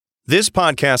This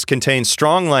podcast contains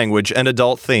strong language and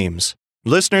adult themes.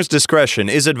 Listener's discretion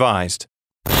is advised.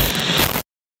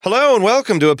 Hello and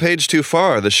welcome to A Page Too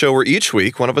Far, the show where each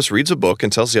week one of us reads a book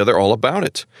and tells the other all about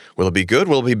it. Will it be good?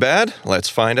 Will it be bad? Let's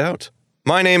find out.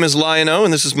 My name is Lion-O,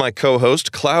 and this is my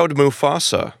co-host, Cloud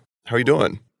Mufasa. How are you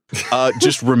doing?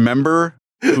 Just remember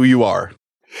who you are.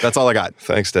 That's all I got.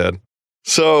 Thanks, Dad.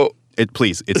 So,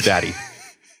 Please, it's Daddy.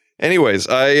 anyways,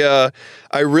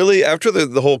 I really, after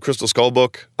the whole Crystal Skull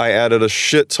book, I added a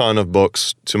shit ton of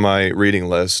books to my reading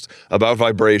list about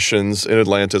vibrations in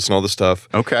Atlantis and all this stuff.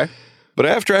 Okay. But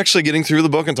after actually getting through the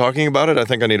book and talking about it, I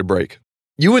think I need a break.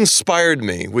 You inspired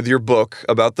me with your book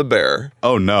about the bear.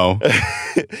 Oh, no.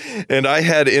 And I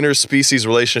had interspecies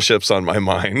relationships on my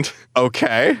mind.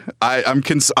 Okay. I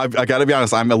got to be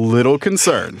honest, I'm a little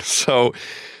concerned. So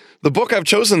the book I've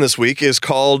chosen this week is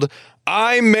called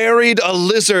I Married a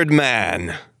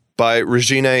Lizardman by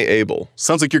Regina Abel.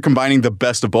 Sounds like you're combining the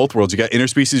best of both worlds. You got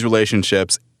interspecies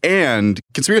relationships and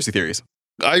conspiracy theories.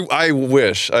 I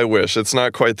wish. It's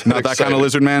not quite that Not exciting. that kind of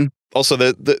lizard man? Also,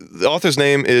 the author's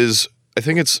name is,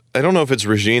 I don't know if it's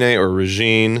Regine or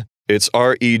Regine. It's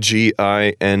Regine.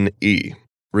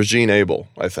 Regine Abel,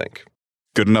 I think.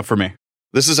 Good enough for me.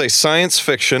 This is a science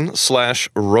fiction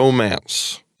 /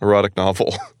 romance erotic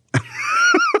novel.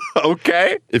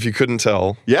 Okay. If you couldn't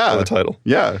tell by the title.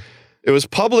 Yeah. It was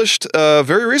published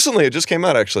very recently. It just came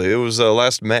out, actually. It was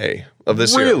last May of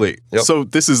this year. Really? Yep. So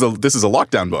this is a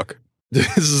lockdown book.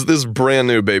 This is brand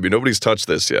new, baby. Nobody's touched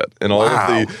this yet in all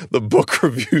of the book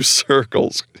review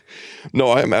circles. No,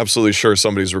 I am absolutely sure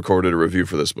somebody's recorded a review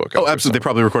for this book. Oh, absolutely. They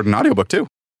probably recorded an audiobook too.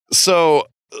 So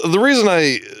the reason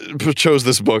I chose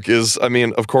this book is,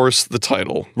 of course, the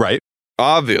title. Right.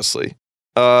 Obviously.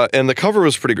 And the cover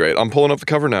was pretty great. I'm pulling up the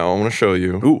cover now. I want to show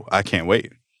you. Ooh, I can't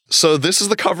wait. So this is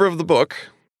the cover of the book.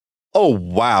 Oh,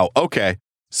 wow. Okay.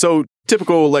 So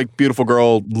typical, beautiful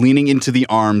girl leaning into the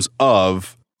arms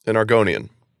of An Argonian.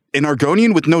 An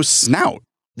Argonian with no snout.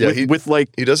 Yeah,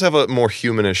 he does have a more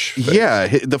humanish face. Yeah,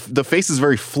 the face is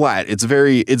very flat. It's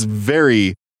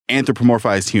very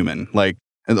anthropomorphized human.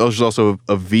 And there's also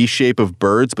a V shape of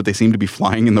birds, but they seem to be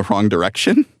flying in the wrong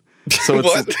direction. So it's,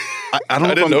 what?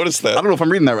 I didn't notice that. I don't know if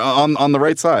I'm reading that on the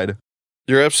right side.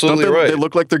 You're absolutely right. They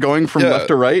look like they're going from left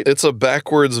to right. It's a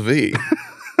backwards V.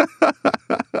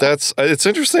 It's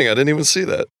interesting. I didn't even see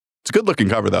that. It's a good looking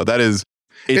cover though. That is.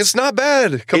 It's not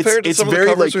bad compared to some of the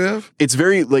covers we have. It's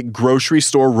very grocery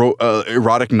store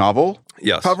erotic novel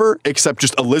cover, except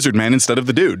just a lizard man instead of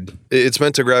the dude. It's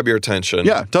meant to grab your attention.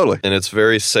 Yeah, totally. And it's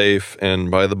very safe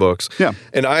and by the books. Yeah.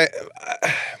 And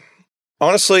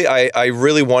honestly, I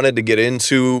really wanted to get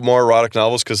into more erotic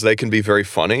novels because they can be very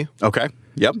funny. Okay.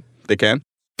 Yep, they can.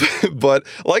 But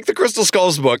like the Crystal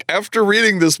Skulls book, after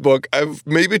reading this book, I've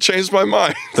maybe changed my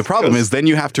mind. The problem is then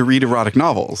you have to read erotic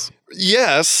novels.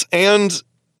 Yes, and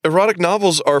erotic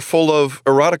novels are full of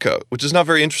erotica, which is not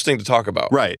very interesting to talk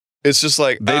about. Right. It's just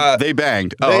like... They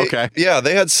banged. Okay. Yeah,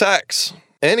 they had sex.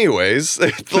 Anyways,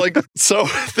 so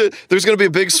there's going to be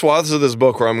big swaths of this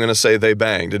book where I'm going to say they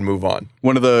banged and move on.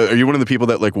 Are you one of the people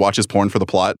that watches porn for the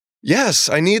plot? Yes,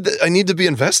 I need to be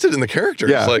invested in the characters.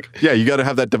 Yeah, you got to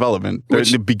have that development.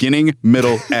 The beginning,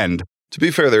 middle, end. To be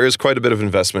fair, there is quite a bit of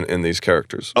investment in these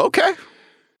characters. Okay.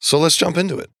 So let's jump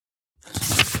into it.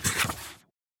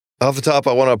 Off the top,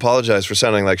 I want to apologize for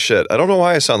sounding like shit. I don't know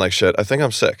why I sound like shit. I think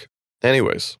I'm sick.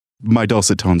 Anyways. My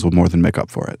dulcet tones will more than make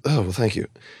up for it. Oh, well, thank you.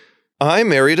 I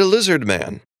Married a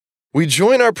Lizardman. We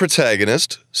join our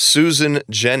protagonist, Susan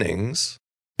Jennings,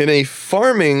 in a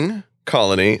farming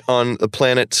colony on the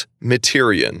planet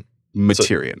Materian.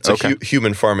 Materian. It's a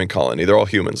human farming colony. They're all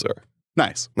humans there.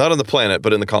 Nice. Not on the planet,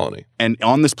 but in the colony. And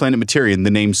on this planet Materian,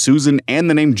 the name Susan and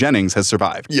the name Jennings has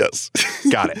survived. Yes.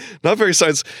 Got it. Not very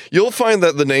science. You'll find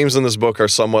that the names in this book are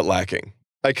somewhat lacking.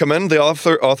 I commend the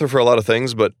author for a lot of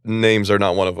things, but names are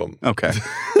not one of them. Okay.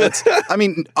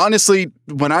 Honestly,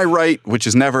 when I write, which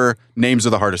is never, names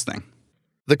are the hardest thing.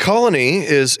 The colony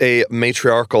is a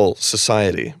matriarchal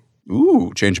society.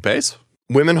 Ooh, change of pace.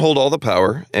 Women hold all the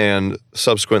power and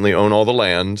subsequently own all the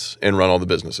land and run all the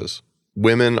businesses.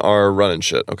 Women are running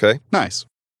shit, okay? Nice.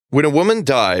 When a woman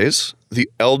dies, the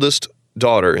eldest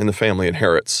daughter in the family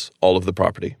inherits all of the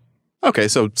property. Okay,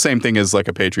 so same thing as a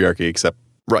patriarchy, except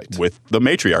with the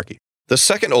matriarchy. The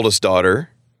second oldest daughter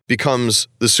becomes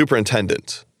the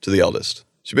superintendent to the eldest.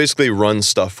 She basically runs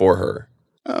stuff for her.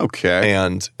 Okay.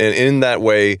 And in that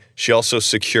way, she also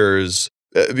secures...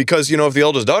 because, if the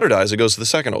eldest daughter dies, it goes to the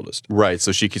second oldest. Right,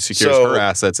 so she secures her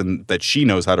assets and that she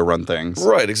knows how to run things.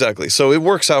 Right, exactly. So it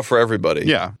works out for everybody.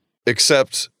 Yeah.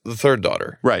 Except the third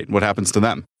daughter. Right, what happens to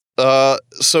them?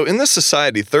 So in this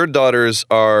society, third daughters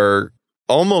are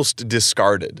almost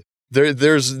discarded.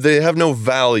 They have no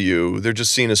value. They're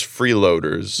just seen as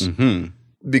freeloaders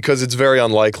because it's very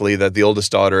unlikely that the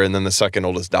oldest daughter and then the second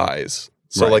oldest dies.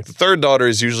 So like the third daughter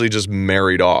is usually just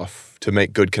married off to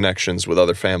make good connections with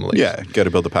other families. Yeah, got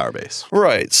to build a power base.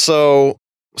 Right. So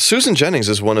Susan Jennings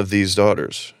is one of these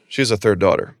daughters. She's a third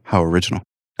daughter. How original.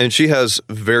 And she has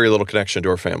very little connection to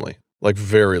her family. Like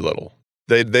very little.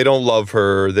 They don't love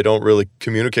her. They don't really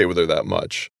communicate with her that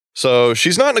much. So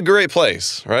she's not in a great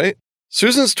place, right?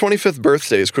 Susan's 25th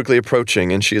birthday is quickly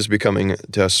approaching and she is becoming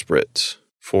desperate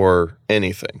for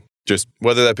anything. Just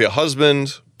whether that be a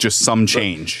husband. Just some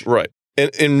change. Right.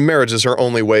 And marriage is her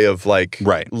only way of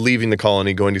leaving the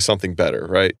colony, going to something better,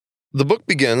 right? The book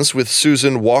begins with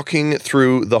Susan walking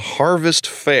through the Harvest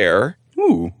Fair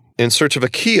in search of a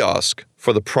kiosk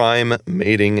for the Prime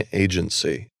Mating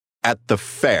Agency. At the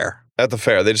fair? At the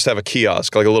fair. They just have a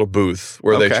kiosk, like a little booth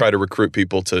where they try to recruit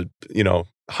people to,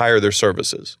 hire their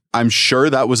services. I'm sure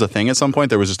that was a thing at some point.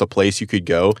 There was just a place you could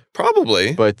go.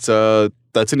 Probably. But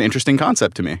that's an interesting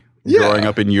concept to me. Yeah. Growing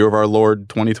up in year of our Lord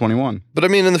 2021. But I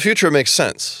mean, in the future, it makes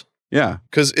sense. Yeah.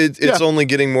 Because it's only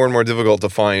getting more and more difficult to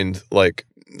find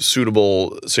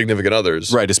suitable significant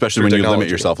others. Right, especially when you limit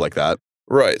yourself like that.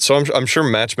 Right. So I'm sure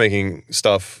matchmaking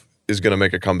stuff is going to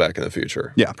make a comeback in the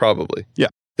future. Yeah. Probably. Yeah.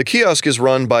 The kiosk is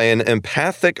run by an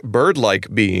empathic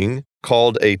bird-like being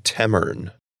called a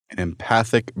temern. An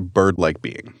empathic bird-like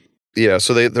being. Yeah,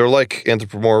 so they're like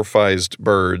anthropomorphized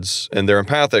birds, and they're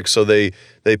empathic, so they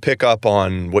pick up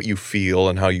on what you feel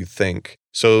and how you think.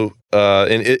 So,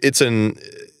 and it's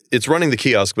running the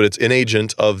kiosk, but it's an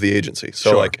agent of the agency.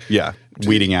 So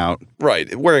weeding out.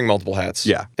 Right, wearing multiple hats.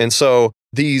 Yeah. And so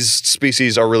these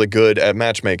species are really good at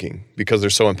matchmaking because they're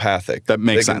so empathic. That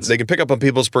makes sense. They can pick up on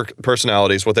people's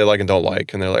personalities, what they like and don't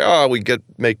like, and they're like, we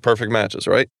make perfect matches,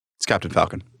 right? It's Captain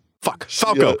Falcon. Fuck.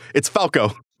 Falco. Yeah. It's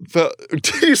Falco.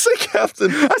 Did you say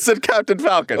Captain? I said Captain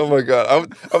Falcon. Oh my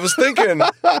God. I was thinking,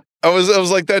 I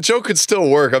was like, that joke could still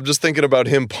work. I'm just thinking about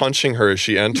him punching her as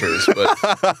she enters.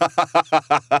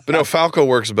 But no, Falco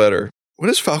works better. What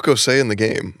does Falco say in the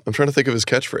game? I'm trying to think of his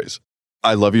catchphrase.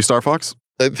 I love you, Star Fox.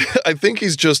 I think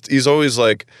he's always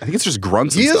like. I think it's just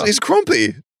grunts and stuff. He's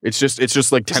grumpy. It's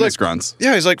just like tennis grunts.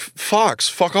 Yeah, he's like, Fox,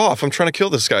 fuck off. I'm trying to kill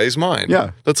this guy. He's mine.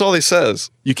 Yeah. That's all he says.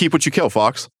 You keep what you kill,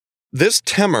 Fox. This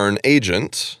temern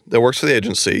agent that works for the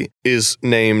agency is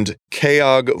named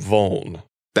Keog Voln.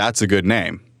 That's a good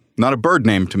name. Not a bird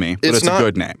name to me, but it's a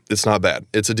good name. It's not bad.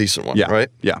 It's a decent one, yeah, right?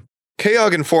 Yeah.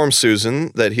 Keog informs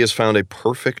Susan that he has found a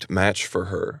perfect match for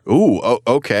her. Ooh,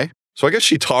 okay. So I guess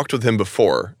she talked with him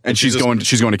before. And she's going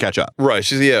to catch up. Right.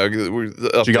 She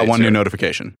got one new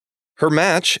notification. Her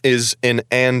match is an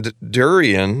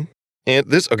Andurian. And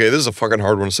this is a fucking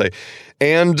hard one to say.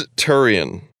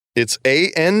 Andurian. It's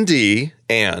A-N-D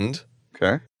and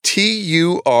okay.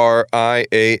 T-U-R-I-A-N.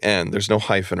 There's no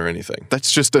hyphen or anything. That's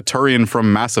just a Turian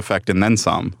from Mass Effect and then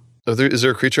some. Is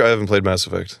there a creature? I haven't played Mass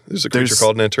Effect. There's a creature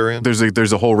called an Anturian?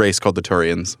 There's a whole race called the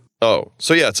Turians. Oh,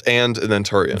 so yeah, it's and then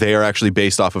Turian. They are actually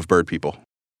based off of bird people.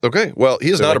 Okay, well, he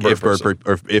is not a bird person.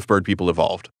 If bird people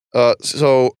evolved.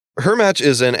 So her match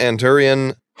is an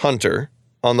Andurian hunter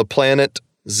on the planet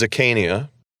Zicania.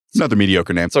 Another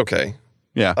mediocre name. It's okay.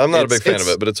 Yeah. I'm not a big fan of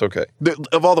it, but it's okay.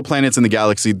 Of all the planets in the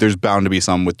galaxy, there's bound to be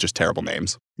some with just terrible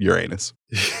names. Uranus.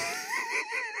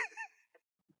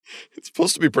 It's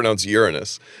supposed to be pronounced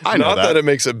Uranus. I know Not that it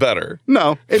makes it better.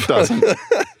 No, it doesn't.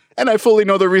 And I fully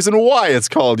know the reason why it's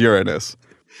called Uranus.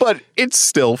 But it's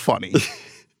still funny.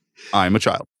 I'm a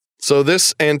child. So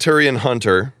this Anturian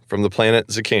hunter from the planet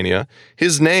Zicania,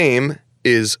 his name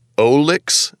is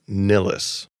Olix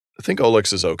Nillis. I think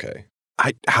Olix is okay.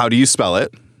 How do you spell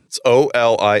it? It's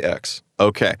O-L-I-X.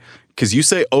 Okay. Because you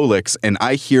say Olix and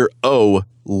I hear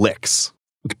O-Lix.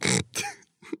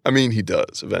 I mean, he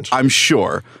does eventually. I'm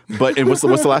sure. But what's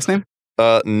the last name?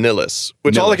 Nihilus.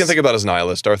 Which all I can think about is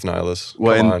Nihilus, Darth Nihilus.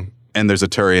 Come on. And there's a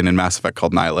Turian in Mass Effect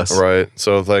called Nihilus. Right.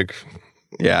 So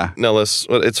yeah. Nihilus.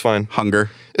 It's fine.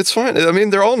 Hunger. It's fine. I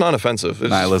mean, they're all non-offensive.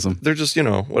 Nihilism. They're just,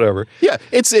 whatever. Yeah.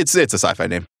 It's a sci-fi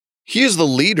name. He is the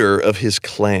leader of his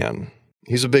clan.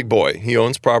 He's a big boy. He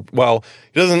owns property. Well,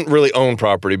 he doesn't really own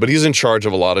property, but he's in charge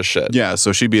of a lot of shit. Yeah,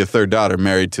 so she'd be a third daughter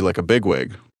married to like a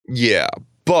bigwig. Yeah,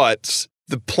 but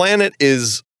the planet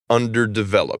is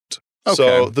underdeveloped. Okay.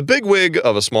 So the bigwig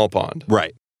of a small pond.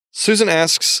 Right. Susan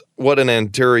asks what an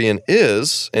Anturian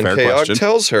is, and Keog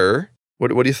tells her, what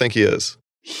do you think he is?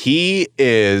 He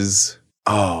is...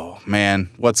 Oh,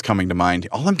 man. What's coming to mind?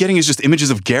 All I'm getting is just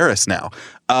images of Garrus now.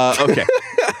 Okay.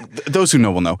 Those who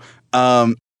know will know.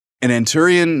 An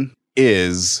Anturian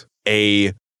is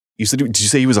did you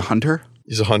say he was a hunter?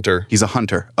 He's a hunter. He's a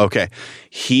hunter. Okay.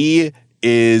 He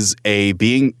is a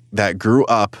being that grew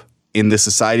up in the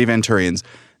Society of Anturians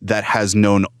that has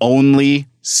known only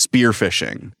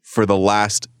spearfishing for the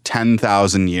last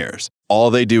 10,000 years. All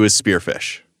they do is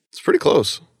spearfish. It's pretty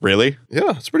close. Really?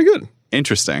 Yeah, it's pretty good.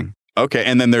 Interesting. Okay,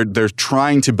 and then they're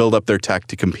trying to build up their tech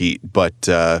to compete, but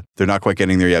they're not quite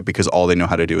getting there yet because all they know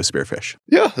how to do is spearfish.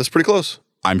 Yeah, that's pretty close.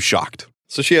 I'm shocked.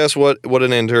 So she asks what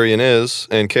an Anturian is,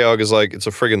 and Keogh is like, it's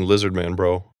a friggin' lizard man,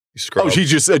 bro. You scrub. Oh, she's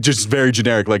just very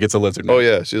generic, like it's a lizard man. Oh,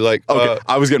 yeah. She's like... Okay,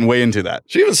 I was getting way into that.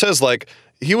 She even says, like,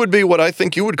 he would be what I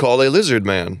think you would call a lizard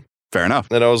man. Fair enough.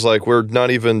 And I was like, we're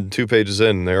not even 2 pages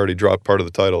in, and they already dropped part of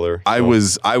the title there.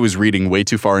 So. I was reading way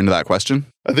too far into that question.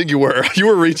 I think you were. You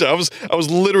were reaching. I was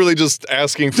literally just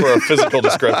asking for a physical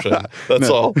description. That's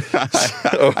all.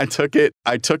 I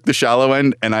took the shallow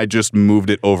end, and I just moved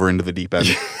it over into the deep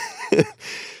end.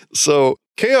 So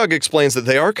Keogh explains that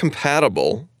they are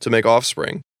compatible to make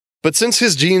offspring, but since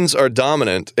his genes are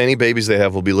dominant, any babies they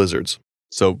have will be lizards.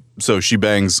 So she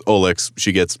bangs Olix,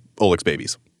 she gets Olix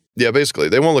babies. Yeah, basically.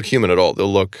 They won't look human at all.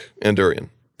 They'll look Andurian.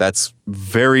 That's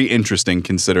very interesting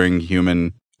considering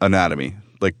human anatomy.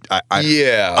 Like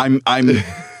I'm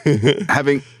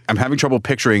having trouble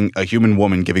picturing a human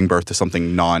woman giving birth to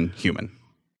something non-human.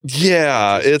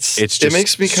 Yeah, it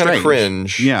makes me kind of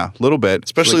cringe. Yeah, a little bit.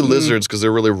 Especially like, lizards because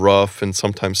they're really rough and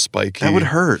sometimes spiky. That would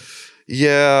hurt.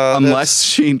 Yeah.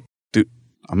 Unless I'm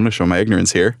going to show my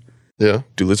ignorance here. Yeah.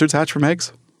 Do lizards hatch from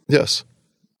eggs? Yes.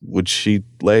 Would she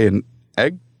lay an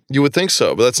egg? You would think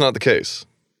so, but that's not the case.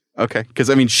 Okay.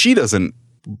 Because, I mean, she doesn't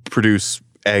produce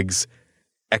eggs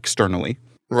externally.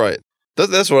 Right.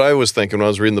 That's what I was thinking when I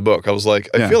was reading the book. I was like,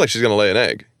 I feel like she's going to lay an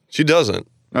egg. She doesn't.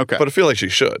 Okay. But I feel like she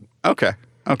should. Okay.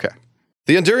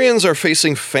 The Andurians are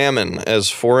facing famine as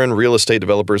foreign real estate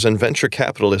developers and venture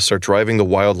capitalists are driving the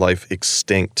wildlife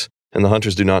extinct, and the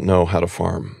hunters do not know how to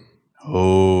farm.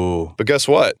 Oh. But guess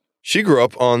what? She grew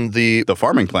up on the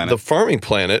farming planet. The farming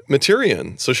planet,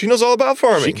 Materian. So she knows all about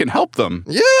farming. She can help them.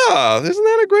 Yeah. Isn't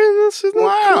that a great...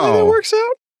 Wow. Cool that works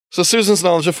out? So Susan's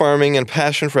knowledge of farming and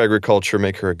passion for agriculture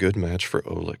make her a good match for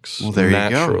Olix. Well, there you go.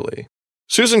 Naturally.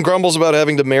 Susan grumbles about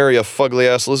having to marry a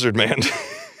fugly-ass lizard man.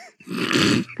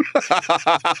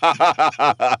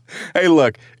 Hey,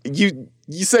 look,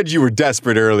 you said you were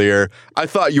desperate earlier. I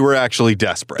thought you were actually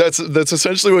desperate. That's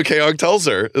essentially what Keogh tells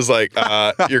her. Is like,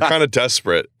 you're kind of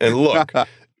desperate. And look,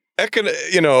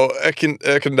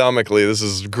 economically, this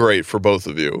is great for both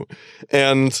of you.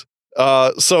 And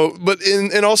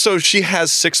and also she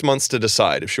has 6 months to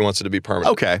decide if she wants it to be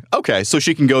permanent. Okay. So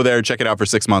she can go there, check it out for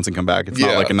 6 months and come back. It's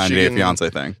not like a 90-day fiance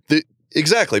thing.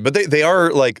 Exactly. But they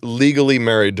are like legally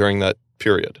married during that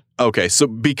period. Okay. So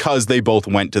because they both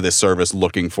went to this service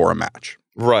looking for a match.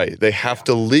 Right. They have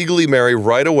to legally marry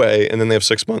right away, and then they have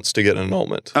 6 months to get an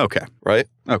annulment. Okay. Right?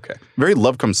 Okay. Very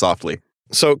love comes softly.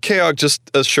 So Keogh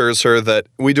just assures her that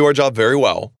we do our job very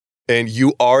well, and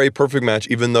you are a perfect match,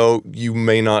 even though you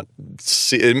may not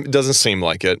see, it doesn't seem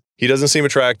like it. He doesn't seem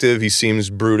attractive. He seems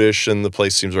brutish, and the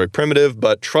place seems very primitive.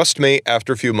 But trust me,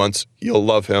 after a few months, you'll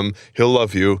love him. He'll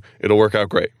love you. It'll work out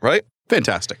great, right?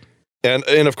 Fantastic.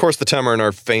 And of course, the Tamarin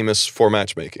are famous for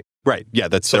matchmaking. Right. Yeah,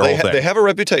 that's so their whole thing. They have a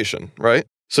reputation, right?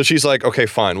 So she's like, okay,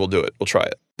 fine, we'll do it. We'll try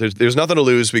it. There's nothing to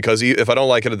lose because if I don't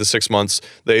like it at the 6 months,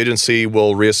 the agency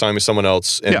will reassign me someone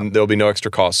else, and there'll be no extra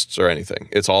costs or anything.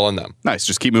 It's all on them. Nice.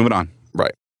 Just keep moving on.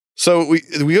 Right. So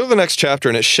we go to the next chapter,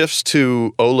 and it shifts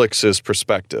to Olix's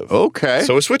perspective. Okay.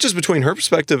 So it switches between her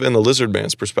perspective and the lizard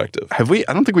man's perspective. Have we?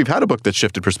 I don't think we've had a book that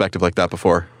shifted perspective like that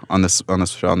before on this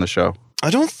show.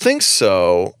 I don't think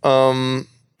so.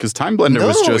 Because Time Blender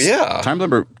was just Time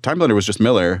Blender was just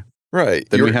Miller. Right.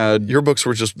 Then we had your books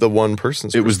were just the one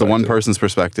person's perspective. It was the one person's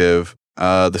perspective.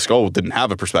 The skull didn't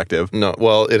have a perspective. No,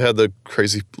 well, it had the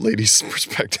crazy lady's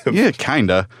perspective. Yeah,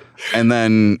 kinda. And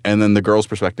then the girl's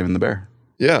perspective in the bear.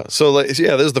 Yeah. So this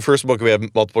is the first book. We have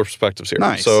multiple perspectives here.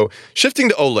 Nice. So shifting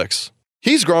to Olix.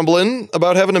 He's grumbling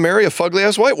about having to marry a fugly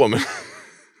ass white woman.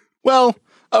 Well,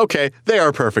 okay. They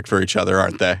are perfect for each other,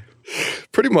 aren't they?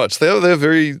 Pretty much. They have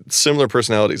very similar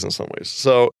personalities in some ways.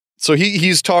 So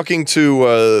he's talking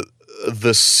to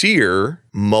the seer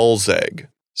Mulzeg.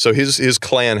 So his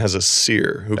clan has a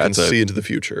seer who can see into the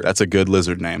future. That's a good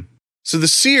lizard name. So the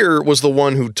seer was the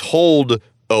one who told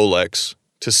Olix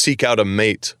to seek out a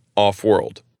mate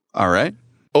off-world. All right.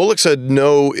 Olix had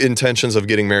no intentions of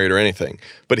getting married or anything,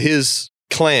 but his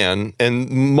clan and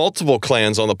multiple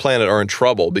clans on the planet are in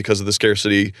trouble because of the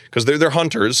scarcity, because they're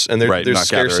hunters and there's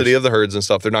scarcity gatherers of the herds and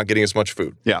stuff. They're not getting as much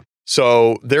food. Yeah.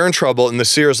 So they're in trouble, and the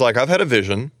seer is like, I've had a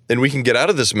vision, and we can get out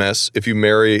of this mess if you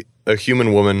marry a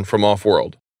human woman from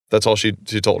off-world. That's all she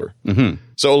told her. Mm-hmm.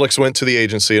 So Olix went to the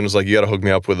agency and was like, you got to hook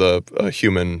me up with a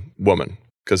human woman.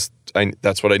 because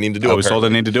that's what I need to do. I was told I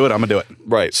need to do it. I'm going to do it.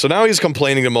 Right. So now he's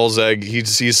complaining to Molzeg.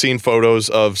 He's seen photos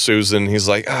of Susan. He's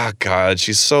like, oh, God,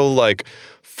 she's so like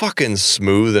fucking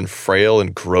smooth and frail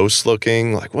and gross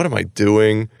looking. Like, what am I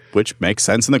doing? Which makes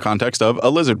sense in the context of a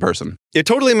lizard person. It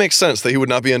totally makes sense that he would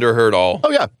not be into her at all.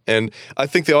 Oh, yeah. And I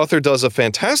think the author does a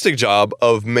fantastic job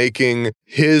of making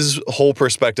his whole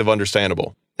perspective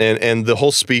understandable. And the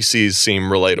whole species seem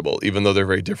relatable, even though they're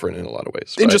very different in a lot of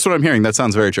ways. And just what I'm hearing, that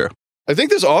sounds very true. I think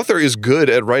this author is good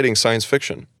at writing science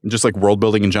fiction. Just like world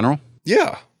building in general?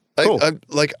 Yeah. Cool.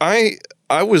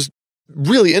 I was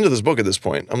really into this book at this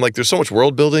point. I'm like, there's so much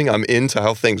world building. I'm into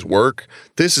how things work.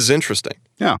 This is interesting.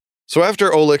 Yeah. So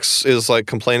after Olix is like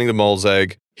complaining to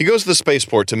Molzeg, he goes to the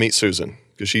spaceport to meet Susan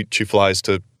because she flies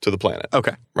to the planet.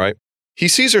 Okay. Right? He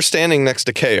sees her standing next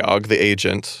to Keog, the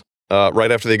agent,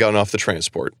 right after they gotten off the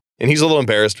transport. And he's a little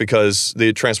embarrassed because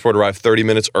the transport arrived 30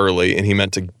 minutes early and he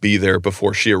meant to be there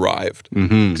before she arrived.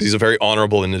 Because he's a very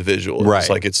honorable individual. Right. It's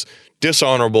like it's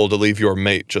dishonorable to leave your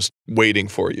mate just waiting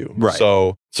for you. Right.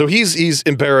 So he's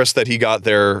embarrassed that he got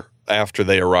there after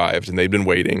they arrived and they'd been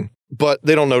waiting. But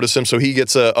they don't notice him, so he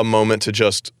gets a moment to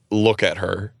just look at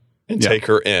her and take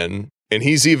her in. And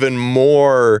he's even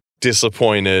more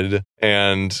disappointed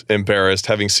and embarrassed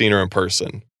having seen her in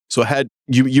person. So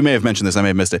you may have mentioned this, I may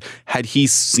have missed it. Had he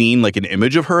seen like an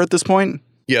image of her at this point?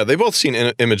 Yeah, they've both seen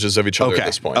images of each other at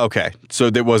this point. Okay. So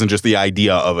there wasn't just the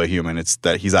idea of a human. It's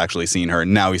that he's actually seen her.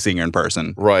 And now he's seeing her in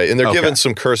person. Right. And they're given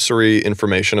some cursory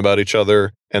information about each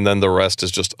other. And then the rest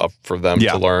is just up for them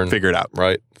to learn. Figure it out.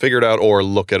 Right. Figure it out or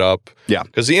look it up. Yeah.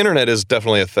 Because the internet is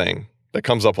definitely a thing that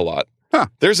comes up a lot. Huh.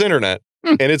 There's internet.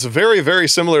 And it's very, very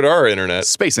similar to our internet.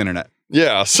 Space internet.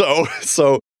 Yeah. So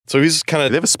he's kind Do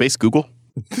of... they have a space Google?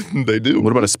 They do.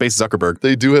 What about a space Zuckerberg?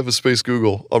 They do have a space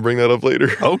Google. I'll bring that up later.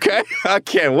 Okay. I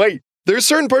can't wait. There's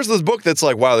certain parts of this book that's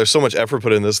like, wow, there's so much effort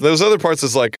put in this. And there's other parts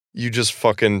that's like, you just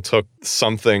fucking took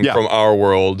something from our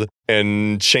world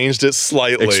and changed it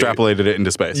slightly. Extrapolated it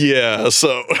into space. Yeah.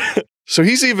 So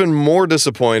he's even more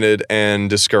disappointed and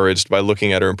discouraged by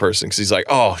looking at her in person because he's like,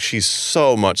 oh, she's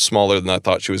so much smaller than I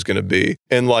thought she was going to be.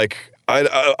 And like,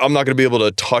 I'm not going to be able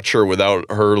to touch her without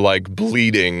her like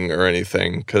bleeding or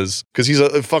anything because he's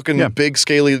a fucking big,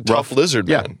 scaly, tough lizard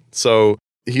man. Yeah. So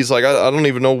he's like, I don't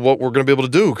even know what we're going to be able to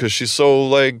do because she's so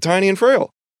like tiny and frail.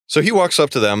 So he walks up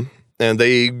to them and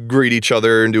they greet each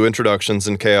other and do introductions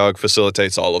and Keog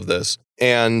facilitates all of this.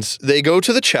 And they go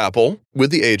to the chapel with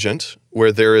the agent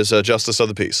where there is a justice of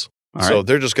the peace. So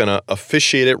they're just going to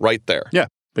officiate it right there. Yeah.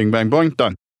 Bing, bang, boing,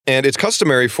 done. And it's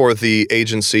customary for the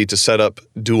agency to set up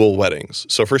dual weddings.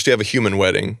 So first you have a human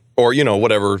wedding, or, you know,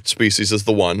 whatever species is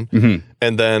the one. Mm-hmm.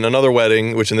 And then another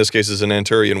wedding, which in this case is an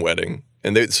Anturian wedding.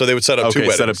 And they would set up two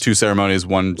weddings. Set up two ceremonies,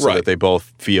 one so that they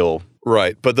both feel...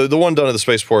 Right. But the one done at the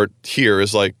spaceport here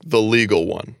is like the legal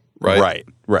one, right?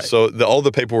 Right. So all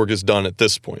the paperwork is done at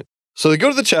this point. So they go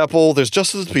to the chapel, there's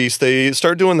justice of the peace, they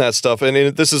start doing that stuff.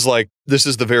 And this is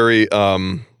the very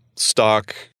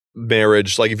stock...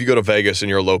 marriage, like if you go to Vegas and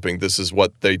you're eloping, this is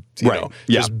what they, you know,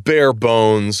 just bare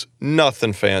bones,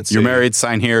 nothing fancy. You're married,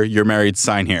 sign here. You're married,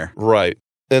 sign here. Right.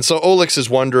 And so Olix is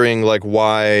wondering like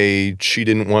why she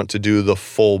didn't want to do the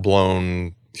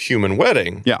full-blown human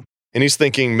wedding. Yeah. And he's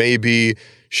thinking maybe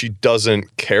she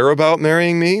doesn't care about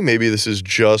marrying me. Maybe this is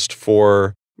just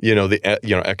for, you know, the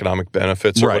economic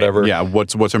benefits or whatever. Yeah.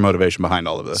 What's her motivation behind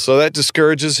all of this? So that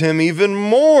discourages him even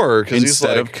more because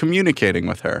instead of communicating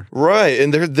with her. Right.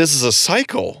 And this is a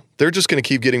cycle. They're just going to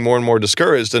keep getting more and more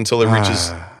discouraged until it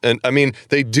reaches. And I mean,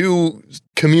 they do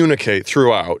communicate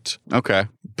throughout. Okay.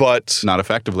 But not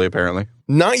effectively, apparently.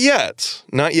 Not yet.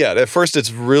 Not yet. At first,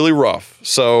 it's really rough.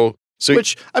 So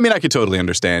which, I mean, I could totally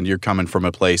understand. You're coming from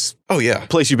a place. Oh, yeah. A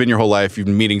place you've been your whole life. You're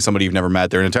meeting somebody you've never met.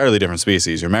 They're an entirely different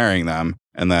species. You're marrying them.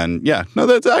 And then,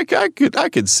 I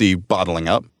could see bottling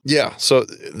up. Yeah. So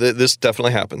this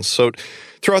definitely happens. So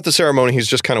throughout the ceremony, he's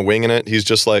just kind of winging it. He's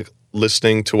just like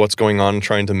listening to what's going on and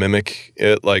trying to mimic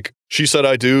it. Like, she said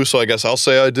I do, so I guess I'll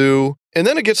say I do. And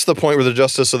then it gets to the point where the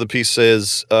justice of the peace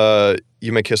says,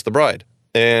 you may kiss the bride.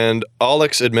 And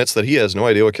Olix admits that he has no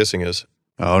idea what kissing is.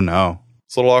 Oh, no.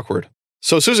 It's a little awkward.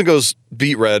 So Susan goes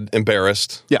beet red,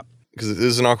 embarrassed. Yeah. Because it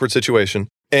is an awkward situation.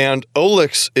 And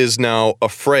Olix is now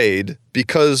afraid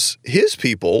because his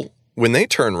people, when they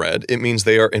turn red, it means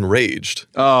they are enraged.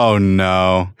 Oh,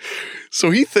 no.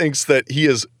 So he thinks that he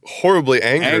has horribly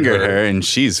angered her. And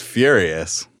she's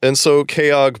furious. And so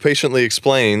Keog patiently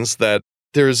explains that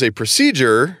there is a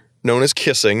procedure known as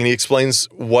kissing, and he explains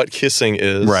what kissing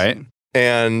is. Right.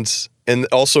 And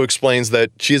also explains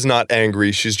that she is not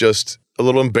angry. She's just a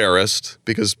little embarrassed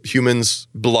because humans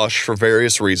blush for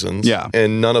various reasons. Yeah.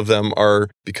 And none of them are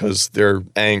because they're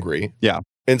angry. Yeah.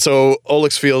 And so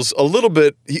Olix feels a little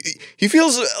bit, he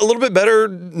feels a little bit better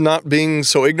not being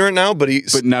so ignorant now, but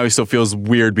now he still feels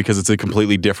weird because it's a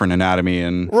completely different anatomy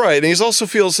and... Right, and he also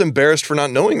feels embarrassed for not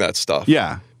knowing that stuff.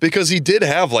 Yeah. Because he did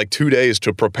have like 2 days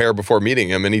to prepare before meeting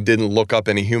him, and he didn't look up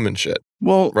any human shit.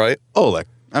 Well, right? Oleg,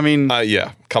 I mean...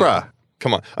 yeah, come on.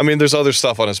 Come on. I mean, there's other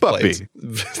stuff on his plate.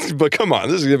 But come on,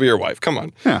 this is going to be your wife. Come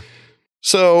on. Yeah.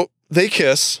 So they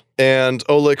kiss, and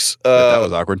Olix... that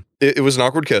was awkward. It was an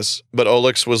awkward kiss, but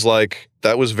Olix was like,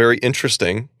 that was very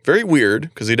interesting, very weird,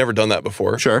 because he'd never done that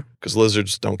before. Sure. Because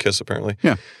lizards don't kiss, apparently.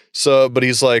 Yeah. So, but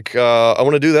he's like, I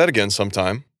want to do that again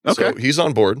sometime. Okay. So he's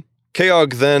on board.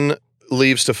 Keog then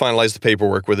leaves to finalize the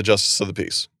paperwork with the Justice of the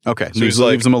Peace. Okay. So he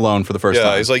leaves him alone for the first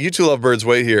time. Yeah, he's like, you two lovebirds,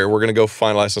 wait here. We're going to go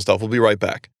finalize some stuff. We'll be right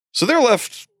back. So they're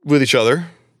left with each other,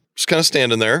 just kind of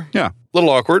standing there. Yeah. A little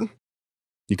awkward.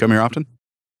 You come here often?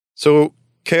 So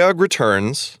Keog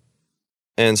returns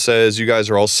and says, you guys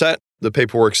are all set. The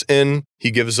paperwork's in.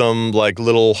 He gives them like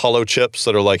little hollow chips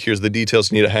that are like, here's the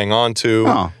details you need to hang on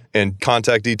to and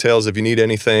contact details if you need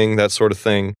anything, that sort of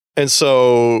thing. And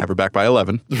so... Have her back by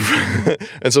 11.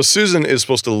 And so Susan is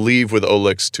supposed to leave with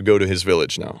Olix to go to his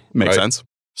village now. Makes sense.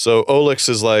 So Olix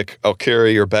is like, I'll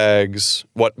carry your bags.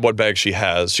 What bag she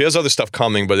has. She has other stuff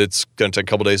coming, but it's going to take a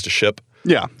couple days to ship.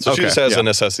 Yeah. So she just has a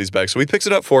necessities bag. So he picks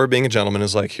it up for her, being a gentleman,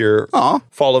 is like, here,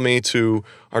 follow me to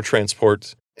our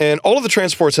transport. And all of the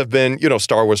transports have been,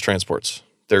 Star Wars transports.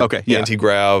 They're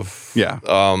anti-grav,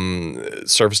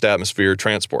 surface to atmosphere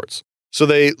transports. So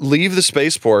they leave the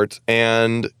spaceport,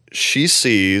 and she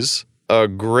sees a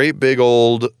great big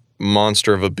old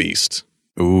monster of a beast.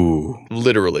 Ooh.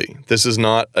 Literally. This is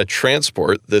not a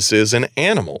transport. This is an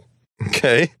animal.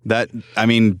 Okay?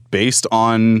 Based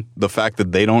on the fact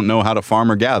that they don't know how to farm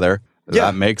or gather,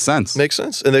 that makes sense. Makes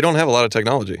sense. And they don't have a lot of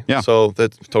technology. Yeah. So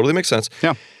that totally makes sense.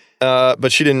 Yeah.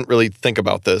 But she didn't really think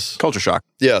about this. Culture shock.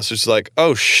 Yeah. So she's like,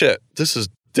 oh shit, this is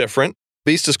different.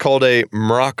 Beast is called a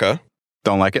maraca.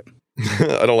 Don't like it.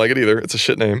 I don't like it either. It's a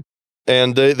shit name.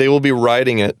 And they will be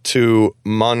riding it to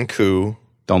Manku.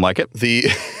 Don't like it. The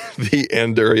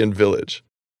Andurian village.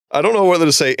 I don't know whether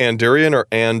to say Andurian or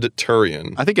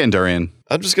Andurian. I think Andurian.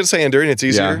 I'm just going to say Andurian. It's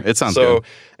easier. Yeah, it sounds good.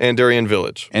 So, Andurian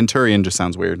village. Andurian just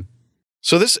sounds weird.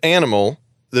 So this animal,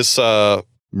 this...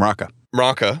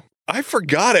 Maraca. I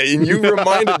forgot it, and you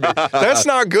reminded me. That's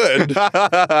not good.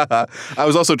 I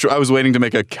was also... I was waiting to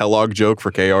make a Kellogg joke for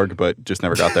Keorg, but just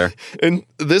never got there. And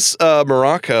this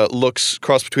maraca looks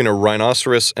cross between a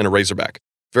rhinoceros and a razorback.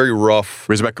 Very rough.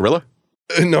 Razorback gorilla?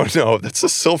 No, that's a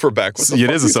silverback. It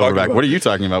is a silverback. What are you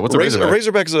talking about? What's a razorback? A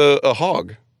razorback is a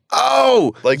hog.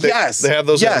 Oh, yes. They have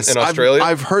those in Australia?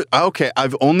 I've heard... Okay,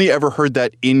 I've only ever heard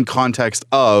that in context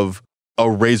of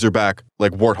a razorback,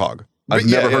 like warthog. I've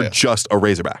never heard just a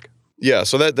razorback. Yeah,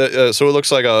 so so it looks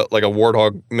like a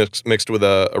warthog mixed with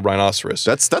a rhinoceros.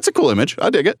 That's a cool image. I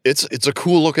dig it. It's a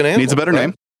cool looking animal. Needs a better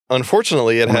name.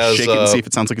 Unfortunately, it has... Shake it and see if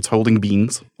it sounds like it's holding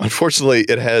beans. Unfortunately,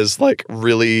 it has like a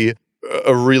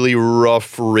really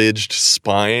rough ridged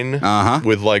spine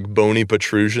with like bony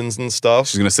protrusions and stuff.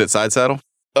 She's gonna sit side saddle?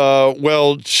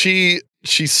 Well, she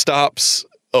stops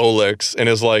Olix and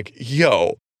is like,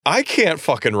 yo, I can't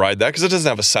fucking ride that because it doesn't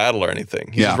have a saddle or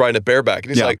anything. He's just riding it bareback.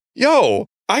 And he's like, yo,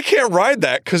 I can't ride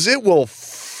that because it will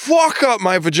fuck up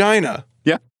my vagina.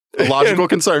 Yeah. A logical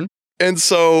concern. And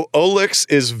so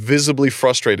Olix is visibly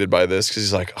frustrated by this because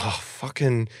he's like, oh,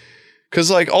 fucking... Because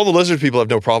like all the lizard people have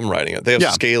no problem riding it. They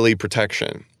have scaly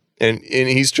protection. And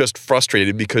he's just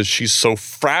frustrated because she's so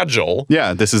fragile.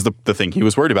 Yeah, this is the thing he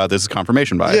was worried about. This is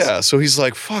confirmation bias. Yeah, so he's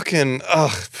like, fucking,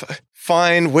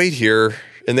 fine, wait here.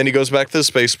 And then he goes back to the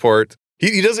spaceport.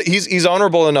 He's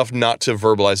honorable enough not to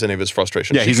verbalize any of his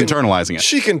frustration. Yeah, he's internalizing it.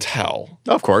 She can tell.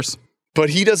 Of course. But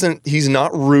he's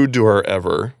not rude to her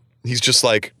ever. He's just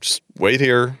like, just wait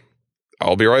here.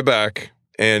 I'll be right back.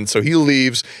 And so he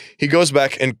leaves. He goes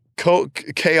back and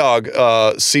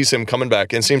Keog sees him coming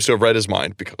back and seems to have read his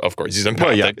mind because, of course, he's empathic.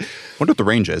 Well, yeah. Wonder what the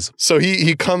range is. So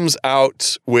he comes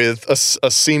out with a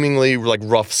seemingly like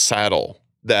rough saddle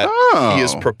that he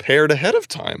is prepared ahead of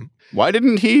time. Why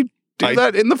didn't he do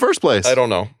that in the first place? I don't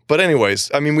know. But anyways,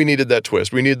 we needed that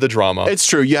twist. We needed the drama. It's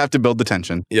true. You have to build the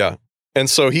tension. Yeah. And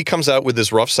so he comes out with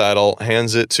this rough saddle,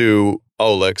 hands it to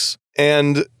Olix,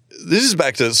 and this is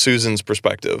back to Susan's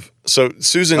perspective. So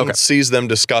Susan sees them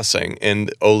discussing,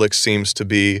 and Olix seems to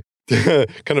be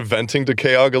kind of venting to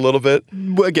Keog a little bit.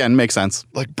 Again, makes sense.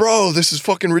 Like, bro, this is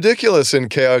fucking ridiculous. And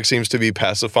Keog seems to be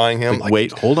pacifying him. Like,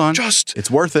 wait, hold on.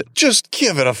 It's worth it. Just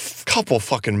give it a couple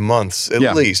fucking months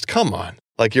at least. Come on.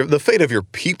 Like, the fate of your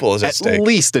people is at stake. At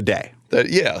least a day.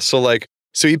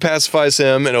 So he pacifies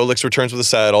him, and Olix returns with a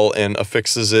saddle and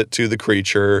affixes it to the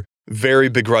creature. very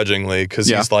begrudgingly because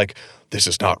he's like, this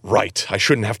is not right. I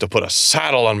shouldn't have to put a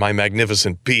saddle on my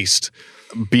magnificent beast.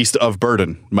 Beast of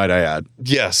burden, might I add.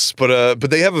 Yes, but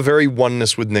they have a very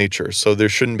oneness with nature, so there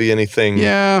shouldn't be anything.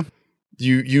 Yeah.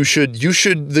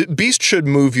 The beast should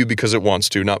move you because it wants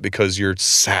to, not because you're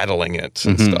saddling it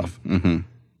and stuff. Mm-hmm.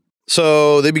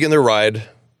 So they begin their ride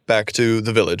back to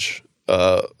the village.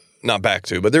 Not back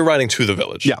to, but they're riding to the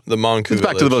village. Yeah. The Monku village. It's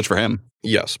back to the village for him.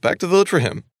 Yes, back to the village for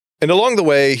him. And along the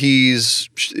way, he's,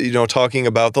 talking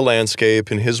about the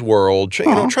landscape and his world,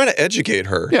 trying to educate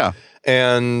her. Yeah.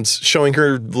 And showing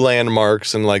her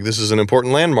landmarks and like, this is an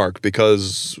important landmark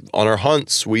because on our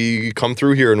hunts, we come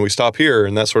through here and we stop here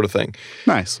and that sort of thing.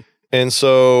 Nice. And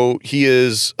so he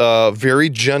is very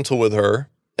gentle with her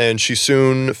and she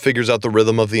soon figures out the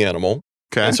rhythm of the animal.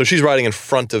 Okay. And so she's riding in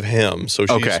front of him. So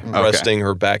she's resting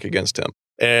her back against him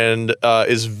and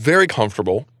is very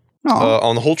comfortable.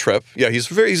 On the whole trip. Yeah, he's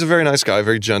a very nice guy,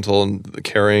 very gentle and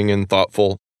caring and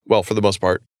thoughtful. Well, for the most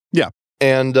part. Yeah.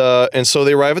 And so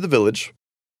they arrive at the village.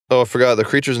 Oh, I forgot. The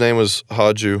creature's name was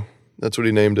Haju. That's what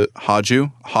he named it.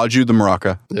 Haju the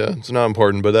Maraca. Yeah, it's not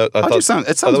important, but I thought it sounds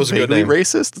was a good vaguely name.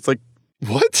 racist. It's like,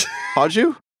 what?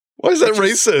 Haju? Why is that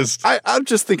racist? I'm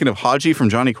just thinking of Haji from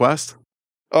Johnny Quest.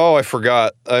 Oh, I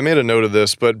forgot. I made a note of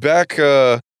this, but back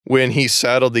when he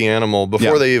saddled the animal,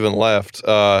 before they even left,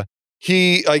 I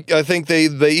think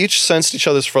they each sensed each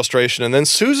other's frustration, and then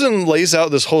Susan lays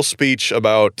out this whole speech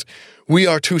about, we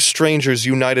are two strangers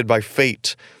united by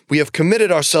fate. We have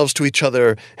committed ourselves to each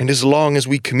other, and as long as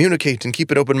we communicate and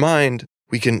keep an open mind,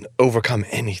 we can overcome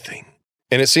anything.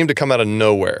 And it seemed to come out of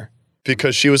nowhere,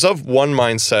 because she was of one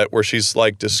mindset where she's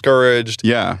like discouraged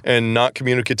and not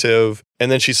communicative, and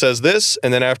then she says this,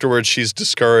 and then afterwards she's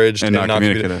discouraged and not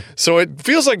communicative. So it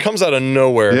feels like it comes out of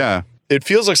nowhere. Yeah. It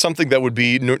feels like something that would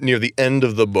be near the end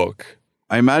of the book.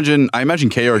 I imagine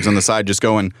Keorg's on the side just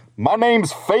going, my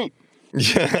name's Fate.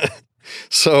 Yeah.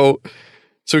 So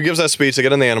he gives that speech. They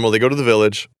get on the animal. They go to the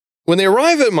village. When they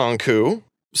arrive at Monku,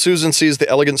 Susan sees the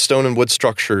elegant stone and wood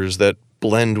structures that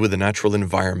blend with the natural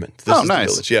environment. This is nice.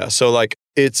 The village. Yeah. So like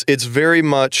it's very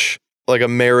much like a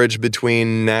marriage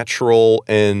between natural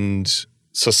and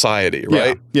society,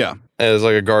 right? Yeah. As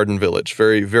like a garden village.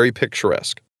 Very, very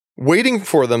picturesque. Waiting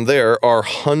for them there are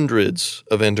hundreds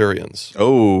of Andurians.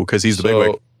 Oh, because he's the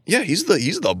bigwig. Yeah, he's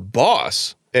the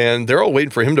boss. And they're all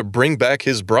waiting for him to bring back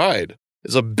his bride.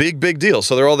 It's a big, big deal.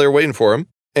 So they're all there waiting for him.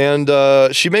 And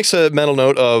she makes a mental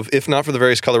note of, if not for the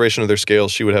various coloration of their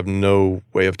scales, she would have no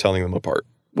way of telling them apart.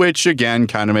 Which, again,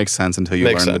 kind of makes sense until you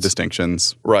learn the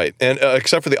distinctions. Right. And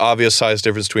except for the obvious size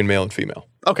difference between male and female.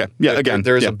 Okay. Yeah,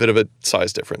 There is a bit of a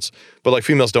size difference. But like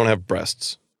females don't have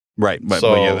breasts. Right. But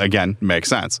yeah, again, makes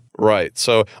sense. Right.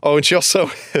 So, and she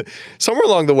also, somewhere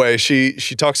along the way, she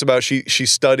talks about, she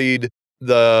studied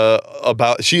the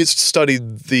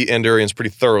Andurians pretty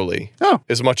thoroughly.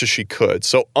 As much as she could.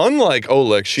 So unlike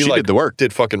Oleg, she did the work.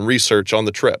 Did fucking research on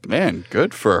the trip. Man,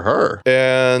 good for her.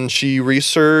 And she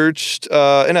researched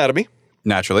anatomy.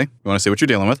 Naturally. You want to see what you're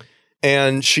dealing with.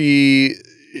 And she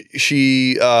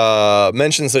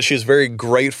mentions that she's very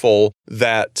grateful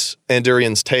that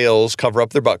Andurians' tails cover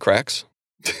up their butt cracks.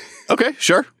 Okay,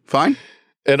 sure. Fine.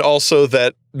 And also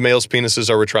that males' penises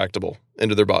are retractable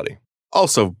into their body.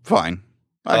 Also fine.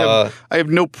 I have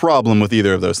no problem with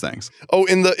either of those things. Oh,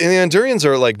 and the Andurians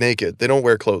are like naked. They don't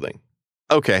wear clothing.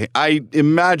 Okay. I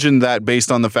imagine that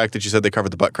based on the fact that you said they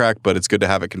covered the butt crack, but it's good to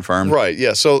have it confirmed. Right,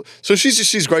 yeah. So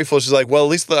she's grateful. She's like, well, at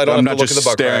least I don't have to look at the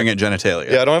butt crack. I'm not just staring at genitalia.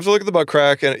 Yeah, I don't have to look at the butt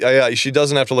crack. And she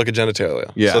doesn't have to look at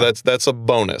genitalia. Yeah. So that's a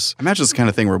bonus. I imagine it's the kind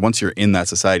of thing where once you're in that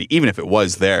society, even if it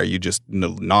was there, you just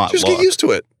not Just get used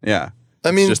to it. Yeah. I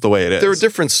mean, it's just the way it is. They're a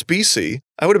different species.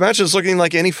 I would imagine it's looking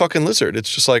like any fucking lizard. It's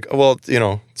just like, well,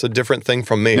 it's a different thing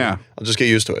from me. Yeah. I'll just get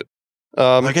used to it.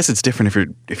 I guess it's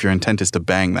different if your intent is to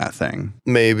bang that thing.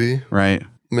 Maybe. Right?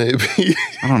 Maybe.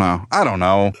 I don't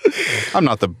know. I'm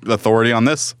not the authority on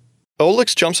this.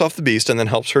 Olix jumps off the beast and then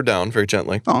helps her down very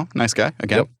gently. Oh, nice guy.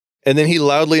 Again. Yep. And then he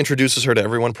loudly introduces her to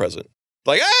everyone present.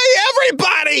 Like, hey,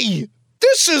 everybody!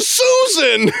 This is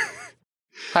Susan!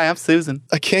 Hi, I'm Susan.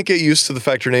 I can't get used to the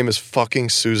fact your name is fucking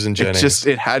Susan Jennings.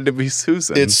 It had to be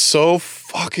Susan. It's so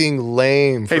fucking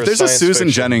lame. Hey, if there's a Susan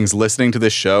Jennings listening to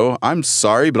this show, I'm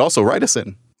sorry, but also write us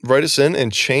in. Write us in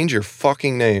and change your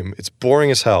fucking name. It's boring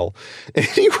as hell.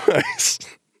 Anyways.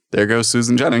 There goes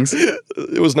Susan Jennings.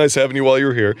 It was nice having you while you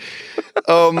were here.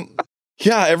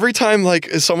 Yeah, every time like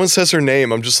someone says her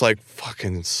name, I'm just like,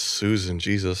 fucking Susan,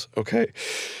 Jesus. Okay.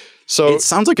 So it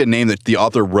sounds like a name that the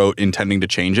author wrote intending to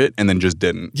change it and then just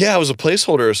didn't. Yeah, it was a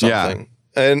placeholder or something.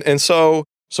 Yeah. And so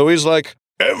he's like,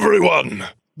 everyone,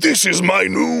 "This is my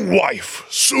new wife,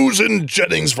 Susan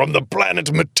Jennings from the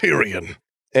planet Materian."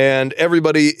 And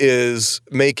everybody is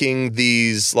making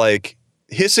these, like,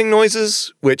 hissing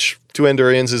noises, which to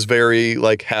Endurians is very,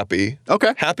 like, happy.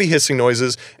 Okay. Happy hissing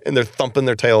noises, and they're thumping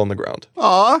their tail on the ground.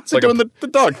 Aw, it's like like doing the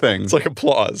dog thing. It's like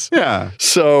applause. Yeah.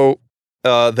 So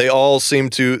they all seem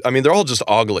to, I mean, they're all just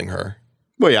ogling her.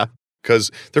 Well, yeah.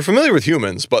 Because they're familiar with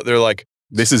humans, but they're like,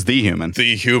 this is the human.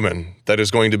 the human that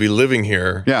is going to be living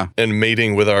here Yeah. and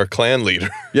mating with our clan leader.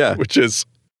 Yeah. Which is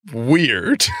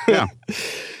weird. Yeah.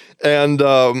 And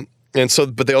so,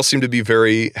 but they all seem to be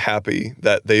very happy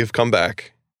that they've come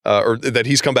back, or that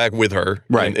he's come back with her,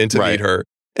 Right, and to right. meet her.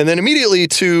 And then immediately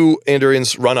two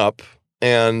Andorians run up,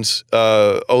 and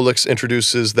Olix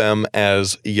introduces them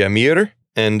as Ymir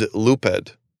and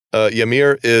Luped.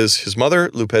 Ymir is his mother,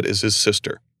 Luped is his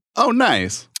sister. Oh,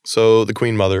 nice. So the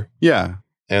queen mother Yeah.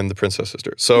 and the princess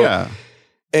sister. So Yeah.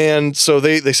 And so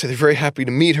they say they're very happy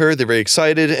to meet her. They're very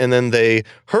excited. And then they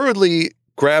hurriedly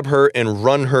grab her and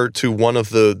run her to one of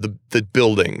the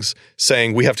buildings,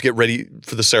 saying, "We have to get ready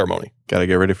for the ceremony." Gotta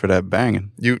get ready for that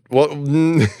banging.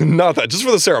 Not that, just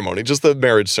for the ceremony, just the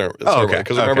marriage ceremony. Oh, okay.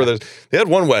 Because remember, they had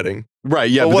one wedding. Right,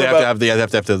 yeah, But but what they about- have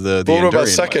to have the But what about Endurian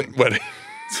second wedding?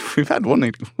 wedding. We've had one.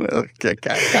 Okay,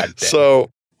 God damn. So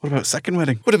What about second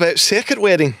wedding? what about second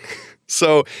wedding?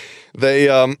 So they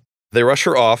rush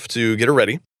her off to get her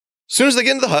ready. As soon as they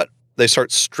get into the hut, they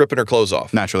start stripping her clothes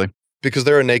off Naturally. because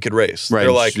they're a naked race. Right.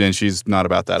 They're like, and she's not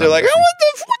about that. they're I'm like, guessing.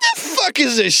 oh, what the fuck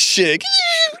is this shit?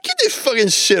 Get this fucking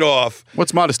shit off.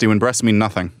 What's modesty when breasts mean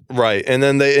nothing? Right. And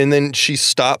then she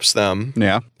stops them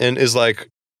Yeah. and is like,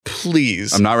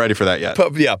 please. I'm not ready for that yet.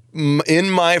 But yeah,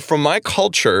 from my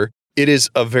culture, it is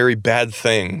a very bad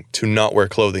thing to not wear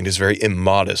clothing. It is very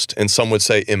immodest, and some would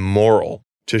say immoral,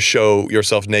 to show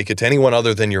yourself naked to anyone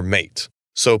other than your mate.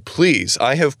 So please,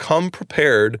 I have come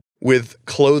prepared with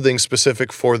clothing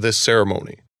specific for this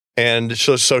ceremony. And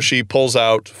so she pulls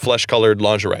out flesh-colored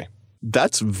lingerie.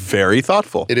 That's very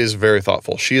thoughtful. It is very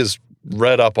thoughtful. She is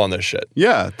read up on this shit.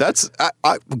 Yeah, that's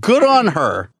good on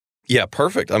her. Yeah,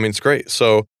 perfect. I mean, it's great.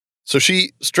 So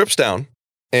she strips down,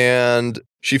 and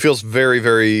she feels very,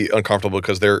 very uncomfortable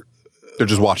because they're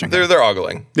just watching. they're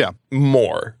ogling. Yeah.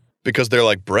 More because they're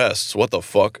like, breasts. What the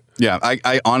fuck? Yeah,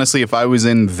 I honestly, if I was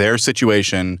in their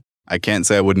situation, I can't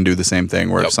say I wouldn't do the same thing.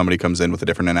 Where Yep. if somebody comes in with a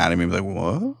different anatomy, I'd be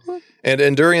like, what? And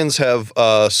Endurians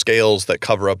have scales that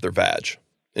cover up their vag,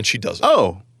 and she doesn't.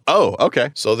 Oh, okay.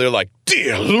 So they're like,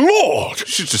 dear Lord,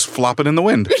 She's just flopping in the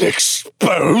wind. an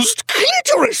exposed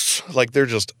clitoris. Like they're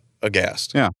just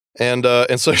aghast. Yeah. And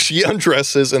so she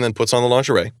undresses and then puts on the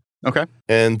lingerie. Okay.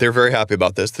 And they're very happy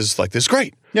about this. This is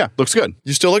great. Yeah, looks good.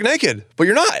 You still look naked, but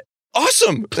you're not.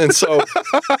 Awesome. And so,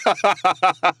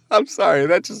 I'm sorry,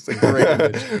 that's just a great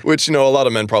image. which, a lot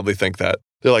of men probably think that.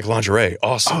 They're like, lingerie,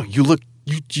 awesome. Oh, you look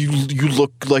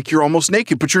like you're almost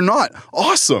naked, but you're not.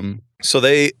 Awesome. So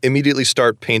they immediately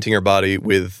start painting her body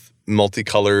with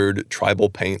multicolored tribal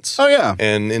paints. Oh yeah.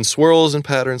 And in swirls and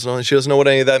patterns and all that. She doesn't know what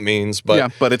any of that means, but yeah,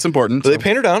 but it's important. they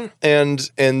paint her down, and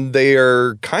they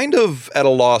are kind of at a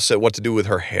loss at what to do with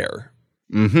her hair.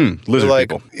 Mm-hmm. They're Lizard like,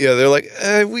 people. yeah, they're like,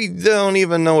 we don't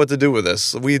even know what to do with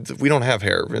this. We don't have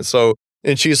hair.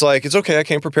 And she's like, it's okay, I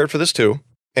came prepared for this too.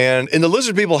 And the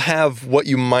lizard people have what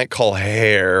you might call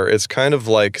hair. It's kind of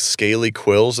like scaly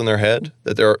quills in their head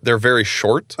that they're very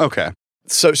short. Okay.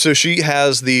 So she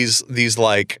has these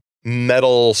like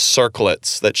metal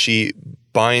circlets that she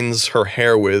binds her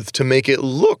hair with to make it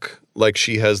look like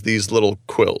she has these little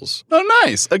quills. Oh,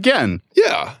 nice. Again,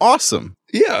 Yeah. awesome.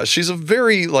 Yeah. She's a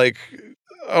very, like,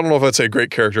 I don't know if I'd say great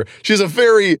character. She's a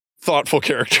very thoughtful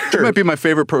character. She might be my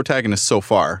favorite protagonist so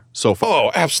far.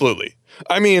 Oh, absolutely.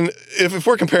 I mean, if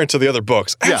we're comparing to the other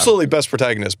books, Yeah. absolutely best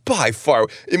protagonist by far.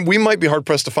 And we might be hard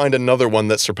pressed to find another one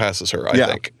that surpasses her, I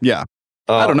think. Yeah.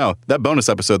 I don't know. That bonus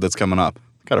episode that's coming up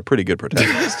got a pretty good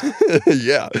protagonist.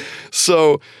 Yeah.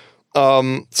 So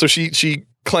she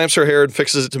clamps her hair and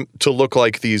fixes it to look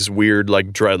like these weird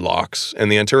like dreadlocks,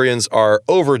 and the Anturians are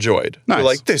overjoyed. Nice. They're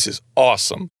like, this is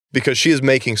awesome, because she is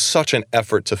making such an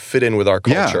effort to fit in with our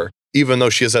culture, even though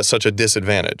she is at such a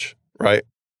disadvantage, right?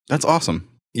 That's awesome.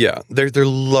 Yeah, they're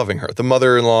loving her. The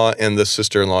mother-in-law and the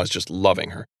sister-in-law is just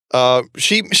loving her.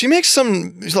 She makes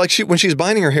some, like, when she's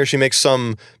binding her hair, she makes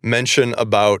some mention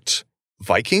about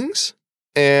Vikings,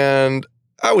 and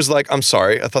I was like, I'm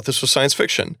sorry, I thought this was science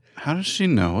fiction. How does she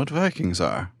know what Vikings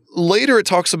are? Later, it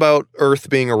talks about Earth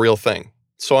being a real thing.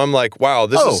 So I'm like, wow,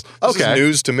 this is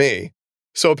news to me.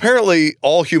 So apparently,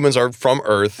 all humans are from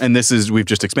Earth. And we've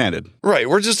just expanded. Right,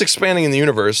 we're just expanding in the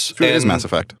universe. It is Mass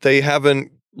Effect. They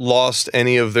haven't lost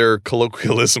any of their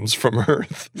colloquialisms from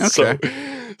Earth. Okay.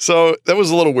 So that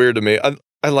was a little weird to me.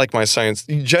 I like my science.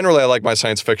 Generally, I like my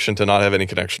science fiction to not have any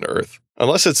connection to Earth.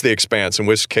 Unless it's The Expanse, in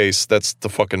which case that's the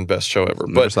fucking best show ever.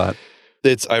 Never saw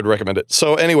it. I'd recommend it.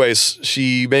 So anyways,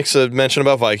 she makes a mention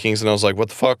about Vikings and I was like, what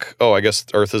the fuck? Oh, I guess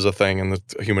Earth is a thing in the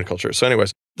human culture. So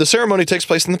anyways, the ceremony takes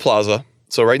place in the plaza.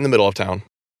 So right in the middle of town.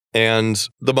 And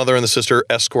the mother and the sister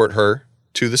escort her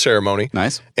to the ceremony.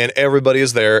 Nice. And everybody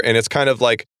is there. And it's kind of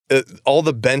like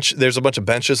there's a bunch of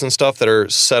benches and stuff that are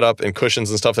set up and cushions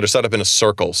and stuff that are set up in a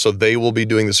circle. So they will be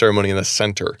doing the ceremony in the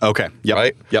center. Okay. Yep.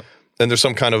 Right? Yep. And there's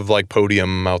some kind of like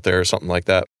podium out there or something like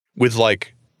that with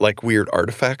like weird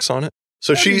artifacts on it.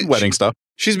 So wedding stuff.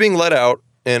 She's being let out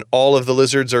and all of the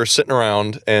lizards are sitting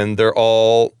around and they're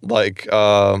all like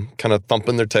kind of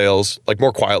thumping their tails, like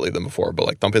more quietly than before, but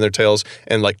like thumping their tails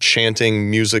and like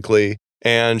chanting musically.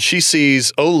 And she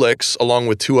sees Olix along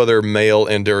with 2 other male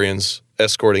Andurians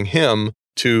escorting him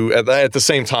to at the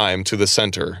same time to the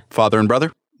center. Father and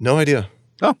brother? No idea.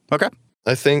 Oh, okay.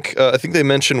 I think they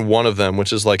mentioned one of them,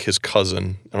 which is like his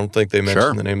cousin. I don't think they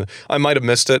mentioned the name. I might have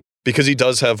missed it because he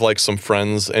does have like some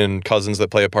friends and cousins that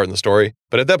play a part in the story.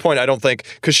 But at that point, I don't think,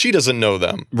 because she doesn't know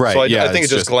them. Right. So I think it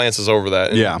just glances over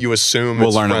that. And you assume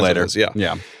we'll learn it later.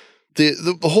 Yeah.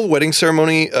 The whole wedding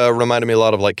ceremony reminded me a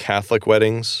lot of like Catholic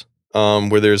weddings,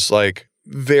 where there's like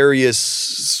various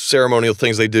ceremonial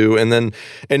things they do, and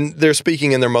they're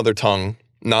speaking in their mother tongue,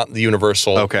 not the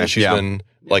universal. Okay. She's been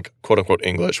like quote unquote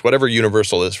English, whatever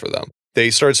universal is for them. They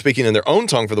started speaking in their own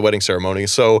tongue for the wedding ceremony.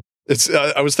 So it's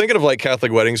I was thinking of like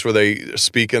Catholic weddings where they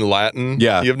speak in Latin.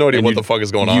 Yeah. You have no idea what the fuck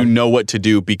is going on. You know what to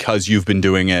do because you've been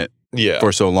doing it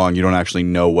for so long. You don't actually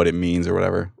know what it means or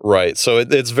whatever. Right. So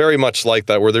it's very much like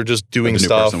that where they're just doing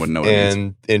stuff wouldn't know what it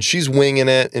means. And she's winging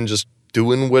it and just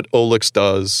doing what Olix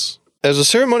does. As the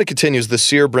ceremony continues, the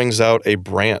seer brings out a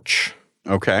branch.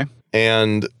 Okay.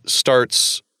 And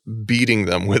starts beating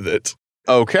them with it.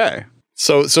 Okay.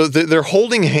 So they're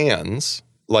holding hands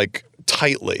like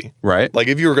tightly. Right. Like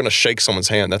if you were going to shake someone's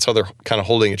hand, that's how they're kind of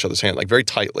holding each other's hand, like very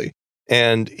tightly.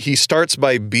 And he starts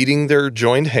by beating their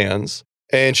joined hands.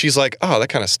 And she's like, oh, that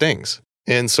kind of stings.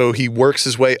 And so he works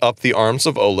his way up the arms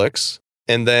of Olix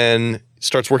and then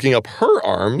starts working up her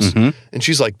arms. Mm-hmm. And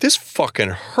she's like, this fucking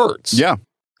hurts. Yeah.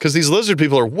 Because these lizard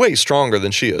people are way stronger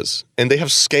than she is. And they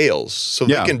have scales. So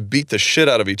they can beat the shit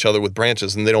out of each other with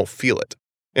branches and they don't feel it.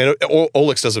 And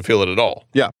Olix doesn't feel it at all.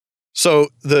 Yeah. So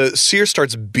the seer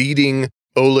starts beating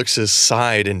Olix's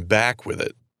side and back with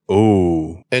it.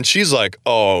 Ooh. And she's like,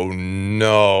 oh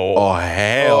no. Oh,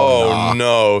 hell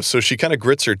no. So she kind of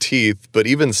grits her teeth. But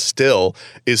even still,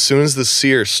 as soon as the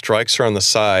seer strikes her on the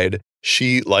side,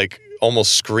 she like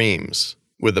almost screams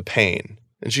with the pain.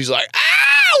 And she's like,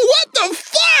 what the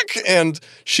fuck? And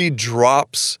she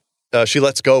drops, she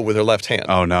lets go with her left hand.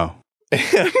 Oh, no.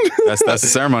 That's the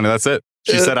ceremony. That's it.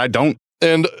 She said, I don't.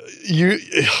 And you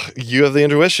have the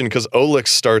intuition because Olix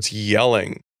starts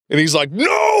yelling. And he's like,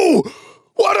 no!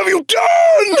 What have you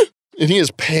done? And he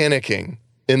is panicking.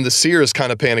 And the seer is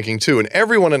kind of panicking too. And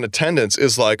everyone in attendance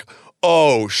is like,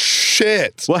 oh,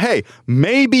 shit. Well, hey,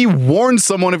 maybe warn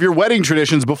someone of your wedding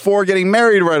traditions before getting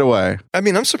married right away. I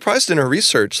mean, I'm surprised in her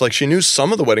research. Like, she knew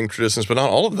some of the wedding traditions, but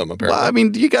not all of them, apparently. Well, I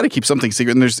mean, you got to keep something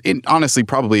secret. And honestly,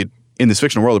 probably in this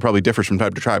fictional world, it probably differs from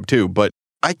tribe to tribe too. But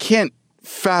I can't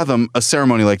fathom a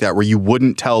ceremony like that where you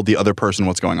wouldn't tell the other person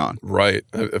what's going on. Right.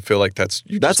 I feel like that's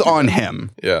on him.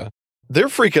 Yeah. They're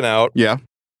freaking out. Yeah.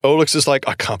 Olix is like,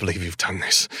 I can't believe you've done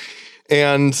this.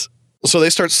 And so they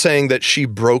start saying that she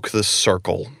broke the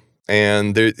circle.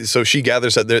 And so she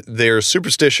gathers that they're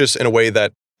superstitious in a way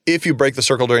that if you break the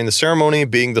circle during the ceremony,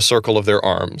 being the circle of their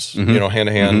arms, hand to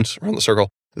hand around the circle,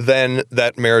 then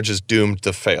that marriage is doomed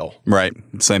to fail. Right.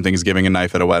 Same thing as giving a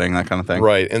knife at a wedding, that kind of thing.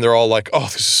 Right. And they're all like, oh,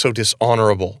 this is so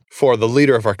dishonorable for the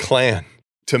leader of our clan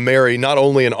to marry not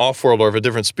only an off-worlder of a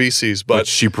different species, but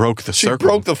she broke the circle. She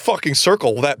broke the fucking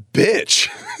circle, that bitch.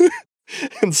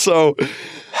 And so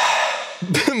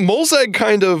Molzag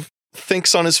kind of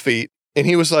thinks on his feet, and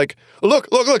he was like, look,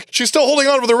 she's still holding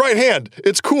on with her right hand.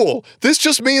 It's cool. This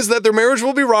just means that their marriage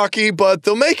will be rocky, but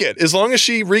they'll make it as long as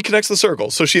she reconnects the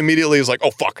circle. So she immediately is like,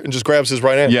 oh, fuck, and just grabs his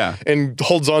right hand and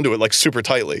holds onto it like super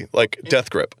tightly, like death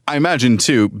grip. I imagine,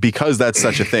 too, because that's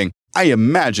such a thing, I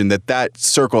imagine that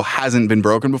circle hasn't been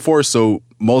broken before, so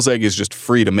Molzag is just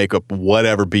free to make up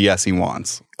whatever BS he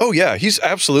wants. Oh, yeah. He's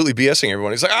absolutely BSing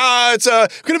everyone. He's like, it's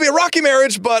going to be a rocky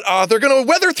marriage, but they're going to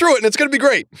weather through it, and it's going to be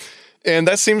great. And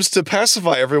that seems to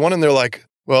pacify everyone, and they're like,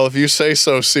 well, if you say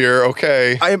so, Seer,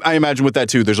 okay. I imagine with that,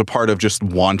 too, there's a part of just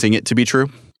wanting it to be true.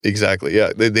 Exactly,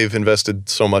 yeah. They've invested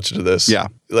so much into this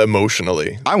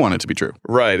emotionally. I want it to be true.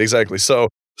 Right, exactly. So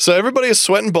everybody is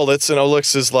sweating bullets, and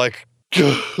Olix is like,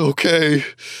 okay,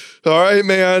 all right,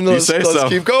 man, let's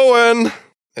keep going.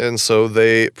 And so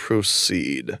they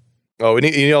proceed. Oh, and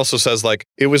he also says, like,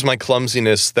 it was my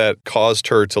clumsiness that caused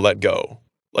her to let go.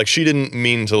 Like, she didn't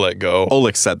mean to let go.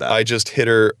 Olix said that. I just hit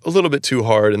her a little bit too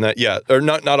hard, and that, or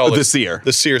not Olix. The seer.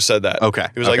 The seer said that. Okay.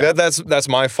 He was like, that's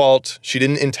my fault. She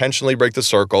didn't intentionally break the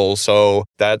circle, so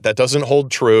that doesn't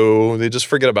hold true. They just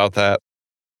forget about that.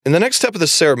 In the next step of the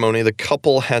ceremony, the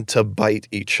couple had to bite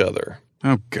each other.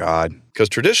 Oh, God. Because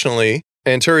traditionally,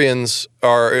 Anturians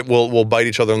will bite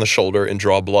each other on the shoulder and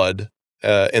draw blood.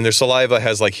 And their saliva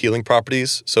has like healing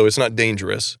properties, so it's not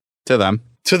dangerous. To them.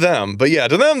 But yeah,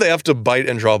 to them, they have to bite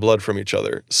and draw blood from each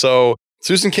other. So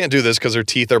Susan can't do this because her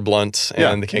teeth are blunt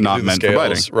and they can't get through the scales. For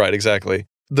biting. Right, exactly.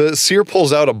 The seer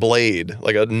pulls out a blade,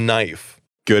 like a knife.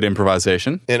 Good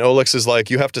improvisation. And Olix is like,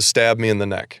 you have to stab me in the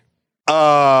neck.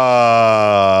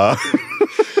 And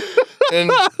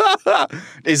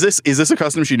Is this a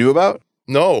custom she knew about?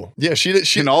 No. Yeah, she did.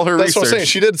 In all her research. That's what I'm saying.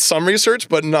 She did some research,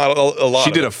 but not a lot.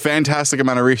 She did a fantastic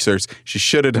amount of research. She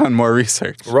should have done more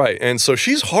research. Right. And so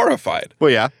she's horrified.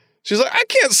 Well, yeah. She's like, I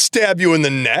can't stab you in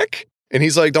the neck. And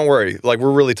he's like, don't worry. Like,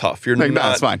 we're really tough. You're like, not.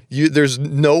 No, it's fine. There's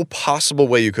no possible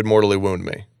way you could mortally wound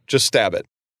me. Just stab it.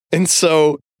 And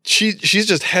so she's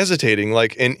just hesitating.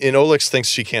 Like, and Olix thinks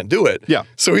she can't do it. Yeah.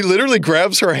 So he literally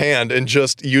grabs her hand and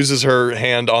just uses her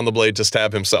hand on the blade to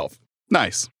stab himself.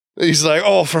 Nice. He's like,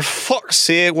 oh, for fuck's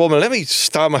sake, woman, let me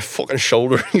stab my fucking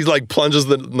shoulder. He like plunges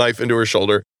the knife into her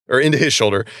shoulder or into his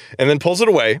shoulder and then pulls it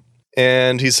away.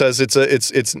 And he says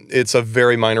it's a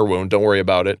very minor wound. Don't worry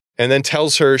about it. And then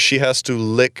tells her she has to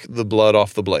lick the blood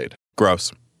off the blade.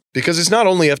 Gross. Because it's not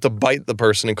only you have to bite the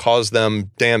person and cause them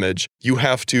damage, you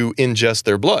have to ingest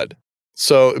their blood.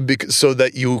 So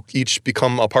that you each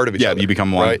become a part of each other. Yeah, you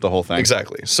become one, right? The whole thing.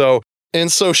 Exactly. So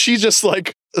she just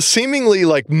like seemingly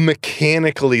like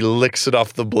mechanically licks it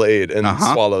off the blade and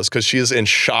swallows because she is in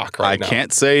shock right now. I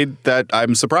can't say that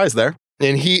I'm surprised there.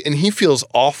 And he feels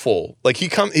awful. Like he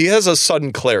has a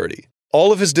sudden clarity.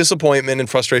 All of his disappointment and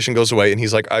frustration goes away, and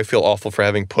he's like, I feel awful for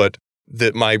having put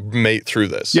my mate through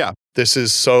this. Yeah. This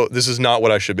is not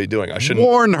what I should be doing. I shouldn't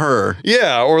warn her.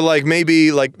 Yeah, or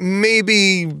maybe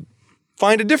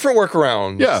find a different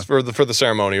workaround for the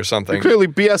ceremony or something. You're clearly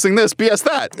BSing this, BS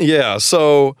that. Yeah,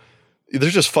 so they're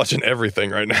just fudging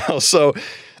everything right now. So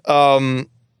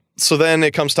then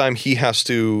it comes time he has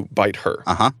to bite her.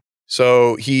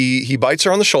 So he bites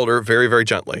her on the shoulder very, very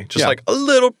gently. Just like a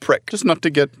little prick. Just enough to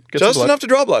get just enough to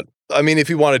draw blood. I mean, if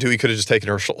he wanted to, he could have just taken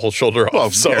her whole shoulder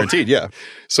off. Well, guaranteed, yeah.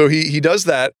 So he does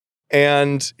that,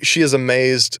 and she is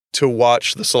amazed to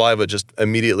watch the saliva just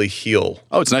immediately heal.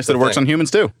 Oh, it's nice that it works on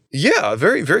humans too. Yeah,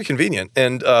 very, very convenient.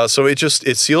 And so it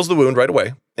seals the wound right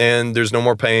away, and there's no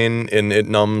more pain, and it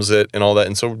numbs it and all that,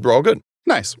 and so we're all good.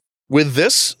 Nice. With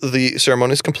this, the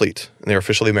ceremony is complete, and they're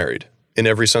officially married in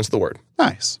every sense of the word.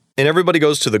 Nice. And everybody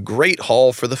goes to the great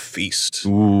hall for the feast.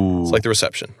 Ooh. It's like the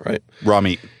reception, right? Raw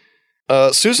meat.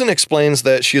 Susan explains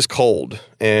that she is cold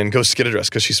and goes to get a dress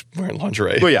because she's wearing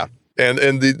lingerie. Well, yeah.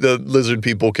 And the lizard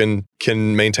people can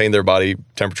maintain their body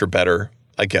temperature better,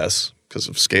 I guess, because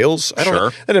of scales. I don't know.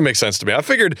 That didn't make sense to me. I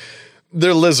figured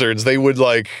they're lizards. They would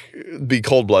be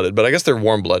cold-blooded, but I guess they're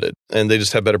warm-blooded and they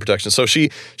just have better protection. So she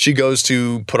goes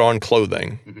to put on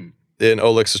clothing. Mm-hmm. And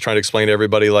Olix is trying to explain to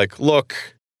everybody, like, look,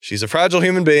 she's a fragile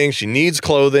human being. She needs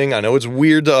clothing. I know it's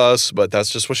weird to us, but that's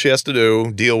just what she has to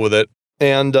do. Deal with it.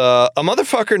 And a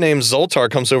motherfucker named Zoltar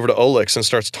comes over to Olix and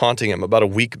starts taunting him about a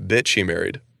weak bitch he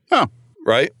married. Oh.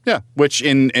 Right? Yeah. Which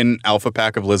in alpha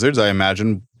pack of lizards, I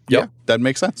imagine, yeah, that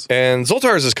makes sense. And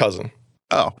Zoltar is his cousin.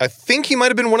 Oh. I think he might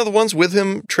have been one of the ones with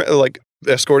him,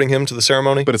 escorting him to the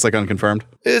ceremony. But it's unconfirmed?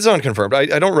 It's unconfirmed.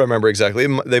 I don't remember exactly.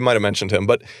 They might have mentioned him.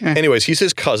 But anyways, he's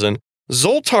his cousin.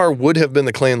 Zoltar would have been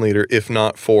the clan leader if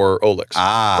not for Olix.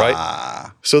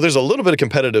 Right? So there's a little bit of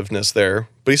competitiveness there,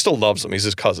 but he still loves him. He's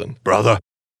his cousin. Brother,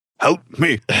 help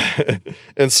me.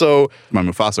 And so... My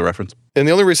Mufasa reference. And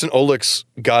the only reason Olix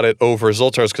got it over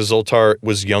Zoltar is because Zoltar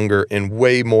was younger and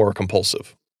way more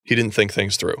compulsive. He didn't think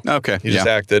things through. Okay. He just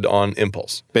acted on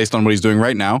impulse. Based on what he's doing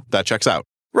right now, that checks out.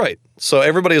 Right. So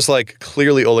everybody is like,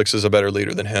 clearly Olix is a better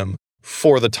leader than him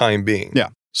for the time being. Yeah.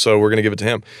 So we're going to give it to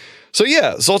him. So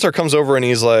yeah, Zoltar comes over and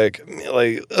he's like,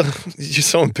 you're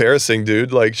so embarrassing,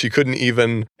 dude. Like, she couldn't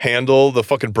even handle the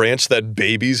fucking branch that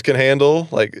babies can handle.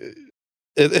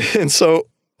 And so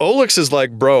Olix is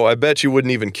like, bro, I bet you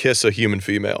wouldn't even kiss a human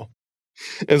female.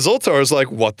 And Zoltar is like,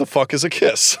 what the fuck is a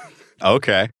kiss?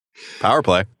 Okay. Power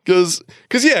play. Because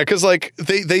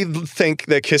they think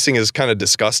that kissing is kind of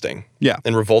disgusting. Yeah.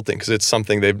 And revolting because it's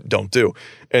something they don't do.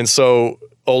 And so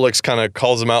Olix kind of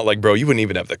calls him out like, bro, you wouldn't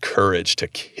even have the courage to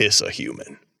kiss a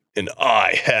human. And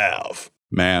I have.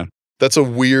 Man. That's a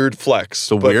weird flex.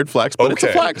 It's a weird flex, but it's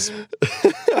a flex.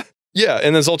 Yeah,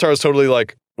 and then Zoltar is totally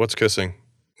like, what's kissing?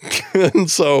 And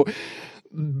so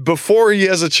before he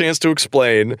has a chance to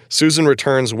explain, Susan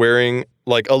returns wearing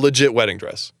like a legit wedding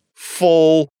dress.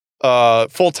 Full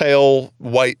tail,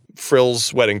 white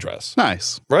frills wedding dress.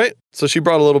 Nice. Right? So she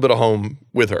brought a little bit of home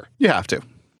with her. You have to.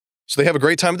 So they have a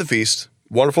great time at the feast.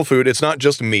 Wonderful food. It's not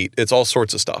just meat. It's all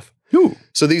sorts of stuff. Ooh.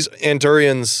 So these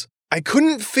Andurians, I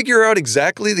couldn't figure out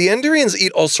exactly. The Andurians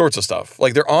eat all sorts of stuff.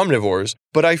 Like they're omnivores.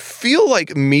 But I feel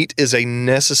like meat is a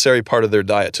necessary part of their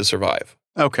diet to survive.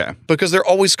 Okay. Because they're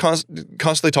always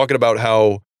constantly talking about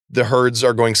how the herds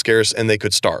are going scarce and they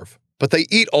could starve. But they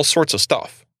eat all sorts of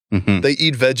stuff. Mm-hmm. They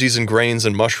eat veggies and grains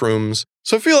and mushrooms.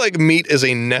 So I feel like meat is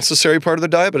a necessary part of their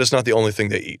diet, but it's not the only thing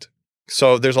they eat.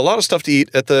 So there's a lot of stuff to eat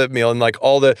at the meal. And like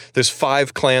there's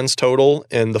 5 clans total,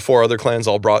 and the 4 other clans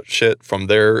all brought shit from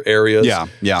their areas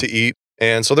to eat.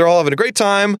 And so they're all having a great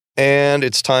time, and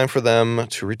it's time for them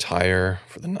to retire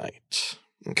for the night.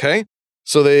 Okay?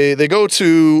 So they go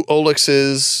to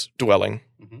Olix's dwelling.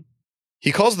 Mm-hmm.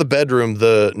 He calls the bedroom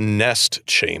the nest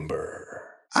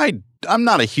chamber. I'm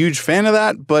not a huge fan of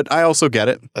that, but I also get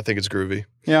it. I think it's groovy.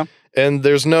 Yeah. And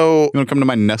there's no... You want to come to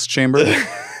my nest chamber?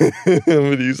 I'm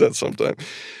going to use that sometime.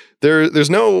 There's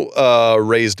no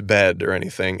raised bed or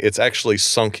anything. It's actually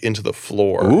sunk into the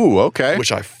floor. Ooh, okay.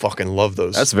 Which I fucking love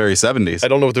those. That's very 70s. I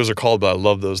don't know what those are called, but I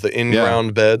love those. The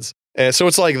in-ground beds. And so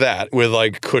it's like that with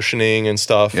like cushioning and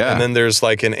stuff. Yeah. And then there's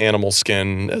like an animal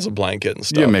skin as a blanket and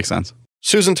stuff. Yeah, it makes sense.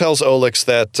 Susan tells Olix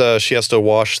that she has to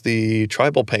wash the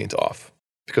tribal paint off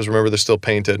because remember, they're still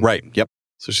painted. Right. Yep.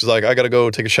 So she's like, I got to go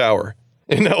take a shower.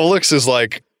 And Olix is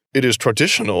like, it is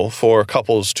traditional for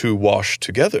couples to wash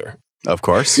together. Of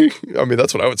course. I mean,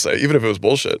 that's what I would say, even if it was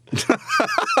bullshit.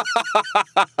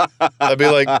 I'd be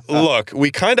like, look,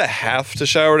 we kind of have to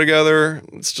shower together.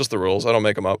 It's just the rules. I don't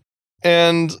make them up.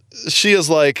 And she is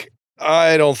like,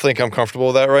 I don't think I'm comfortable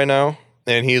with that right now.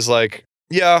 And he's like,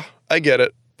 yeah, I get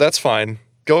it. That's fine.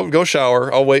 Go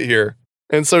shower. I'll wait here.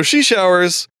 And so she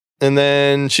showers, and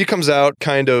then she comes out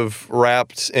kind of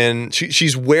wrapped, and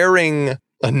she's wearing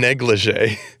a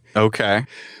negligee. Okay.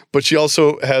 But she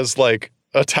also has like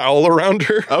a towel around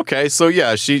her. Okay, so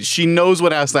yeah, she knows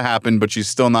what has to happen, but she's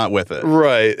still not with it.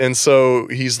 Right. And so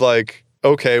he's like,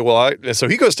 okay, well, so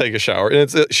he goes take a shower,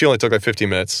 and she only took like 15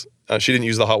 minutes. She didn't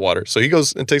use the hot water. So he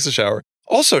goes and takes a shower.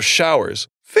 Also showers.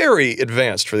 Very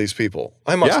advanced for these people,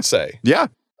 I must say. Yeah.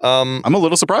 I'm a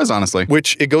little surprised, honestly.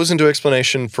 Which it goes into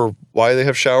explanation for why they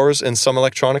have showers and some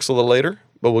electronics a little later,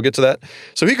 but we'll get to that.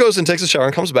 So he goes and takes a shower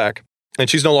and comes back, and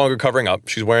she's no longer covering up.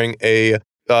 She's wearing a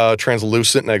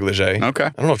translucent negligee. Okay. I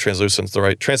don't know if translucent is the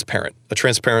right, a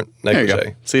transparent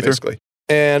negligee. See-through. Basically.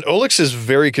 And Olix is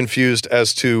very confused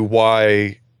as to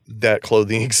why that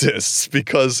clothing exists,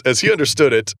 because as he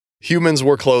understood it, humans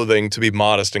wore clothing to be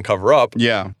modest and cover up.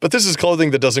 Yeah. But this is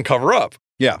clothing that doesn't cover up.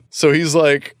 Yeah. So he's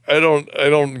like, I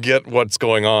don't get what's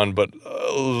going on, but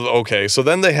okay. So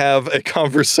then they have a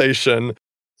conversation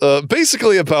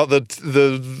basically about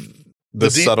the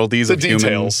subtleties of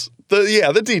details.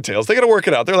 The details. They got to work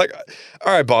it out. They're like,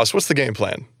 all right, boss, what's the game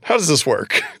plan? How does this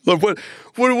work? Look, what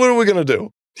are we going to do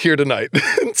here tonight?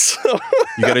 So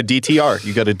you got to DTR.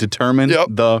 You got to determine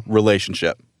the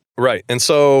relationship. Right. And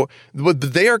so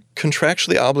they are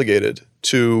contractually obligated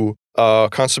to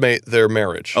consummate their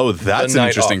marriage. Oh, that's an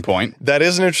interesting point. That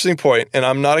is an interesting point, and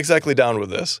I'm not exactly down with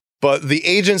this. But the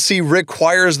agency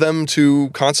requires them to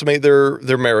consummate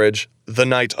their marriage the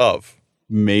night of.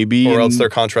 Maybe. Or else their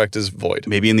contract is void.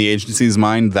 Maybe in the agency's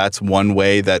mind, that's one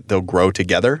way that they'll grow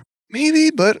together.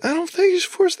 Maybe, but I don't think you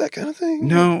should force that kind of thing.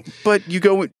 No, but you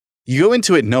go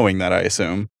into it knowing that, I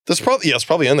assume. It's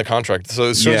probably in the contract. So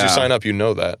as soon as you sign up, you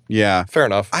know that. Yeah. Fair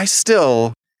enough.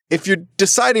 If you're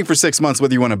deciding for 6 months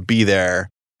whether you want to be there,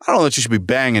 I don't know that you should be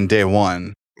banging day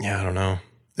one. Yeah, I don't know.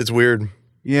 It's weird.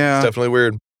 Yeah. It's definitely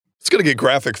weird. It's going to get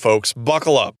graphic, folks.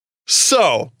 Buckle up.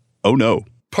 So. Oh, no.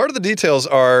 Part of the details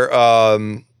are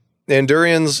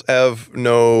Andurians have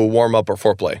no warm-up or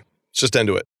foreplay. It's just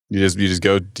into it. You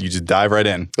just dive right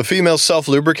in. The females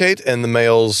self-lubricate, and the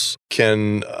males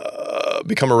can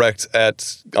become erect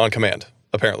on command,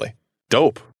 apparently.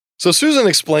 Dope. So Susan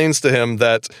explains to him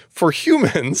that for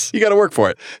humans... You got to work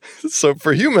for it. So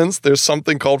for humans, there's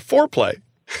something called foreplay.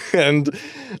 And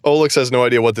Olix has no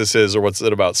idea what this is or what's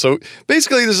it about. So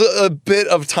basically, there's a bit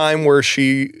of time where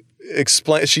she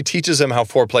teaches him how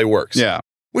foreplay works. Yeah.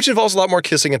 Which involves a lot more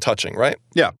kissing and touching, right?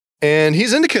 Yeah. And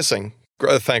he's into kissing,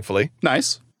 thankfully.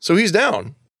 Nice. So he's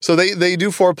down. So they do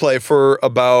foreplay for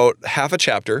about half a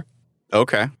chapter.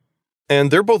 Okay. And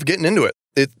they're both getting into it.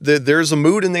 There's a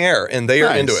mood in the air, and they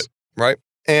are into it, right?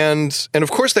 And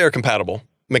of course they are compatible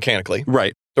mechanically.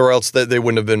 Right. Or else they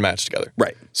wouldn't have been matched together.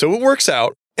 Right. So it works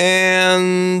out.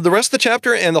 And the rest of the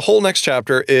chapter and the whole next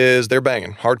chapter is they're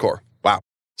banging hardcore. Wow.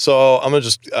 So I'm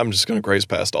just gonna graze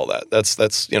past all that. That's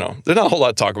there's not a whole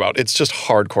lot to talk about. It's just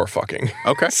hardcore fucking.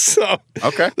 Okay. So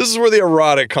Okay. this is where the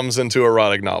erotic comes into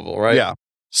erotic novel, right? Yeah.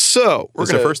 So Is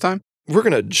it her first time? We're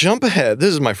gonna jump ahead.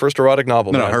 This is my first erotic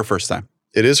novel. No, man. her first time.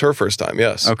 It is her first time.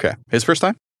 Yes. Okay. His first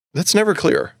time? That's never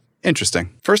clear. Interesting.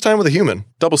 First time with a human.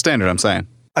 Double standard, I'm saying.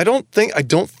 I don't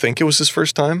think it was his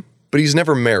first time, but he's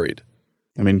never married.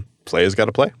 I mean, play has got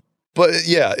to play. But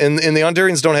yeah, and the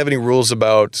Ondarians don't have any rules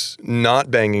about not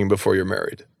banging before you're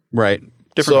married. Right.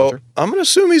 Different So culture. I'm going to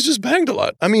assume he's just banged a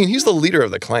lot. I mean, he's the leader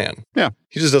of the clan. Yeah.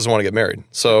 He just doesn't want to get married.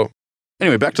 So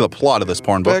Anyway, back to the plot of this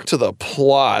porn book. back to the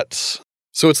plot.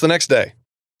 So it's the next day.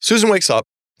 Susan wakes up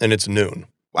and it's noon.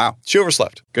 Wow. She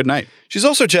overslept. Good night. She's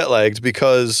also jet lagged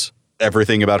because,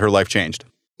 Everything about her life changed.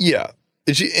 yeah,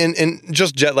 and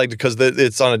just jet lagged because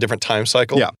it's on a different time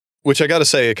cycle. Yeah. Which I got to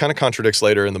say, it kind of contradicts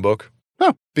later in the book.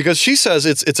 Oh. Because she says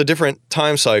it's a different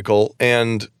time cycle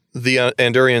and the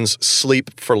Andarians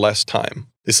sleep for less time.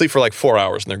 They sleep for like 4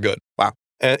 hours and they're good. Wow.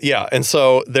 And yeah, and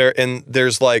so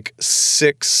there's like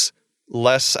 6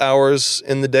 less hours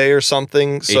in the day or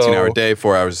something. So, 18-hour day,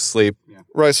 4 hours of sleep. Yeah.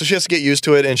 right, so she has to get used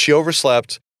to it and she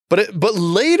overslept. But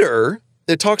later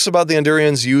it talks about the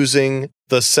Andarians using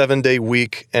the 7-day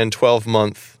week and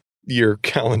 12-month year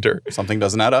calendar. Something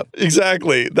doesn't add up.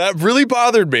 Exactly. That really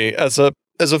bothered me as a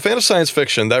fan of science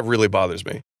fiction. That really bothers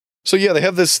me. So yeah, they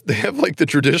have like the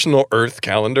traditional Earth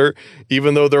calendar,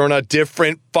 even though they're on a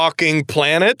different fucking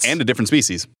planet And a different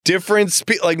species.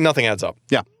 like nothing adds up.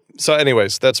 Yeah. So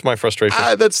anyways, that's my frustration.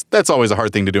 That's always a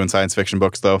hard thing to do in science fiction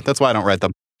books, though. That's why I don't write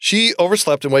them. She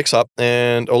overslept and wakes up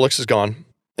and Olix is gone.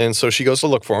 And so she goes to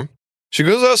look for him. She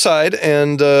goes outside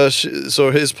and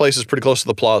so his place is pretty close to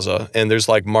the plaza and there's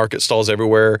like market stalls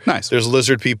everywhere. Nice. There's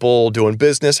lizard people doing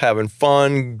business, having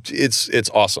fun. It's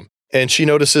awesome. And she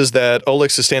notices that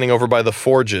Olix is standing over by the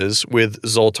forges with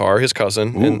Zoltar, his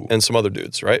cousin, and some other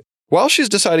dudes, right? While she's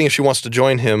deciding if she wants to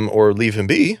join him or leave him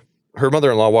be, her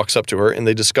mother-in-law walks up to her and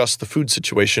they discuss the food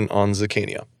situation on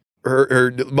Zicania.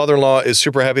 Her mother-in-law is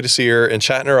super happy to see her and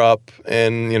chatting her up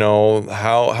and,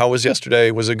 how was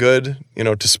yesterday? Was it good?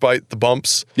 Despite the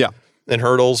bumps and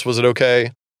hurdles, was it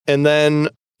okay? And then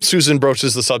Susan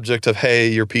broaches the subject of, hey,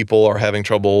 your people are having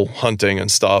trouble hunting and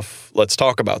stuff. Let's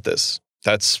talk about this.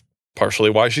 That's partially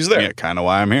why she's there. Yeah, kind of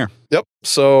why I'm here. Yep.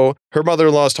 So her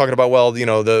mother-in-law is talking about, well,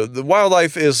 the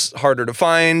wildlife is harder to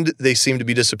find. They seem to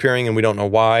be disappearing and we don't know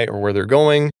why or where they're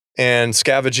going. And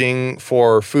scavenging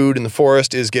for food in the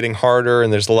forest is getting harder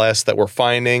and there's less that we're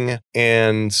finding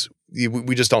and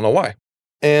we just don't know why.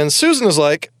 And Susan is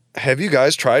like, have you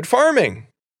guys tried farming?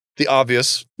 The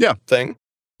obvious thing.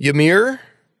 Ymir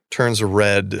turns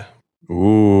red.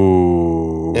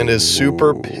 Ooh. And is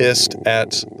super pissed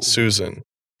at Susan.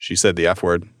 She said the F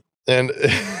word. And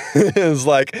is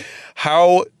like,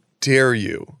 how dare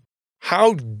you?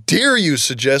 How dare you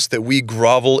suggest that we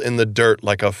grovel in the dirt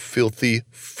like a filthy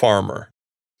farmer?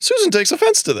 Susan takes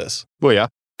offense to this. Well, yeah.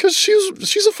 Because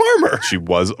she's a farmer. She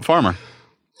was a farmer.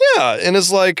 Yeah, and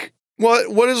is like,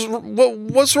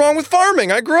 what's wrong with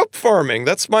farming? I grew up farming.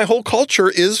 That's my whole culture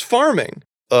is farming.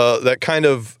 That kind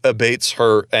of abates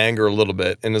her anger a little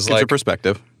bit and is Gives like her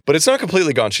perspective. But it's not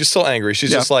completely gone. She's still angry. She's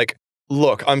just like,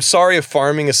 look, I'm sorry if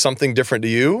farming is something different to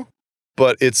you,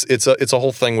 but it's a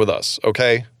whole thing with us,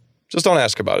 okay? Just don't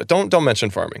ask about it. Don't mention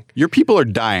farming. Your people are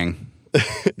dying.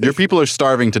 Your people are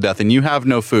starving to death and you have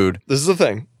no food. This is the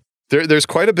thing. There's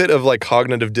quite a bit of like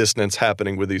cognitive dissonance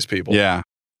happening with these people. Yeah.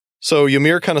 So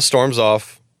Ymir kind of storms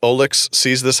off. Olix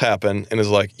sees this happen and is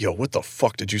like, yo, what the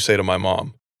fuck did you say to my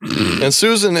mom? And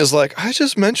Susan is like, I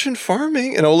just mentioned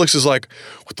farming. And Olix is like,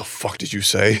 what the fuck did you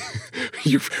say?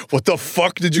 What the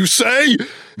fuck did you say?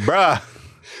 Bruh.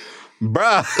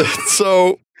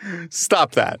 So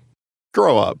stop that.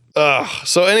 Grow up.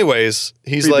 So anyways,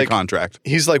 he's Read like, the contract.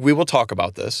 He's like, we will talk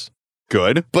about this.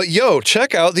 Good. But yo,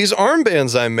 check out these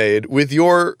armbands I made with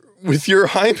your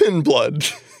hymen blood.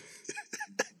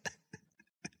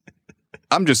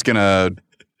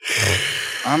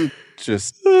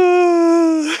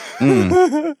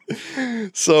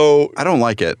 So I don't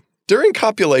like it. During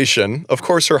copulation, of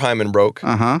course, her hymen broke.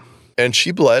 And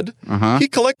she bled. He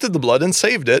collected the blood and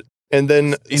saved it. And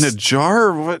then in a jar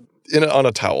or what? On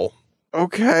a towel.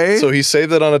 Okay. So he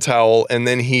saved it on a towel, and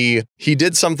then he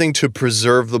did something to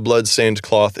preserve the blood-stained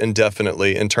cloth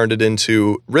indefinitely and turned it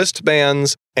into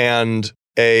wristbands and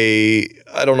I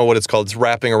don't know what it's called. It's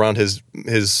wrapping around his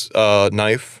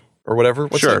knife or whatever.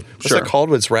 What's that called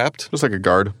when it's wrapped? Just like a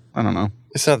guard. I don't know.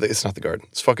 It's not the guard.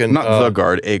 It's fucking not the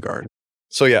guard, a guard.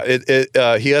 So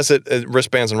yeah, he has it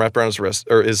wristbands and wrapped around his wrist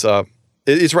or his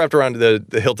It's wrapped around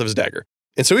the hilt of his dagger.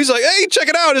 And so he's like, hey, check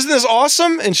it out. Isn't this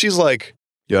awesome? And she's like,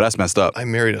 yo, that's messed up. I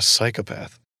married a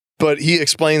psychopath. But he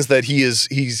explains that he's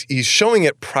showing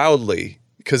it proudly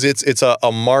because it's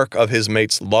a mark of his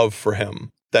mate's love for him,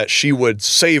 that she would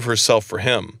save herself for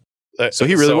him. So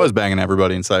he really was banging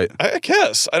everybody in sight. I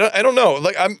guess. I don't know.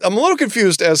 Like I'm a little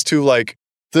confused as to like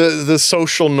the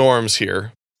social norms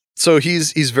here. So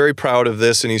he's very proud of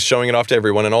this and he's showing it off to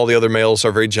everyone, and all the other males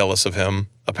are very jealous of him,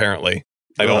 apparently.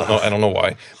 I don't know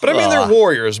why. But I mean, they're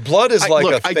warriors. Blood is like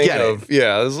a thing I get of... it.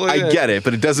 Yeah. It's like, I get it,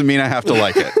 but it doesn't mean I have to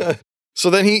like it. So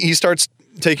then he starts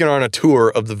taking her on a tour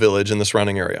of the village and the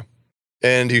surrounding area.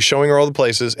 And he's showing her all the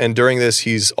places. And during this,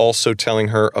 he's also telling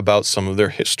her about some of their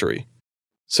history.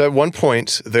 So at one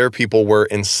point, their people were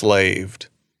enslaved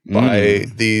by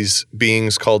these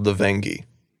beings called the Vengi.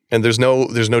 And there's no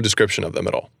description of them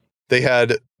at all. They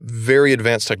had very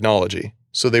advanced technology.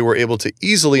 So they were able to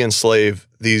easily enslave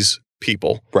these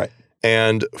people. Right.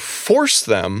 And force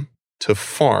them to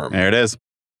farm. There it is.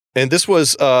 And this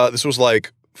was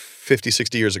like 50,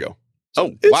 60 years ago.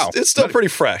 So wow. It's still pretty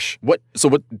fresh. What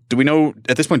do we know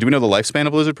at this point? Do we know the lifespan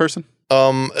of a lizard person?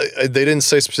 They didn't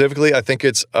say specifically. I think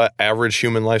it's average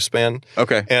human lifespan.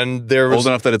 Okay. And there was old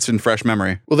enough that it's in fresh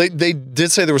memory. Well, they did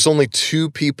say there was only 2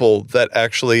 people that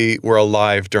actually were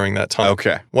alive during that time.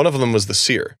 Okay. One of them was the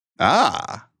seer.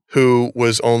 Ah. Who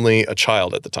was only a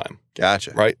child at the time.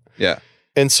 Gotcha. Right? Yeah.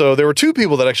 And so there were 2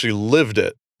 people that actually lived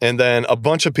it, and then a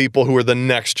bunch of people who were the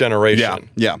next generation.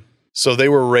 Yeah. So they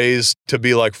were raised to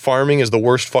be like, farming is the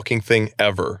worst fucking thing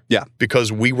ever. Yeah.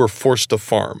 Because we were forced to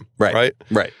farm. Right.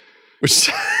 Which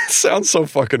sounds so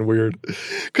fucking weird.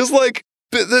 Because like,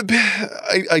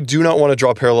 I do not want to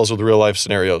draw parallels with real life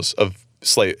scenarios of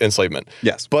enslavement.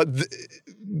 Yes. But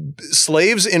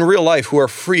slaves in real life who are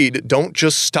freed don't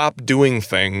just stop doing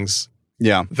things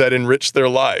that enrich their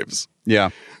lives.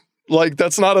 Yeah. Like,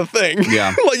 that's not a thing.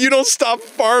 Yeah. Like, you don't stop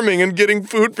farming and getting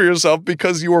food for yourself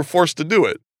because you were forced to do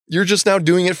it. You're just now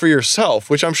doing it for yourself,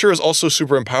 which I'm sure is also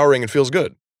super empowering and feels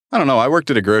good. I don't know. I worked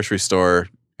at a grocery store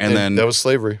and then... That was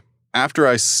slavery. After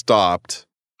I stopped,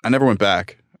 I never went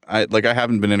back. I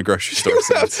haven't been in a grocery store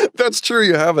since. That's true.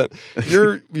 You haven't.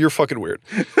 You're fucking weird.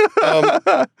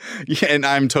 Yeah, and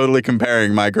I'm totally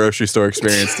comparing my grocery store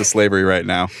experience to slavery right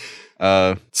now.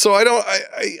 So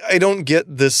I don't get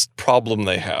this problem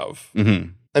they have.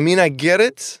 Mm-hmm. I mean, I get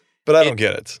it, but I don't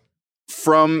get it.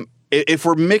 If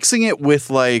we're mixing it with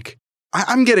like,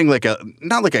 I'm getting like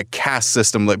not like a caste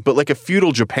system, but like a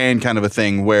feudal Japan kind of a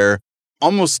thing where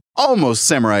almost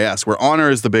samurai-esque, where honor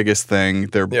is the biggest thing.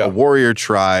 They're a warrior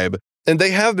tribe. And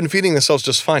they have been feeding themselves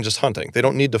just fine, just hunting. They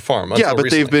don't need to farm. Yeah, but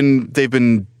recently. they've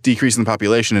been decreasing the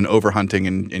population and overhunting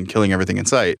and killing everything in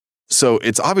sight. So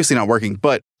it's obviously not working,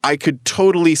 but I could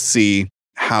totally see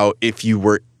how if you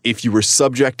were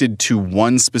subjected to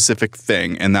one specific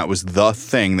thing and that was the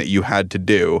thing that you had to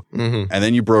do, and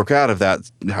then you broke out of that,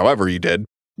 however you did,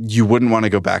 you wouldn't want to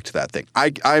go back to that thing.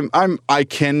 I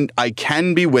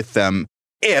can be with them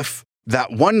if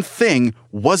that one thing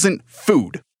wasn't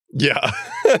food. Yeah.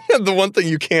 The one thing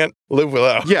you can't live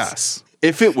without. Yes.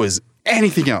 If it was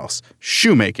anything else,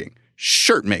 shoemaking,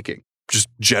 shirt making, just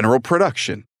general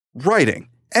production, writing,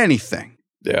 anything.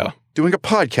 Yeah. Doing a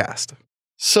podcast.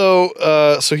 So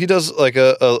he does like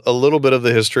a little bit of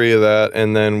the history of that,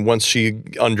 and then once she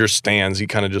understands, he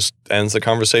kind of just ends the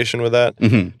conversation with that.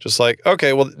 Mm-hmm. Just like,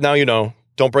 okay, well, now you know.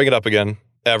 Don't bring it up again,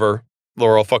 ever.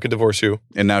 Or I'll fucking divorce you.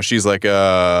 And now she's like,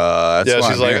 that's yeah,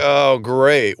 she's like, oh,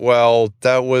 great. Well,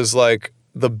 that was like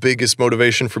the biggest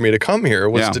motivation for me to come here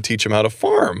was to teach him how to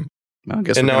farm. Well, I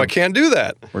guess I can't do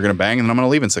that. We're going to bang, and then I'm going to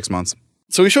leave in 6 months.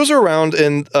 So he shows her around,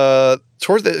 and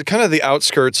towards the kind of the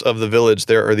outskirts of the village,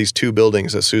 there are these 2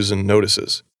 buildings that Susan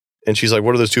notices. And she's like,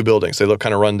 what are those 2 buildings? They look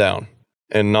kind of run down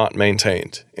and not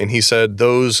maintained. And he said,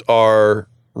 those are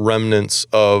remnants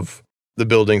of the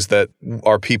buildings that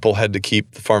our people had to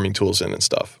keep the farming tools in and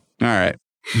stuff. All right.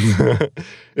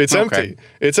 It's empty.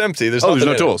 It's empty. There's no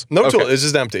tools. No tools. It's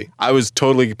just empty. I was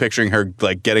totally picturing her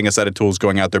like getting a set of tools,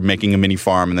 going out there, making a mini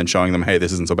farm, and then showing them, hey,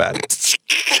 this isn't so bad.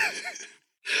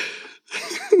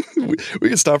 We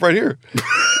can stop right here.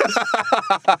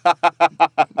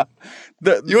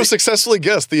 You have successfully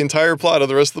guessed the entire plot of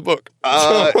the rest of the book.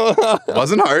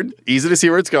 Wasn't hard. Easy to see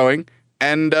where it's going.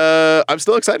 And I'm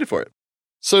still excited for it.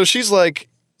 So she's like,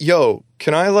 yo,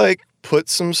 can I like put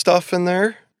some stuff in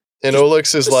there? And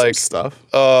Olix is like, stuff.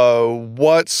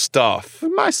 What stuff?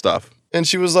 My stuff. And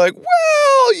she was like, well,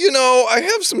 I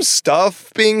have some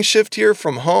stuff being shipped here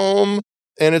from home.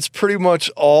 And it's pretty much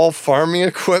all farming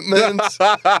equipment.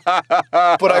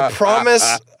 But I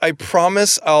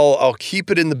promise I'll keep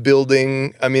it in the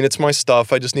building. I mean, it's my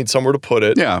stuff. I just need somewhere to put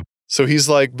it. Yeah. So he's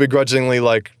like begrudgingly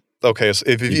like, okay, so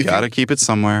if You gotta keep it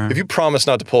somewhere. if you promise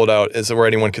not to pull it out is where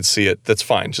anyone could see it, that's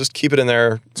fine. Just keep it in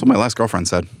there. That's what my last girlfriend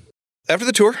said. After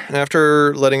the tour, and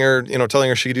after letting her, telling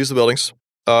her she could use the buildings,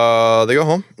 they go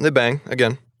home and they bang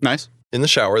again. Nice. In the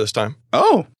shower this time.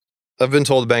 Oh. I've been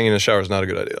told banging in the shower is not a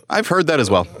good idea. I've heard that as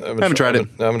well. I haven't tried it.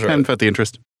 I haven't felt the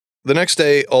interest. The next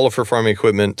day, all of her farming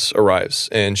equipment arrives,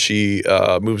 and she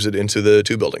moves it into the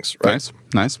 2 buildings. Right?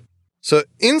 Nice. So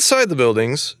inside the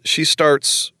buildings, she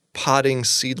starts potting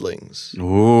seedlings.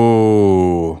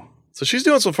 Ooh. So she's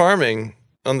doing some farming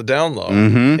on the down low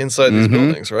Mm-hmm. inside these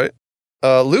buildings, right?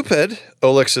 Luped,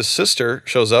 Olex's sister,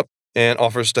 shows up and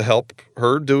offers to help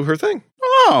her do her thing.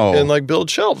 Oh. And like build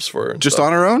shelves for her. Just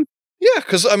on her own? Yeah,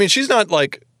 because I mean, she's not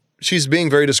like, she's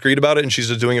being very discreet about it and she's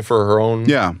just doing it for her own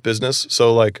business.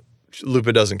 So like,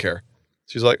 Luped doesn't care.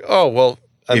 She's like, oh, well,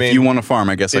 I mean. If you want to farm,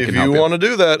 I guess I can help you. If you want to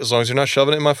do that, as long as you're not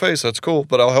shoving it in my face, that's cool.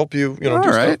 But I'll help you, All do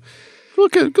right. stuff.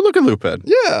 Look at Luped.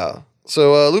 Yeah.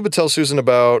 So Luped tells Susan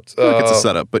about. It's a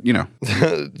setup, but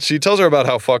she tells her about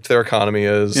how fucked their economy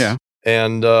is. Yeah.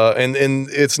 And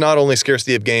it's not only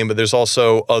scarcity of game, but there's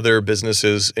also other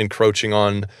businesses encroaching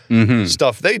on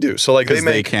stuff they do. So like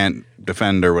they can't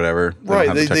defend or whatever. They right.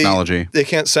 don't have the technology. They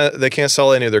can't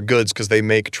sell any of their goods because they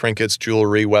make trinkets,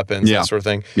 jewelry, weapons, that sort of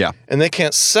thing. Yeah. And they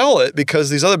can't sell it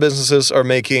because these other businesses are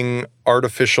making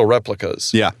artificial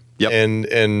replicas. Yeah. Yep.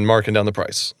 And marking down the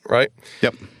price. Right.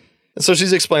 Yep. And so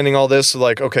she's explaining all this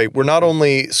like, okay, we're not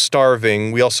only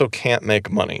starving, we also can't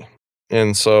make money.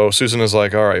 And so Susan is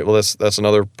like, all right, well, that's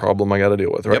another problem I got to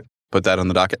deal with, right? Yep. Put that on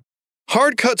the docket.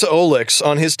 Hard cut to Olex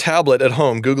on his tablet at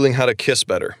home, Googling how to kiss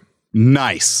better.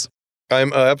 Nice.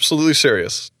 I'm absolutely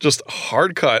serious. Just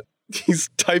hard cut. He's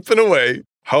typing away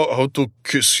how to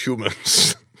kiss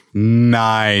humans.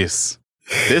 Nice.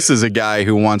 This is a guy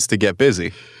who wants to get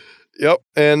busy. Yep.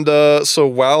 And so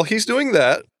while he's doing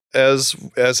that,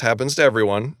 as happens to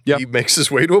everyone, he makes his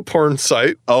way to a porn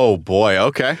site. Oh boy,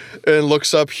 okay. And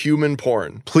looks up human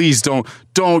porn. Please don't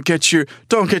get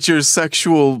your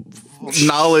sexual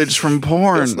knowledge from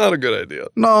porn. That's not a good idea.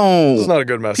 No. It's not a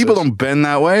good message. People don't bend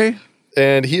that way.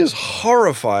 And he is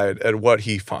horrified at what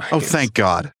he finds. Oh, thank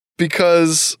God.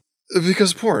 Because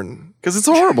porn. Because it's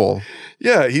horrible.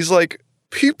 Yeah, he's like,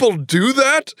 people do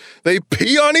that? They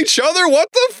pee on each other? What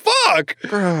the fuck?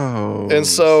 Bro. And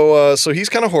so he's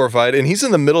kind of horrified, and he's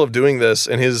in the middle of doing this,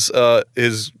 and his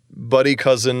buddy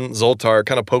cousin Zoltar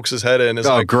kind of pokes his head in. And is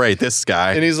like, great, this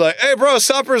guy. And he's like, hey, bro,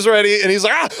 supper's ready. And he's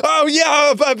like, oh,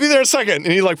 yeah, I'll be there in a second.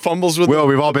 And he like fumbles with Will,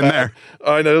 we've all been there.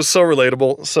 I know, it's so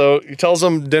relatable. So he tells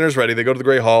them dinner's ready. They go to the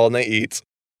Great Hall, and they eat.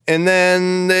 And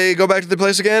then they go back to the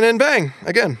place again, and bang,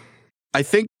 again. I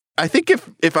think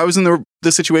if I was in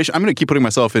the situation, I'm going to keep putting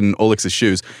myself in Olex's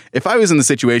shoes. If I was in the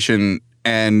situation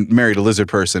and married a lizard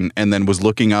person and then was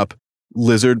looking up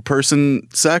lizard person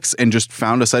sex and just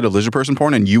found a site of lizard person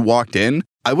porn and you walked in,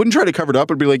 I wouldn't try to cover it up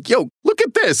and be like, yo, look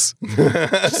at this.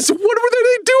 So what were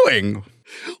they doing?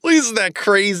 Well, isn't that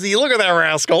crazy? Look at that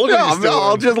rascal. Look at what he's doing.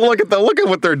 I'll just look at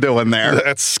what they're doing there.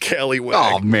 That scallywag.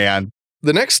 Oh, man.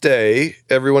 The next day,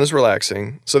 everyone is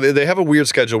relaxing. So they have a weird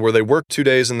schedule where they work 2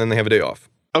 days and then they have a day off.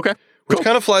 Okay. Which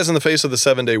kind of flies in the face of the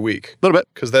 7-day week. A little bit.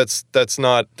 Because that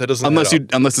doesn't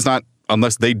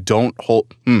unless they don't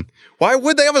hold. Why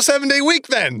would they have a 7-day week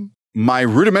then? My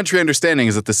rudimentary understanding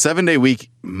is that the 7-day week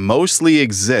mostly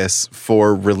exists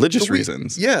for religious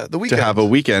reasons. Yeah, the weekend. To have a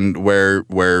weekend where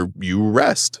you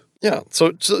rest. Yeah.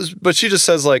 So, but she just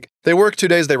says like, they work 2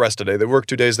 days, they rest a day. They work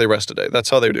 2 days, they rest a day. That's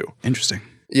how they do. Interesting.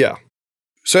 Yeah.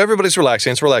 So everybody's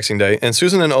relaxing. It's a relaxing day. And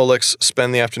Susan and Olex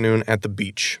spend the afternoon at the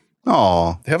beach.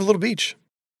 Oh, they have a little beach.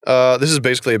 This is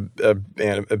basically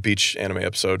a beach anime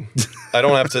episode. I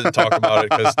don't have to talk about it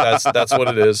because that's what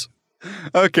it is.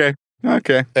 Okay.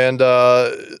 And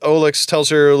Olex tells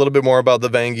her a little bit more about the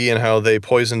Vangi and how they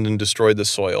poisoned and destroyed the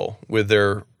soil with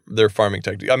their farming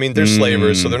technique. I mean, they're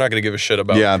slavers, so they're not going to give a shit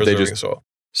about preserving the soil.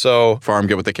 So farm,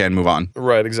 get what they can, move on.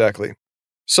 Right, exactly.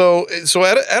 So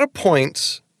at a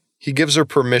point, he gives her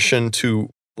permission to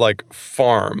like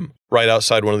farm right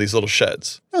outside one of these little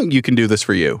sheds. Oh, you can do this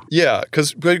for you. Yeah,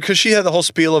 because she had the whole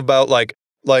spiel about like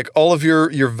all of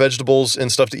your vegetables and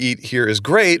stuff to eat here is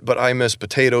great, but I miss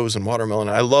potatoes and watermelon.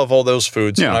 I love all those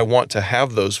foods, and I want to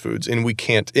have those foods, and we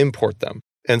can't import them.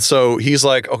 And so he's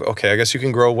like, okay, I guess you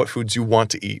can grow what foods you want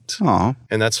to eat. Aw.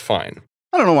 And that's fine.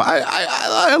 I don't know why.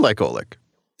 I like Oleg.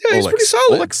 Yeah, he's pretty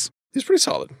solid. Olex. He's pretty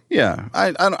solid. Yeah.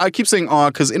 I keep saying aw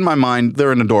because in my mind,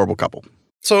 they're an adorable couple.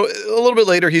 So a little bit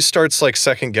later, he starts like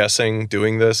second guessing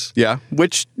doing this. Yeah,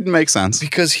 which makes sense.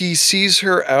 Because he sees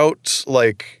her out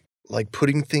like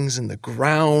putting things in the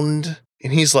ground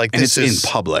And he's like, and it's in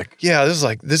public. Yeah,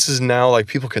 this is now like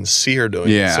people can see her doing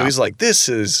it. So he's like, this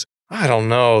is, I don't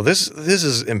know, this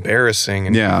is embarrassing,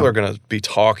 and people are gonna be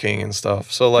talking and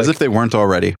stuff. So like, as if they weren't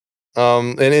already.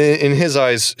 And in his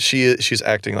eyes, she's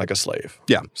acting like a slave.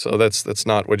 Yeah. So that's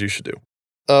not what you should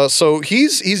do. So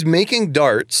he's making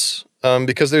darts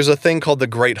because there's a thing called the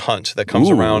Great Hunt that comes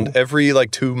around every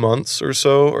like 2 months or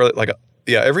so, or like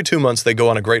every 2 months they go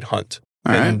on a great hunt.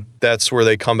 And that's where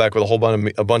they come back with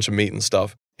a bunch of meat and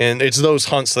stuff. And it's those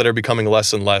hunts that are becoming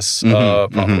less and less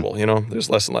profitable. You know, there's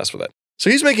less and less for that. So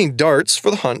he's making darts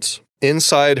for the hunt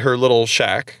inside her little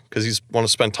shack because he's want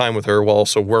to spend time with her while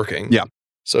also working. Yeah.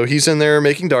 So he's in there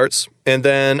making darts. And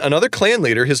then another clan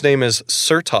leader, his name is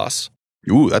Surtas.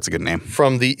 Ooh, that's a good name.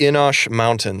 From the Inosh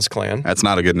Mountains clan. That's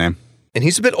not a good name. And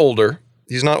he's a bit older.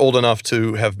 He's not old enough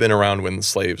to have been around when the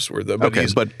slaves were there. But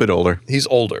but older. He's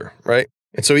older, right?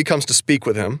 And so he comes to speak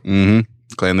with him.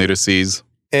 Mm-hmm. Clan leader sees.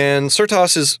 And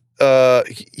Surtas is,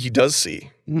 he does see.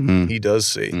 Mm-hmm. He does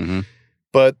see. Mm-hmm.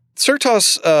 But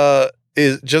Surtas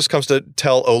just comes to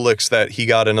tell Olix that he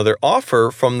got another offer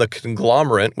from the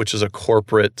conglomerate, which is a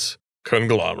corporate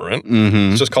conglomerate.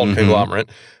 Mm-hmm. It's just called conglomerate.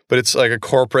 But it's like a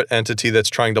corporate entity that's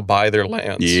trying to buy their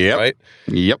lands, right?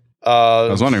 Yep. I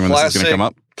was wondering when this is going to come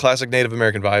up. Classic Native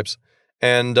American vibes.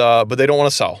 And but they don't want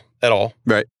to sell at all.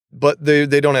 Right. But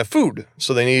they don't have food,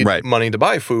 so they need money to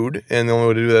buy food, and the only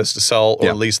way to do that is to sell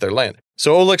or lease their land.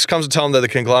 So Olix comes to tell him that the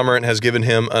conglomerate has given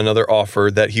him another offer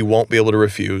that he won't be able to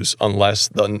refuse unless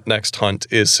the next hunt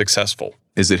is successful.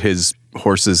 Is it his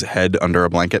horse's head under a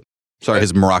blanket? Sorry,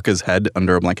 his maraca's head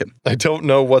under a blanket? I don't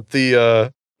know what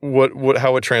the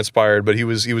how it transpired, but he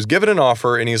was given an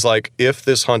offer, and he's like, if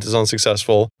this hunt is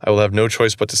unsuccessful, I will have no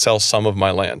choice but to sell some of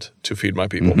my land to feed my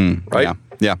people. Right?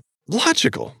 Yeah.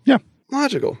 Logical. Yeah.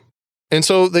 Logical. And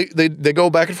so they go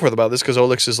back and forth about this because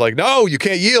Olix is like, no, you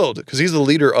can't yield, because he's the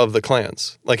leader of the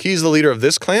clans. Like, he's the leader of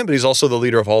this clan, but he's also the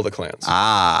leader of all the clans.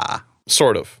 Ah.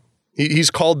 Sort of.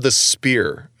 He's called the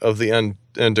Spear of the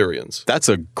Andurians. That's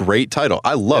a great title.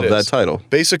 I love that title.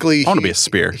 Basically, I want to be a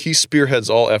spear. He spearheads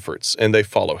all efforts, and they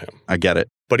follow him. I get it.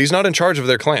 But he's not in charge of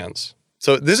their clans.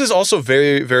 So this is also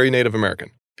very, very Native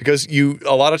American, because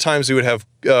a lot of times you would have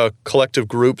collective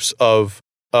groups of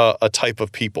a type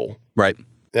of people. Right.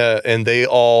 And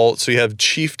so you have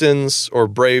chieftains or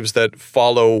braves that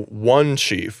follow one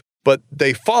chief, but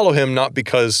they follow him not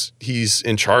because he's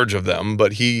in charge of them,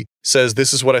 but he says,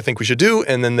 this is what I think we should do,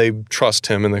 and then they trust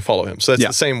him and they follow him. So that's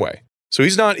the same way. So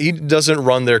he doesn't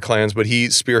run their clans, but he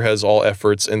spearheads all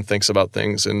efforts and thinks about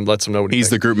things and lets them know what he thinks.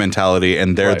 He's the group mentality,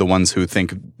 and they're the ones who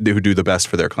do the best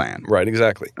for their clan. Right,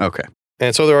 exactly. Okay.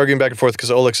 And so they're arguing back and forth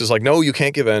because Olix is like, no, you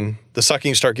can't give in. The second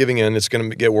you start giving in, it's going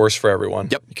to get worse for everyone.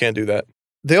 Yep. You can't do that.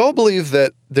 They all believe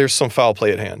that there's some foul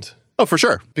play at hand. Oh, for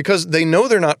sure. Because they know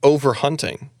they're not over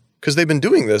hunting, because they've been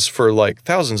doing this for like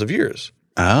thousands of years.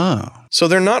 Oh. So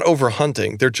they're not over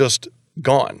hunting. They're just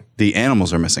gone. The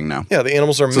animals are missing now. Yeah, the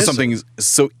animals are missing.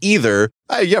 So either,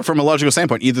 from a logical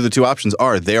standpoint, either the two options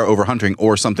are they are over hunting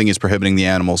or something is prohibiting the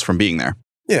animals from being there.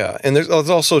 Yeah, and there's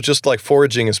also just like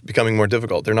foraging is becoming more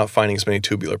difficult. They're not finding as many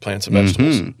tubular plants and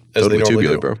vegetables as they normally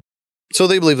do. Bro. So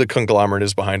they believe the conglomerate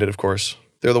is behind it, of course.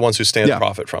 They're the ones who stand to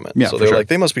profit from it. Yeah, so they're like,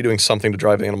 they must be doing something to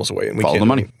drive animals away. And Follow the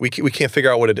money. We can't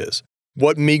figure out what it is.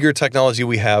 What meager technology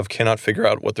we have cannot figure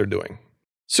out what they're doing.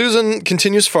 Susan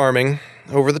continues farming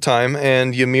over the time,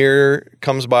 and Ymir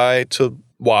comes by to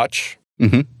watch,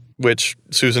 which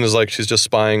Susan is like, she's just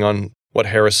spying on what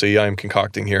heresy I'm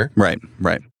concocting here. Right.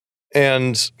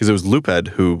 And because it was Luped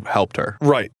who helped her.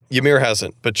 Right. Ymir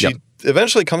hasn't, but she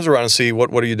eventually comes around and see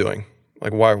what are you doing?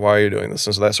 Like, why are you doing this?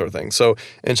 And so that sort of thing. So,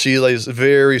 and she is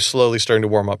very slowly starting to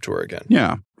warm up to her again.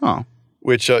 Yeah. Oh.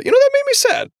 Which, that made me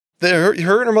sad. Her and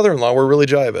her mother-in-law were really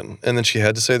jiving, and then she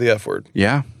had to say the F word.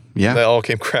 Yeah. That all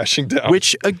came crashing down.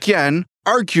 Which, again,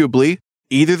 arguably,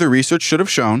 either the research should have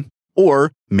shown,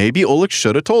 or maybe Olix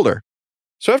should have told her.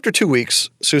 So after 2 weeks,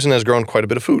 Susan has grown quite a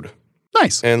bit of food.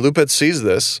 Nice. And Lupet sees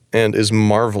this and is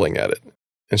marveling at it.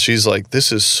 And she's like,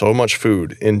 this is so much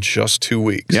food in just 2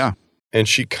 weeks. Yeah. And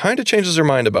she kind of changes her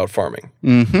mind about farming.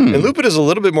 Mm-hmm. And Lupet is a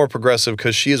little bit more progressive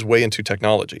because she is way into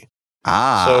technology.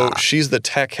 So she's the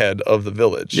tech head of the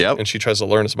village. Yep. And she tries to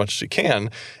learn as much as she can.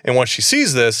 And once she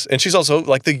sees this, and she's also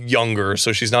like the younger,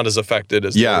 so she's not as affected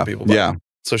as the other people. Yeah.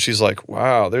 So she's like,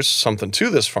 wow, there's something to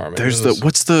this farming.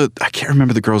 I can't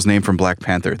remember the girl's name from Black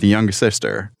Panther, the younger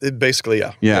sister. Basically,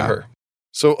 yeah. Her.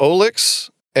 So Olix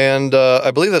and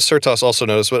I believe that Surtas also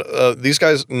noticed, but these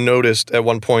guys noticed at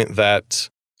one point that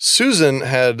Susan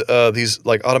had these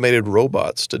like automated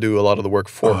robots to do a lot of the work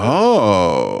for her.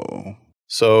 Oh.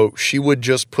 So she would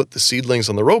just put the seedlings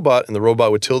on the robot, and the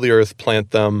robot would till the earth,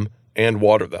 plant them, and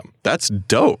water them. That's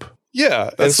dope. Yeah.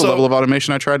 That's the level of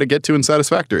automation I tried to get to in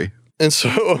Satisfactory. And so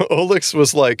Olix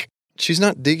was like, she's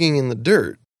not digging in the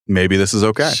dirt. Maybe this is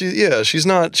okay. She's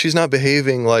not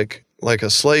behaving like a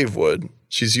slave would.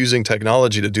 She's using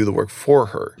technology to do the work for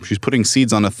her. She's putting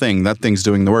seeds on a thing. That thing's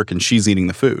doing the work, and she's eating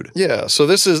the food. Yeah. So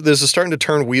this is starting to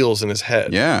turn wheels in his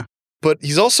head. Yeah. But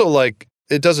he's also like,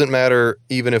 it doesn't matter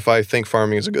even if I think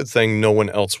farming is a good thing, no one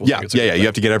else will think it's a good thing. You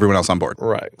have to get everyone else on board.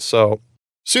 Right. So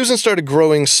Susan started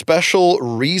growing special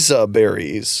Riza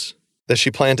berries that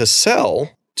she planned to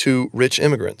sell to rich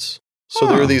immigrants. So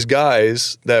there were these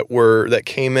guys that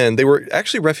came in. They were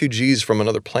actually refugees from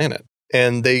another planet.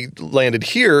 And they landed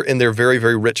here, and they're very,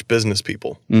 very rich business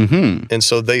people. Mm-hmm. And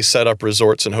so they set up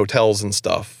resorts and hotels and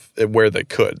stuff where they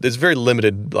could. It's very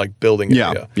limited, like, building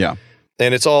area. Yeah.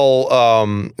 And it's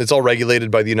all regulated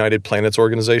by the United Planets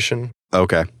Organization.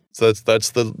 Okay. So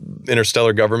that's the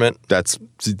interstellar government.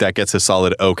 That gets a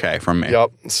solid okay from me.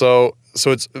 Yep. So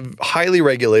it's highly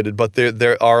regulated, but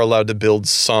they are allowed to build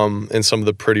some in some of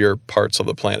the prettier parts of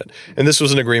the planet. And this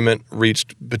was an agreement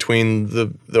reached between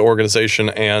the organization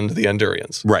and the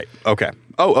Andurians. Right. Okay.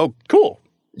 Oh, cool.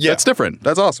 Yeah. That's different.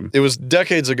 That's awesome. It was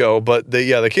decades ago, but they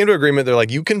came to an agreement. They're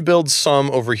like, you can build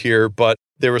some over here, but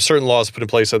there were certain laws put in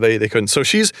place that they couldn't. So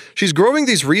she's growing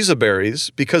these Riza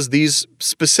berries because these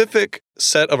specific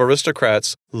set of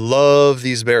aristocrats love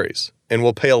these berries and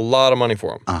will pay a lot of money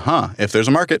for them. If there's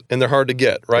a market. And they're hard to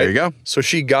get, right? There you go. So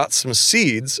she got some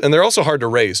seeds, and they're also hard to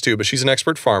raise too, but she's an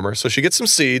expert farmer. So she gets some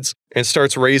seeds and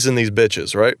starts raising these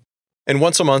bitches, right? And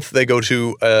once a month, they go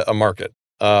to a market,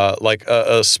 like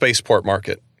a spaceport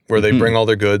market, where they bring all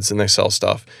their goods and they sell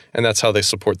stuff. And that's how they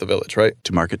support the village, right?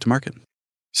 To market.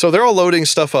 So they're all loading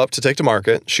stuff up to take to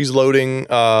market. She's loading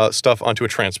stuff onto a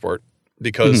transport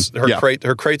because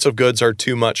her crates of goods are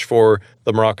too much for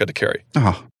the Maraca to carry.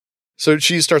 Oh. So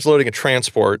she starts loading a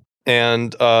transport,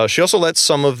 and she also lets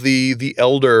some of the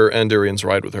elder Andurians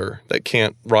ride with her that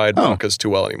can't ride Maracas too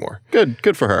well anymore.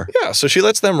 Good for her. Yeah, so she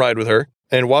lets them ride with her.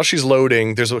 And while she's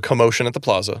loading, there's a commotion at the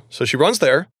plaza. So she runs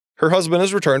there. Her husband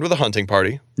has returned with a hunting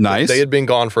party. Nice. They had been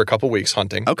gone for a couple weeks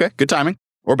hunting. Okay, good timing.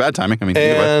 Or bad timing. I mean,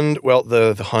 and, well,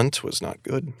 the hunt was not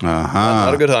good.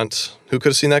 Not a good hunt. Who could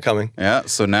have seen that coming? Yeah,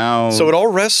 so now... So it all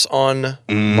rests on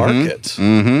market.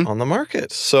 On the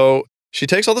market. So she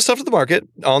takes all the stuff to the market.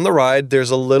 On the ride, there's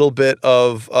a little bit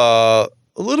of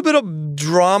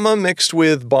drama mixed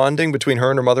with bonding between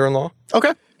her and her mother-in-law.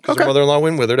 Okay. Because her mother-in-law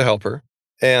went with her to help her.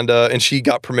 And she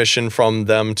got permission from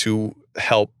them to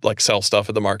help, like, sell stuff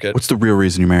at the market. What's the real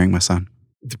reason you're marrying my son?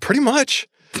 Pretty much.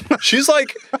 She's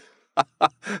like...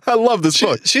 I love this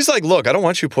book. She's like, look, I don't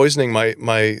want you poisoning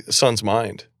my son's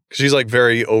mind. Because she's like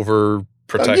very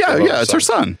overprotective. It's her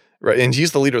son. Right. And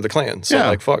he's the leader of the clan. So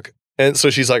like, fuck. And so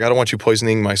she's like, I don't want you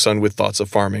poisoning my son with thoughts of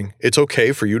farming. It's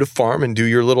okay for you to farm and do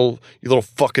your little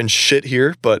fucking shit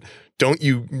here, but don't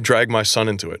you drag my son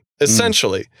into it.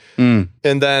 Essentially. And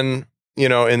then,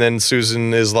 and then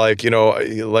Susan is like,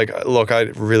 look, I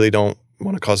really don't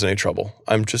want to cause any trouble.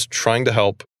 I'm just trying to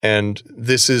help. And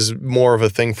this is more of a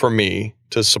thing for me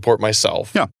to support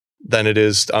myself than it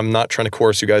is. I'm not trying to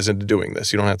coerce you guys into doing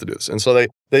this. You don't have to do this. And so they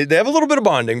have a little bit of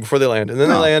bonding before they land. And then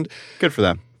they land. Good for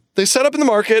them. They set up in the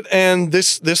market, and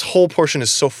this whole portion is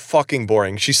so fucking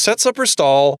boring. She sets up her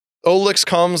stall. Olix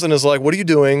comes and is like, what are you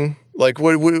doing? Like,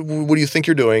 what do you think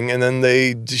you're doing? And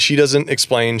then she doesn't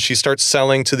explain. She starts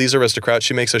selling to these aristocrats.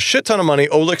 She makes a shit ton of money.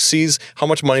 Olix sees how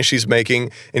much money she's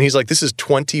making, and he's like, this is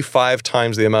 25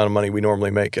 times the amount of money we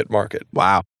normally make at market.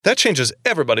 Wow. That changes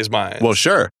everybody's mind. Well,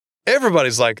 sure.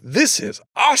 Everybody's like, this is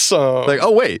awesome. Like,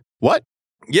 oh, wait, what?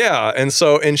 Yeah. And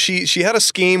she had a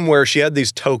scheme where she had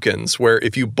these tokens where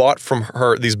if you bought from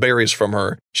her, these berries from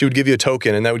her, she would give you a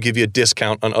token, and that would give you a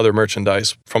discount on other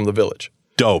merchandise from the village.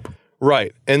 Dope.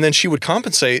 Right. And then she would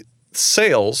compensate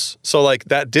sales. So like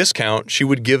that discount, she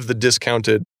would give the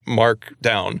discounted mark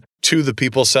down to the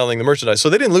people selling the merchandise. So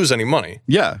they didn't lose any money.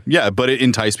 Yeah, but it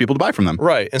enticed people to buy from them.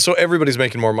 Right. And so everybody's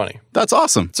making more money. That's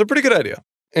awesome. It's a pretty good idea.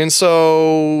 And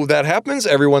so that happens.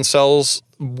 Everyone sells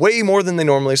way more than they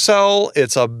normally sell.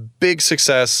 It's a big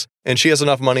success. And she has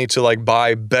enough money to like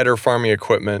buy better farming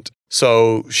equipment.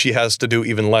 So she has to do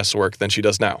even less work than she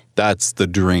does now. That's the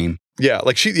dream. Yeah.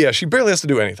 Like she barely has to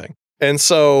do anything. And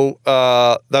so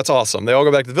that's awesome. They all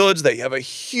go back to the village. They have a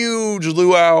huge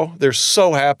luau. They're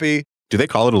so happy. Do they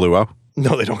call it a luau?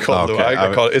 No, they don't call it a luau.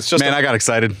 I call it. It's just I got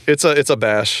excited. It's a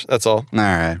bash. That's all. All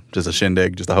right, just a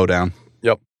shindig, just a hoedown.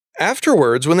 Yep.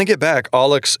 Afterwards, when they get back,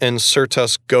 Olix and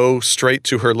Certus go straight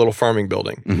to her little farming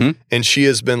building, and she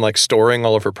has been like storing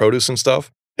all of her produce and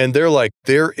stuff. And they're like,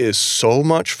 there is so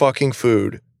much fucking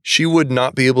food. She would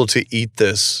not be able to eat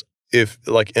this if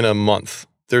like in a month.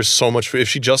 there's so much food. If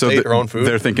she just ate her own food.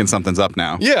 They're thinking something's up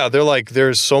now. Yeah, they're like,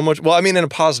 there's so much. Well, I mean, in a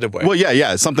positive way. Well,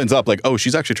 yeah. Something's up. Like, oh,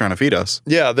 she's actually trying to feed us.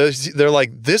 Yeah, they're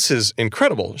like, this is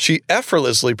incredible. She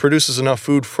effortlessly produces enough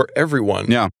food for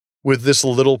everyone with this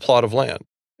little plot of land.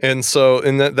 And so,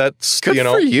 that's, good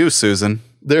for you, Susan.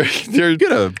 They're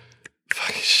Get a...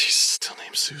 She's still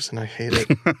named Susan. I hate it.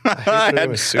 I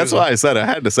hate that's why I said I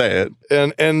had to say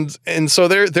it. And so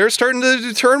they're starting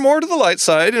to turn more to the light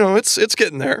side. It's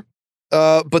getting there.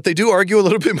 But they do argue a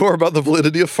little bit more about the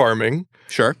validity of farming.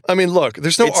 Sure. I mean, look,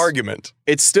 there's no argument.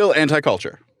 It's still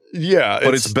anti-culture. Yeah.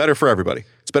 But it's better for everybody.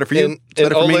 It's better for you. It's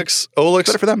better for me. It's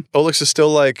better for them. Olix is still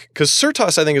like, because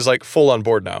Surtas, I think, is like full on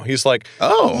board now. He's like,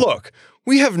 look,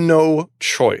 we have no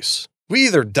choice. We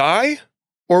either die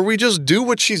or we just do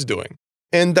what she's doing.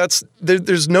 And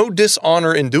there's no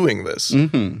dishonor in doing this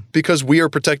because we are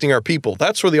protecting our people.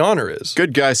 That's where the honor is.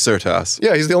 Good guy, Surtas.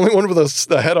 Yeah, he's the only one with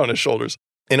a head on his shoulders.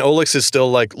 And Olix is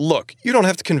still like, look, you don't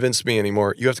have to convince me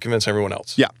anymore. You have to convince everyone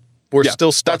else. Yeah. We're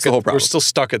still stuck. That's the whole problem. We're still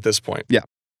stuck at this point. Yeah.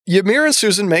 Ymir and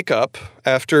Susan make up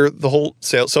after the whole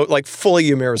sale. So like fully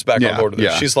Ymir is back on board with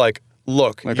this. Yeah. She's like,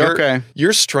 look,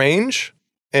 you're strange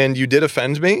and you did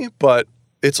offend me, but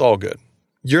it's all good.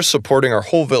 You're supporting our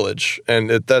whole village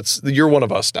and you're one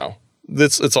of us now.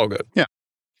 It's all good. Yeah.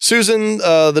 Susan,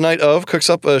 the night of, cooks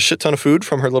up a shit ton of food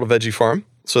from her little veggie farm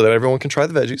so that everyone can try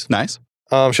the veggies. Nice.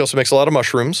 She also makes a lot of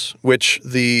mushrooms, which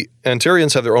the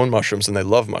Antarians have their own mushrooms and they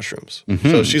love mushrooms.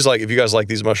 So she's like, if you guys like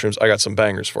these mushrooms, I got some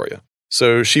bangers for you.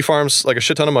 So she farms like a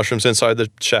shit ton of mushrooms inside the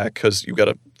shack because you've got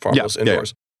to farm those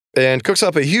indoors. And cooks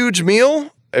up a huge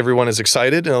meal. Everyone is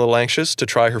excited and a little anxious to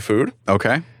try her food.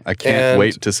 Okay. I can't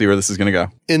wait to see where this is going to go.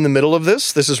 In the middle of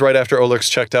this is right after Olix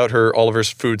checked out all of her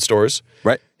food stores.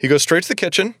 Right. He goes straight to the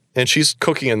kitchen and she's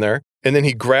cooking in there. And then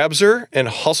he grabs her and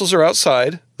hustles her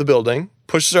outside the building,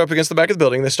 pushes her up against the back of the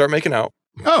building. They start making out.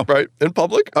 Oh. Right. In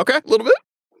public. Okay. A little bit.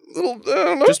 I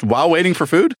don't know. Just while waiting for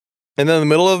food? And then in the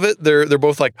middle of it, they're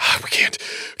both like, we can't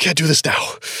do this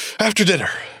now. After dinner.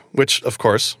 Which, of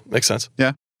course, makes sense.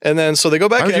 Yeah. And then so they go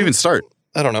back in. How did you even start?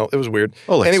 I don't know. It was weird.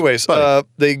 Olix, anyways,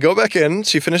 they go back in.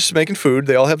 She finishes making food.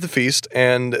 They all have the feast.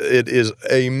 And it is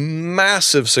a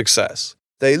massive success.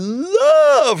 They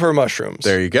love her mushrooms.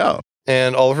 There you go.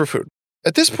 And all of her food.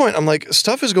 At this point, I'm like,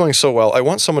 stuff is going so well. I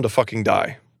want someone to fucking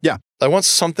die. Yeah. I want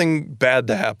something bad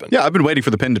to happen. Yeah, I've been waiting for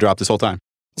the pin to drop this whole time.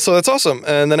 So that's awesome.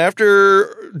 And then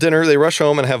after dinner, they rush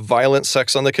home and have violent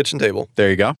sex on the kitchen table. There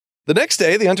you go. The next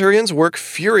day, the Antarians work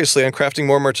furiously on crafting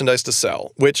more merchandise to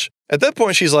sell, which at that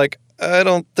point, she's like, I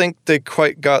don't think they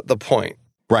quite got the point.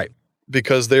 Right.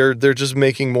 Because they're just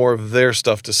making more of their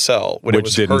stuff to sell.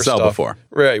 Which didn't sell before.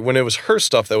 Right. When it was her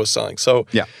stuff that was selling. So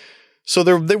yeah. So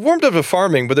they warmed up to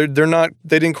farming, but they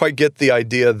didn't quite get the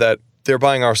idea that they're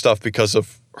buying our stuff because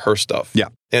of her stuff. Yeah.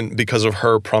 And because of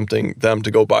her prompting them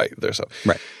to go buy their stuff.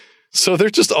 Right. So they're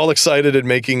just all excited and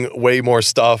making way more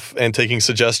stuff and taking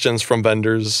suggestions from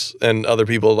vendors and other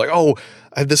people like, oh,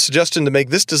 I have this suggestion to make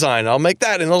this design. I'll make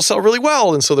that and it'll sell really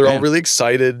well. And so they're all really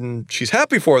excited and she's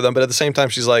happy for them. But at the same time,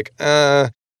 she's like,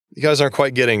 you guys aren't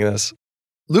quite getting this.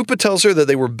 Lupa tells her that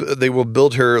they will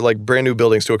build her like brand new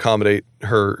buildings to accommodate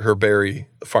her berry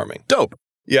farming. Dope.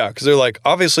 Yeah, because they're like,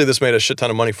 obviously this made a shit ton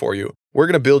of money for you. We're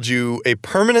going to build you a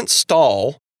permanent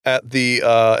stall at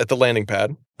the landing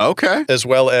pad. Okay. As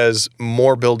well as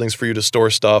more buildings for you to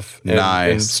store stuff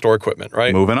and store equipment,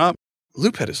 right? Moving up.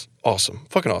 Loophead is awesome.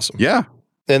 Fucking awesome. Yeah.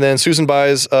 And then Susan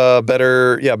buys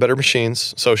better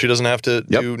machines, so she doesn't have to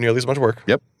do nearly as much work.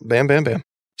 Yep. Bam, bam, bam.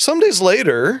 Some days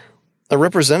later, a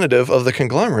representative of the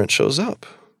conglomerate shows up.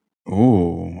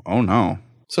 Ooh. Oh, no.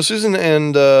 So Susan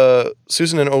and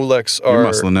Olix are...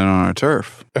 You're muscling in on our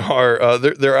turf.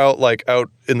 They're out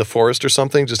in the forest or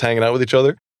something, just hanging out with each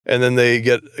other. And then they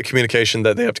get a communication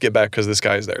that they have to get back because this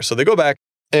guy is there. So they go back.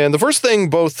 And the first thing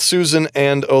both Susan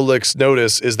and Olix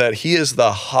notice is that he is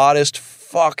the hottest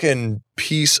fucking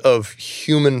piece of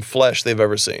human flesh they've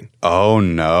ever seen. Oh,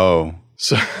 no.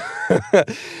 So,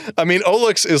 I mean,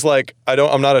 Olix is like,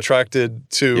 I'm not attracted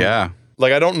to... Yeah.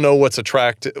 Like, I don't know what's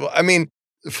attractive. I mean,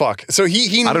 fuck. So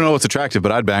he I don't know what's attractive,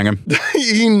 but I'd bang him.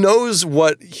 He knows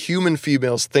what human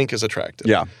females think is attractive.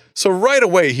 Yeah. So right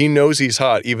away, he knows he's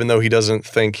hot, even though he doesn't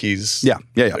think he's... Yeah.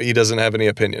 He doesn't have any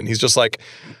opinion. He's just like,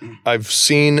 I've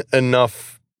seen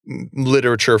enough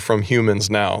literature from humans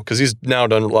now, because he's now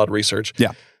done a lot of research,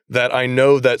 that I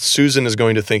know that Susan is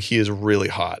going to think he is really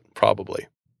hot, probably.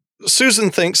 Susan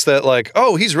thinks that like,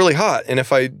 oh, he's really hot. And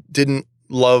if I didn't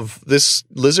love this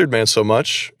Lizardman so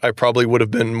much, I probably would have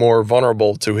been more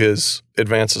vulnerable to his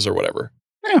advances or whatever.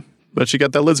 Yeah. But she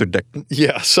got that lizard dick.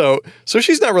 Yeah, so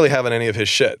she's not really having any of his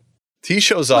shit. He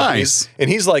shows up nice. and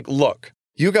he's like, look,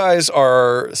 you guys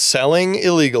are selling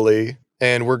illegally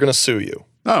and we're going to sue you.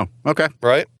 Oh, okay.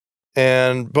 Right?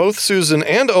 And both Susan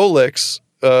and Olix,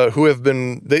 who have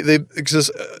been,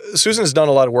 Susan has done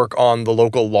a lot of work on the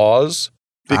local laws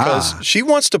because she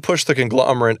wants to push the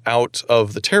conglomerate out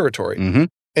of the territory. Mm-hmm.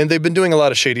 And they've been doing a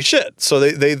lot of shady shit. So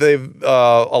they've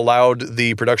allowed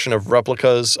the production of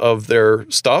replicas of their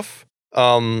stuff,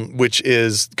 which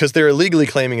is because they're illegally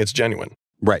claiming it's genuine.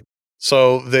 Right.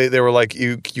 So they were like,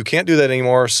 you can't do that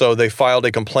anymore. So they filed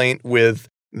a complaint with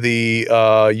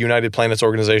the United Planets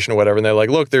Organization or whatever. And they're like,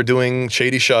 look, they're doing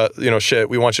shady shit.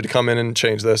 We want you to come in and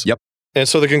change this. Yep. And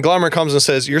so the conglomerate comes and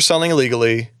says, you're selling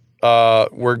illegally.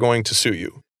 We're going to sue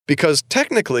you. Because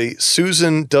technically,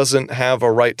 Susan doesn't have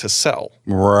a right to sell.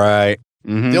 Right.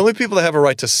 Mm-hmm. The only people that have a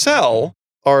right to sell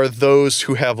are those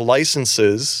who have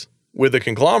licenses with the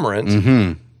conglomerate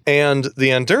and the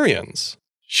Andurians.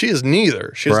 She is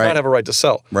neither. She does not have a right to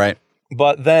sell. Right.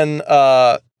 But then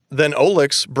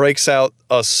Olix breaks out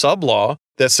a sub-law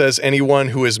that says anyone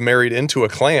who is married into a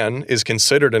clan is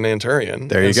considered an Andurian.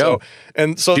 There you go.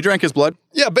 So he drank his blood.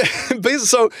 Yeah,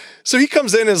 basically, so he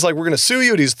comes in and is like, we're going to sue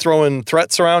you. And he's throwing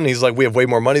threats around. And he's like, we have way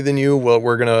more money than you. Well,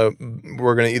 we're gonna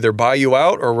either buy you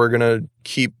out or we're gonna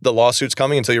keep the lawsuits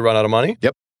coming until you run out of money.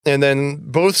 Yep. And then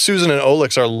both Susan and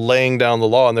Olix are laying down the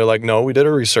law, and they're like, no, we did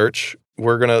our research.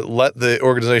 We're gonna let the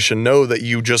organization know that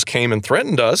you just came and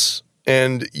threatened us.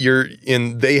 And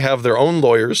they have their own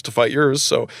lawyers to fight yours.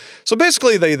 So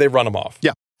basically they run him off.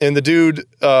 Yeah. And the dude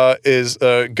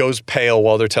goes pale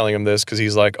while they're telling him this because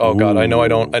he's like, oh God, I know I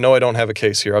don't have a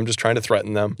case here. I'm just trying to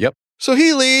threaten them. Yep. So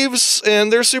he leaves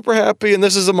and they're super happy. And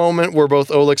this is a moment where both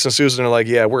Olix and Susan are like,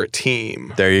 yeah, we're a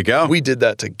team. There you go. We did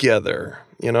that together,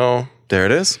 There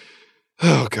it is.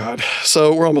 Oh God.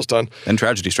 So we're almost done. Then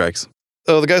tragedy strikes.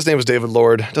 Oh, the guy's name was David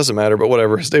Lord. Doesn't matter, but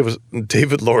whatever. His name was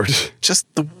David Lord. Just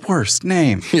the worst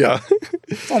name. Yeah.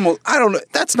 Almost, I don't know.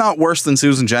 That's not worse than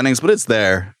Susan Jennings, but it's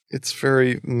there. It's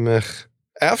very meh.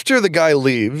 After the guy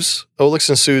leaves, Olix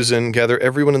and Susan gather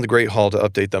everyone in the Great Hall to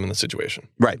update them on the situation.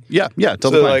 Right. Yeah. Yeah.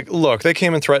 So they're like, look, they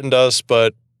came and threatened us,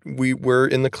 but we're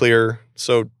in the clear.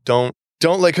 So don't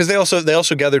because they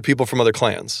also gathered people from other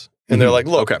clans. And they're like,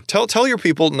 look, tell your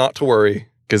people not to worry.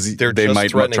 Because they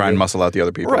might try and muscle out the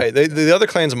other people. Right. The other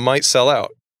clans might sell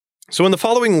out. So in the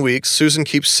following weeks, Susan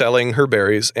keeps selling her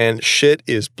berries and shit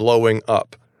is blowing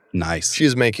up. Nice. She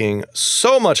is making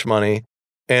so much money.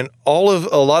 And a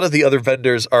lot of the other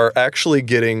vendors are actually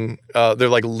getting, they're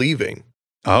like leaving.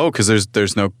 Oh, because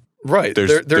there's no... Right.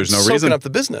 There's no soaking reason. up the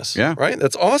business. Yeah. Right.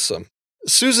 That's awesome.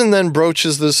 Susan then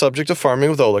broaches the subject of farming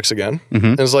with Olix again.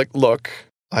 And is like, look,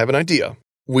 I have an idea.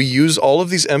 We use all of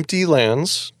these empty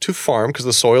lands to farm because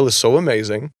the soil is so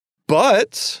amazing,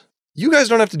 but you guys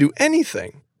don't have to do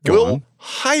anything. We'll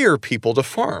hire people to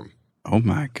farm. Oh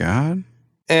my God.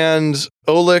 And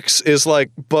Olix is like,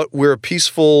 but we're a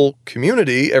peaceful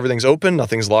community. Everything's open.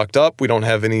 Nothing's locked up. We don't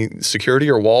have any security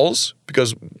or walls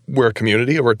because we're a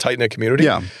community or we're a tight-knit community.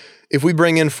 Yeah. If we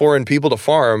bring in foreign people to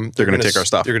farm, they're going to take our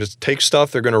stuff. They're going to take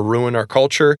stuff. They're going to ruin our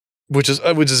culture, which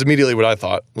is immediately what I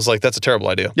thought. I was like, that's a terrible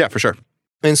idea. Yeah, for sure.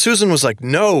 And Susan was like,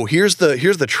 no, here's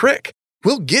the trick.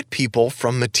 We'll get people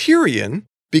from Materian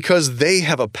because they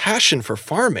have a passion for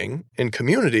farming and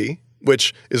community,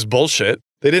 which is bullshit.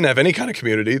 They didn't have any kind of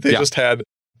community. They just had,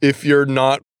 if you're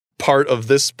not part of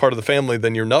this part of the family,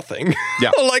 then you're nothing.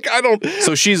 Yeah. So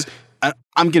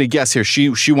I'm going to guess here.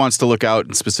 She wants to look out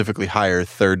and specifically hire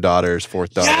third daughters,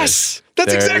 fourth daughters. Yes.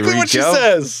 That's exactly what she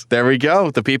says. There we go.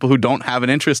 The people who don't have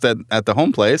an interest at the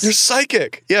home place. You're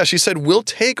psychic. Yeah, she said, we'll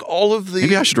take all of the...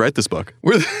 Maybe I should write this book.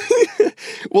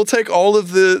 We'll take all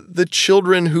of the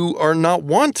children who are not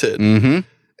wanted. Mm-hmm.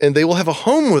 And they will have a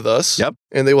home with us. Yep.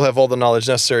 And they will have all the knowledge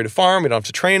necessary to farm. We don't have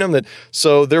to train them.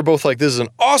 So they're both like, this is an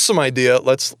awesome idea.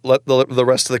 Let's let the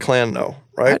rest of the clan know,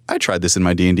 right? I tried this in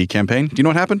my D&D campaign. Do you know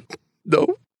what happened?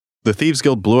 No. The Thieves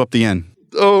Guild blew up the inn.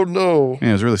 Oh, no. Yeah,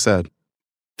 it was really sad.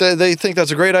 They think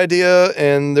that's a great idea,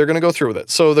 and they're going to go through with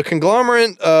it. So the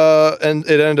conglomerate, and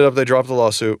it ended up, they dropped the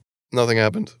lawsuit. Nothing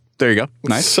happened. There you go.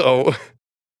 Nice. So,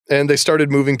 and they started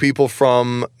moving people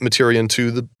from Materian to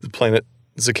the planet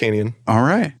Zicanian. All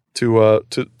right. To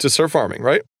start farming,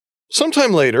 right?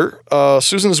 Sometime later,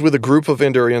 Susan is with a group of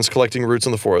Andurians collecting roots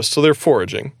in the forest, so they're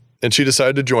foraging, and she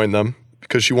decided to join them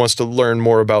because she wants to learn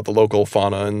more about the local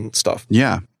fauna and stuff.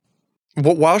 Yeah.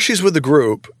 But while she's with the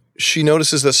group, she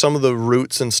notices that some of the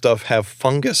roots and stuff have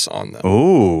fungus on them.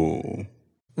 Oh.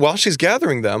 While she's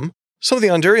gathering them, some of the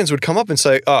Andurians would come up and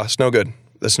say, it's no good.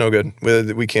 That's no good.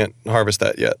 We can't harvest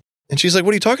that yet. And she's like,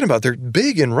 what are you talking about? They're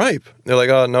big and ripe. They're like,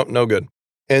 no good.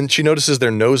 And she notices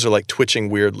their nose are like twitching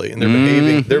weirdly and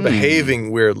they're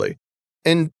behaving weirdly.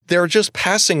 And they're just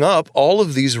passing up all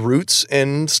of these roots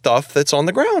and stuff that's on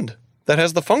the ground that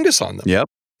has the fungus on them. Yep.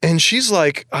 And she's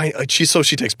like, she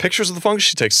takes pictures of the fungus,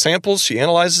 she takes samples, she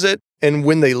analyzes it. And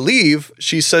when they leave,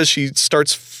 she says she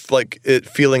starts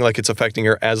feeling like it's affecting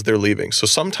her as they're leaving. So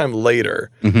sometime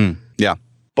later. Mm-hmm. Yeah.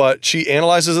 But she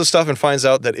analyzes this stuff and finds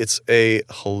out that it's a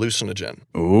hallucinogen.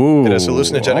 Ooh. It has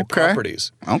hallucinogenic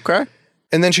properties. Okay.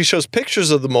 And then she shows pictures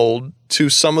of the mold to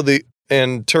some of the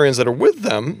Anturians that are with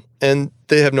them, and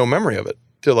they have no memory of it.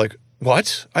 They're like,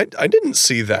 what? I didn't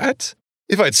see that.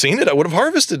 If I'd seen it, I would have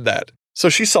harvested that. So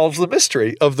she solves the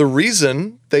mystery of the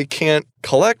reason they can't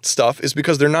collect stuff is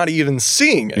because they're not even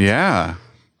seeing it. Yeah.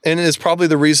 And it's probably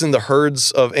the reason the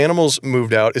herds of animals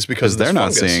moved out is because of this they're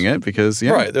not fungus. seeing it because,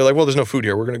 yeah. Right. They're like, well, there's no food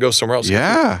here. We're going to go somewhere else.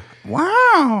 Yeah.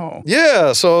 Wow.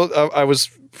 Yeah. So I was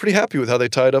pretty happy with how they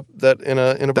tied up that in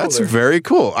a bow That's there. very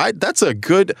cool. I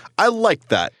like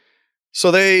that. So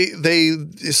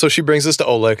so she brings this to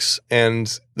Olix,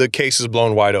 and the case is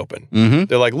blown wide open. Mm-hmm.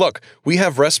 They're like, look, we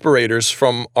have respirators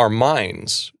from our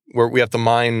mines where we have to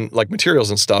mine like materials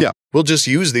and stuff. Yeah. We'll just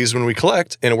use these when we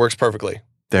collect, and it works perfectly.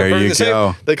 There They're you perfectly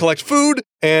go. safe. They collect food,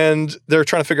 and they're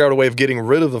trying to figure out a way of getting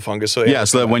rid of the fungus. So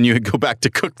that when you go back to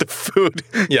cook the food,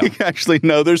 Yeah. you actually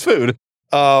know there's food.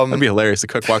 That'd be hilarious. The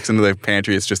cook walks into the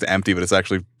pantry, it's just empty, but it's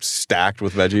actually stacked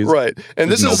with veggies. Right.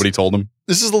 And nobody told them.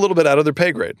 This is a little bit out of their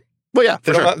pay grade. Well, yeah,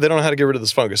 They don't know how to get rid of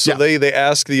this fungus. So they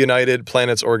ask the United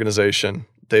Planets Organization,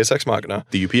 Deus Ex Machina.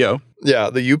 The UPO. Yeah,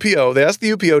 the UPO. They ask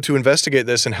the UPO to investigate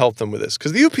this and help them with this.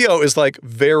 Because the UPO is like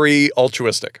very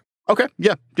altruistic. Okay.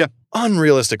 Yeah. Yeah.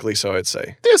 Unrealistically so, I'd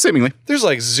say. Yeah, seemingly. There's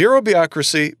like zero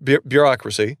bureaucracy.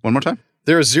 One more time.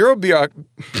 There is zero I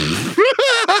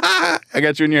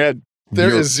got you in your head.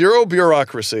 There is zero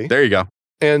bureaucracy. There you go.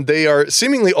 And they are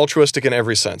seemingly altruistic in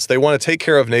every sense. They want to take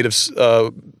care of native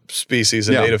species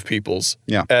and native peoples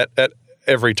at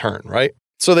every turn, right?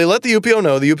 So they let the UPO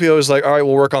know. The UPO is like, all right,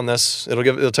 we'll work on this.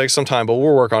 It'll take some time, but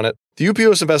we'll work on it. The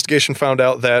UPO's investigation found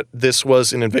out that this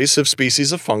was an invasive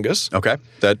species of fungus. Okay,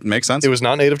 that makes sense. It was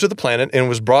not native to the planet and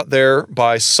was brought there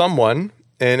by someone.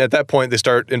 And at that point, they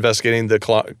start investigating the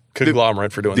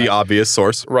conglomerate for doing that. The obvious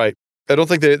source. Right. I don't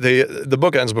think the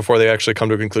book ends before they actually come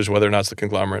to a conclusion whether or not it's the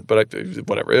conglomerate, but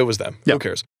whatever, it was them. Yep. Who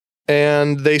cares?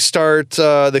 And they start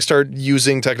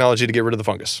using technology to get rid of the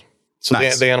fungus. So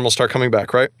nice. the animals start coming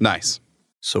back, right? Nice.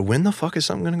 So when the fuck is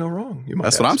something going to go wrong?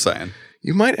 That's what I'm saying.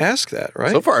 You might ask that,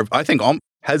 right? So far, I think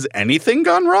has anything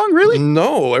gone wrong? Really?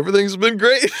 No, everything's been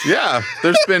great. Yeah,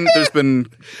 there's been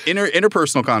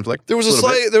interpersonal conflict. There was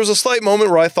a slight moment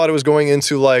where I thought it was going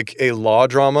into like a law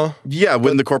drama. Yeah,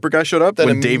 when the corporate guy showed up,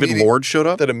 when David Lord showed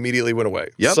up, that immediately went away.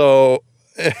 Yep. So,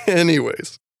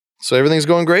 anyways, everything's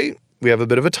going great. We have a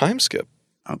bit of a time skip.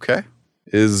 Okay.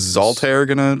 Is Zaltair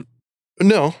gonna?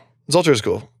 No, Zaltair's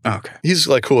cool. Okay. He's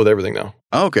like cool with everything now.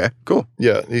 Oh, okay. Cool.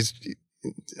 Yeah,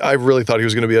 I really thought he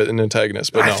was going to be an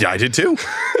antagonist, but no. I did too.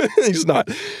 He's not.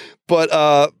 But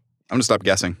I'm going to stop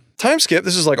guessing. Time skip.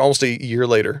 This is like almost a year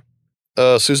later.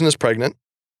 Susan is pregnant.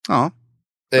 Oh.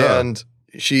 And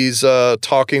she's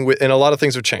talking with, and a lot of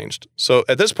things have changed. So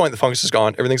at this point, the fungus is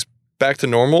gone. Everything's back to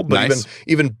normal, but nice.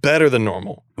 even better than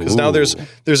normal. Because now there's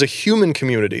a human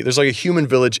community. There's like a human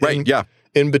village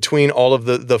in between all of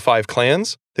the 5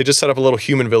 clans. They just set up a little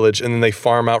human village, and then they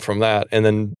farm out from that and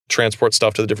then transport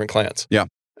stuff to the different clans. Yeah.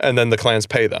 And then the clans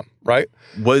pay them, right?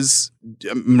 I'm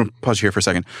going to pause you here for a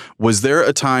second. Was there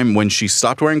a time when she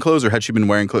stopped wearing clothes, or had she been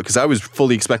wearing clothes? Because I was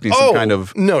fully expecting some kind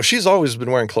of... No, she's always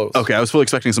been wearing clothes. Okay, I was fully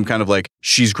expecting some kind of like,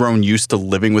 she's grown used to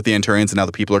living with the Anturians, and now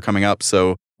the people are coming up,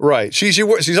 so... Right. She's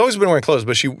always been wearing clothes,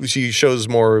 but she shows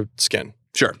more skin.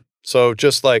 Sure. So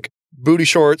just like booty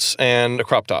shorts and a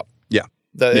crop top. Yeah.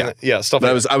 Stuff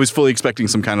but like I was fully expecting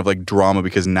some kind of like drama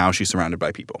because now she's surrounded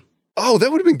by people. Oh, that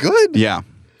would have been good. Yeah.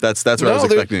 That's what I was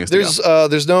expecting us to go.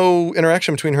 There's no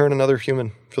interaction between her and another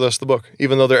human for the rest of the book,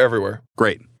 even though they're everywhere.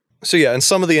 Great. So yeah, and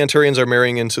some of the Anturians are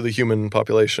marrying into the human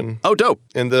population. Oh, dope.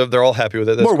 And they're all happy with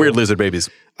it. That's more cool. weird lizard babies.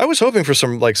 I was hoping for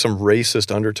some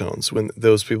racist undertones when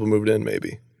those people moved in,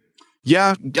 maybe.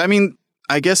 Yeah. I mean,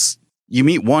 I guess you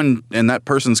meet one and that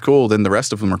person's cool, then the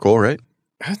rest of them are cool, right?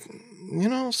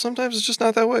 Sometimes it's just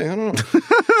not that way. I don't know.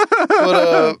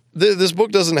 But this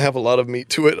book doesn't have a lot of meat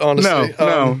to it, honestly.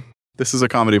 No. This is a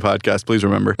comedy podcast, please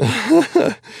remember.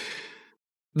 The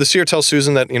seer tells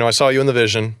Susan that, I saw you in the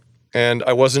vision, and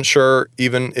I wasn't sure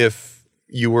even if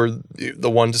you were the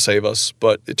one to save us,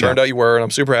 but it turned out you were, and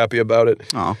I'm super happy about it.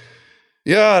 Oh.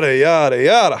 Yada, yada,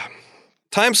 yada.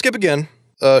 Time skip again.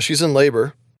 She's in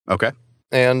labor. Okay.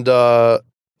 And I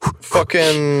forgot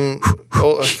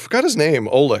his name,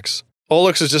 Olix.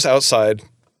 Olix is just outside,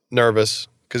 nervous,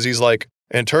 because he's like,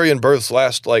 Anturian births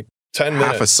last like 10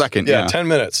 minutes. half a second. Yeah, Yeah. 10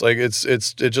 minutes. Like it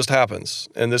just happens.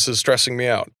 And this is stressing me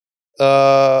out.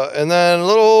 And then a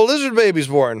little lizard baby's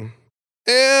born.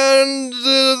 And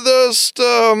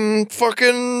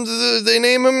they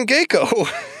name him Geico.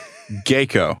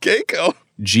 Geico. Geico.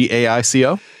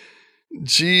 Gaico?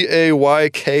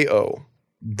 Gayko.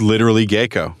 Literally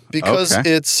Geico. Because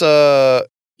Okay.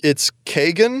 it's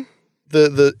Kagan,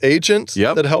 the agent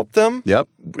Yep. that helped them. Yep.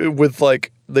 With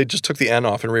like, they just took the N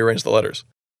off and rearranged the letters.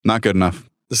 Not good enough.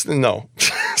 No.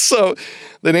 So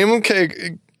they name him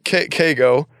Kago.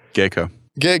 Geico.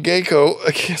 Geico.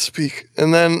 I can't speak.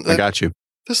 And then I got you.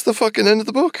 that's the fucking end of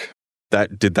the book.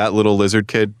 Did that little lizard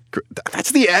kid?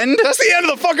 That's the end? That's the end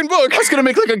of the fucking book. I was gonna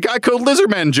make like a Geico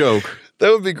Lizardman joke.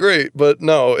 That would be great, but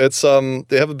no, it's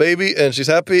they have a baby and she's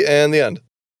happy and the end.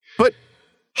 But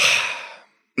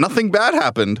nothing bad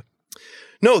happened.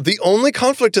 No, the only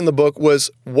conflict in the book was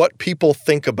what people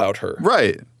think about her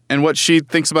Right. And what she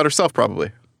thinks about herself,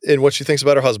 probably. and what she thinks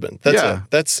about her husband. That's Yeah. it.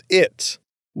 That's it.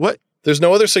 What? There's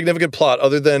no other significant plot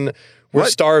other than we're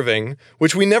What? starving,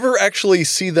 which we never actually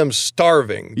see them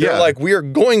starving. They're Yeah. like, we are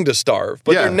going to starve,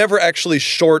 but Yeah. they're never actually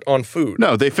short on food.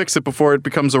 No, they fix it before it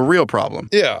becomes a real problem.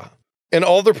 Yeah. And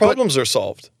all their problems are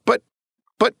solved. But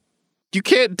you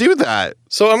can't do that.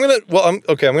 So I'm going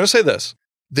to say this.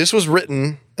 This was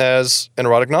written as an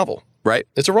erotic novel. Right.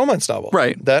 It's a romance novel.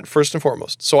 Right. That first and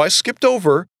foremost. So I skipped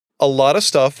over a lot of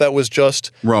stuff that was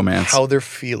just Romance. how they're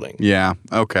feeling. Yeah.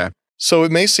 Okay. So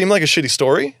it may seem like a shitty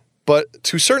story, but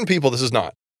to certain people, this is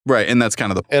not. Right. And that's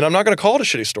kind of the. And I'm not going to call it a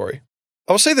shitty story.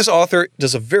 I will say this author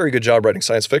does a very good job writing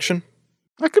science fiction.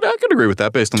 I could agree with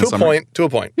that based on the summary. To a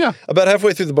point. Yeah. About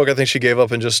halfway through the book, I think she gave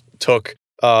up and just took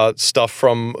stuff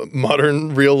from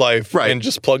modern real life Right. and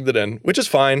just plugged it in, which is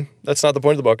fine. That's not the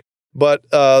point of the book. But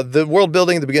the world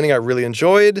building at the beginning, I really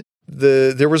enjoyed.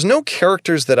 There was no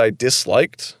characters that I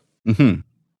disliked, Mm-hmm.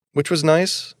 which was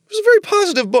nice. It was a very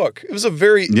positive book. It was a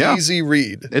very Yeah. easy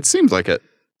read. It seems like it.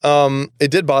 It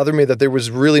did bother me that there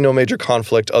was really no major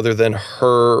conflict other than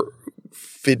her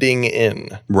fitting in.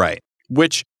 Right.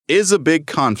 Which is a big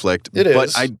conflict. It is.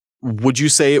 But would you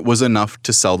say it was enough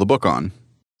to sell the book on?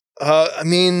 I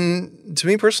mean, to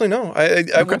me personally, no.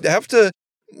 I would have to.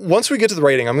 Once we get to the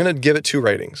rating, I'm going to give it 2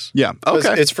 ratings. Yeah. 'Cause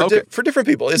Okay. It's for for different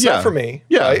people. It's Yeah. not for me.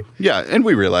 Yeah. Right? Yeah. And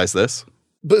we realize this.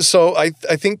 But so I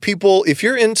think people, if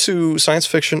you're into science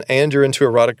fiction and you're into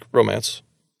erotic romance,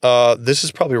 this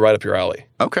is probably right up your alley.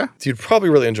 Okay. You'd probably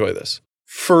really enjoy this.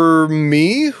 For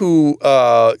me, who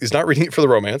is not reading it for the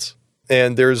romance,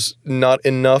 and there's not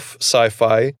enough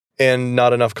sci-fi and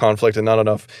not enough conflict and not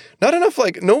enough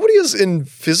like nobody is in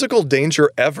physical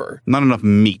danger ever. Not enough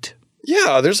meat.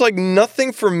 Yeah, there's like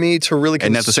nothing for me to really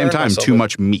concern And at the same time, myself too with.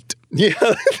 much meat. Yeah,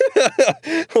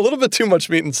 a little bit too much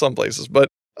meat in some places, but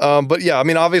yeah, I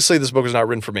mean, obviously this book is not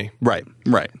written for me, Right.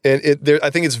 Right. and I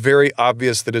think it's very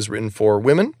obvious that it's written for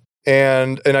women,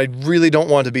 and I really don't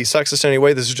want to be sexist in any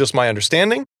way. This is just my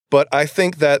understanding, but I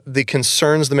think that the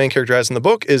concerns the main character has in the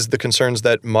book is the concerns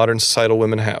that modern societal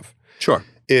women have. Sure.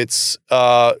 It's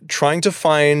trying to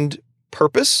find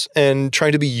purpose and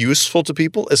trying to be useful to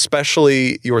people,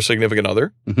 especially your significant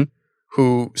other, Mhm.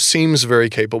 who seems very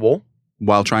capable.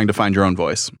 While trying to find your own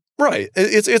voice. Right.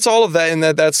 It's all of that, and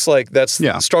that's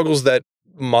Yeah. struggles that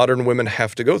modern women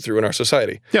have to go through in our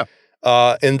society. Yeah.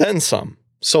 And then some.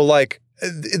 So like,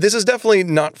 this is definitely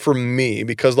not for me,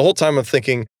 because the whole time I'm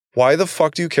thinking, why the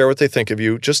fuck do you care what they think of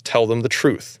you? Just tell them the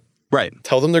truth. Right.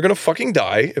 Tell them they're going to fucking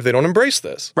die if they don't embrace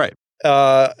this. Right.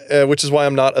 Which is why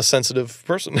I'm not a sensitive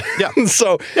person. Yeah.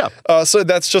 So Yeah. so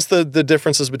that's just the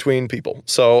differences between people.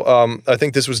 So I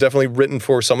think this was definitely written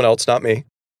for someone else, not me.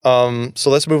 So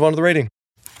let's move on to the rating.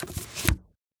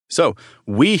 So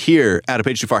we here at A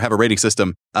Page Too Far have a rating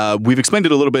system. We've explained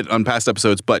it a little bit on past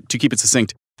episodes, but to keep it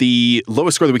succinct, the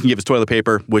lowest score that we can give is Toilet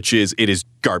Paper, which is, it is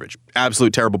garbage.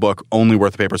 Absolute terrible book, only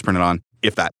worth the paper it's printed on,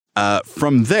 if that.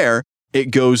 From there,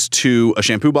 it goes to a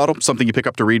shampoo bottle, something you pick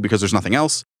up to read because there's nothing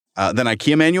else. Then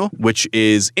IKEA manual, which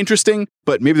is interesting,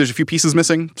 but maybe there's a few pieces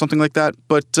missing, something like that.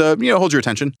 But, hold your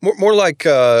attention. More like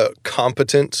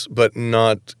competent, but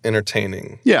not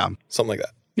entertaining. Yeah. Something like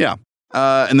that. Yeah.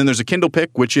 And then there's a Kindle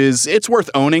pick, which is, it's worth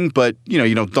owning, but,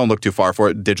 don't look too far for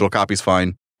it. Digital copy's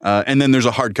fine. And then there's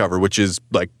a hardcover, which is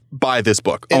like, buy this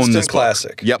book, own Instant this book.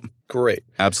 classic. Yep. Great.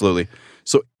 Absolutely.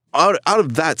 So out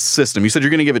of that system, you said you're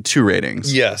going to give it 2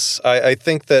 ratings. Yes. I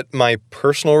think that my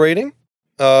personal rating,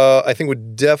 I think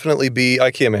would definitely be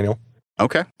IKEA manual.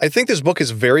 Okay. I think this book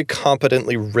is very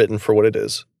competently written for what it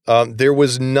is. There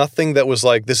was nothing that was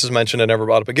like, this is mentioned and never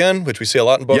brought up again, which we see a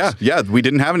lot in books. Yeah, we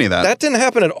didn't have any of that. That didn't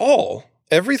happen at all.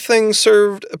 Everything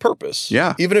served a purpose.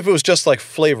 Yeah. Even if it was just like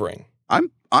flavoring.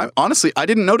 honestly, I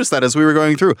didn't notice that as we were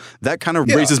going through. That kind of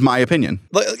raises my opinion.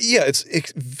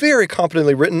 It's very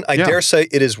competently written. I dare say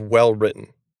it is well written.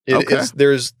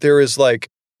 There is like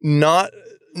not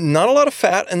a lot of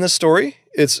fat in this story.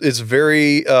 It's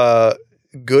very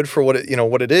good for what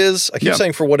it is. I keep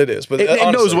saying for what it is, but it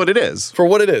honestly, knows what it is. For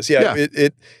what it is. Yeah.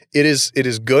 It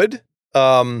is good.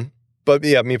 But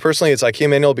yeah, me personally, it's IKEA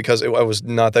manual because I was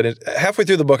not that halfway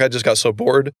through the book. I just got so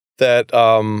bored that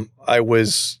I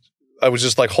was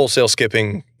just like wholesale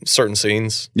skipping certain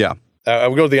scenes. Yeah. I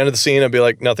would go to the end of the scene and be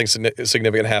like, nothing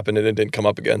significant happened and it didn't come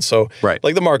up again. So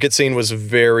like the market scene was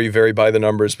very, very by the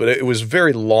numbers, but it was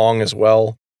very long as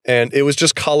well. And it was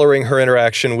just coloring her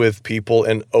interaction with people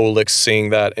and Olix seeing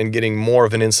that and getting more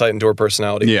of an insight into her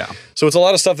personality. Yeah. So it's a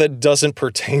lot of stuff that doesn't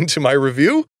pertain to my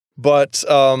review, but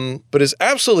is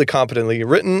absolutely competently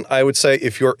written. I would say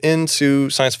if you're into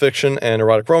science fiction and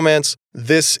erotic romance,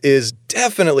 this is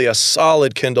definitely a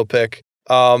solid Kindle pick.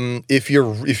 If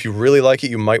you really like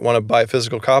it, you might want to buy a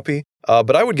physical copy.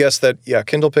 But I would guess that,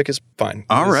 Kindle pick is fine.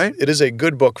 It is a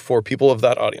good book for people of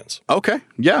that audience. Okay.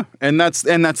 Yeah. And that's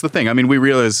the thing. I mean, we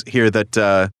realize here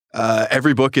that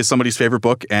every book is somebody's favorite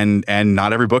book and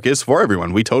not every book is for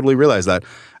everyone. We totally realize that.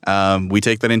 We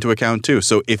take that into account too.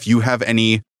 So if you have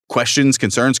any questions,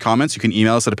 concerns, comments, you can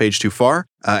email us at apage2far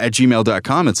at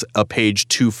gmail.com. It's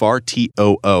apage2far,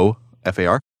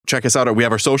 TOOFAR. Check us out. We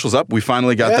have our socials up. We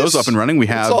finally got those up and running. We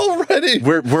have. It's all ready.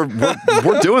 We're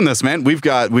doing this, man. We've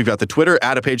got the Twitter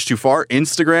at apage2far,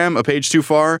 Instagram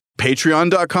apage2far,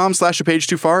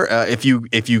 Patreon.com/apage2far.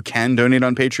 If you can donate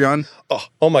on Patreon.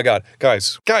 Oh my God,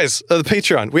 guys, the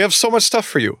Patreon. We have so much stuff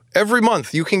for you. Every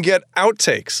month you can get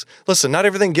outtakes. Listen, not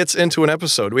everything gets into an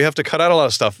episode. We have to cut out a lot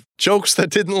of stuff. Jokes that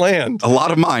didn't land. A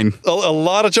lot of mine. A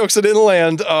lot of jokes that didn't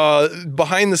land.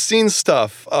 Behind the scenes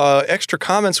stuff. Extra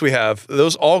comments we have.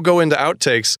 Those all go into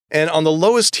outtakes. And on the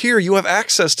lowest tier, you have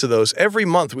access to those. Every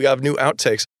month we have new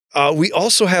outtakes. We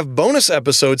also have bonus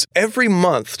episodes every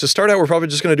month. To start out, we're probably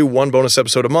just going to do one bonus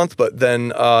episode a month, but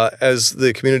then as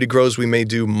the community grows, we may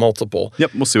do multiple.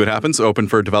 Yep, we'll see what happens. Open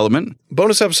for development.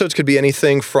 Bonus episodes could be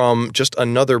anything from just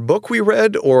another book we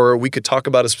read, or we could talk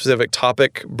about a specific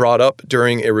topic brought up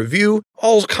during a review.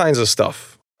 All kinds of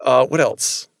stuff. What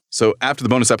else? So after the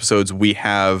bonus episodes,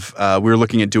 we're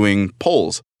looking at doing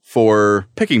polls for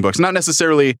picking books, not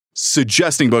necessarily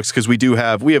suggesting books, because we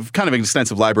have kind of an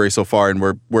extensive library so far and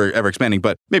we're ever expanding,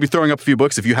 but maybe throwing up a few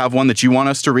books. If you have one that you want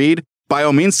us to read, by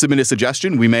all means, submit a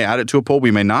suggestion. We may add it to a poll.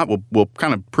 We may not. We'll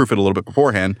kind of proof it a little bit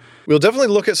beforehand. We'll definitely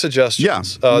look at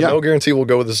suggestions. No guarantee we'll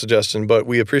go with a suggestion, but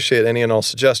we appreciate any and all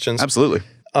suggestions. Absolutely.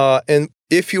 And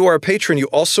if you are a patron, you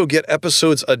also get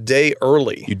episodes a day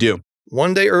early. You do.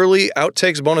 1 day early,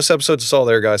 outtakes, bonus episodes. It's all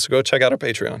there, guys. So go check out our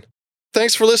Patreon.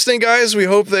 Thanks for listening, guys. We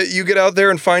hope that you get out there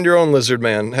and find your own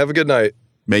Lizardman. Have a good night.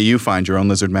 May you find your own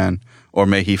Lizardman, or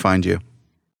may he find you.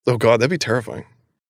 Oh, God, that'd be terrifying.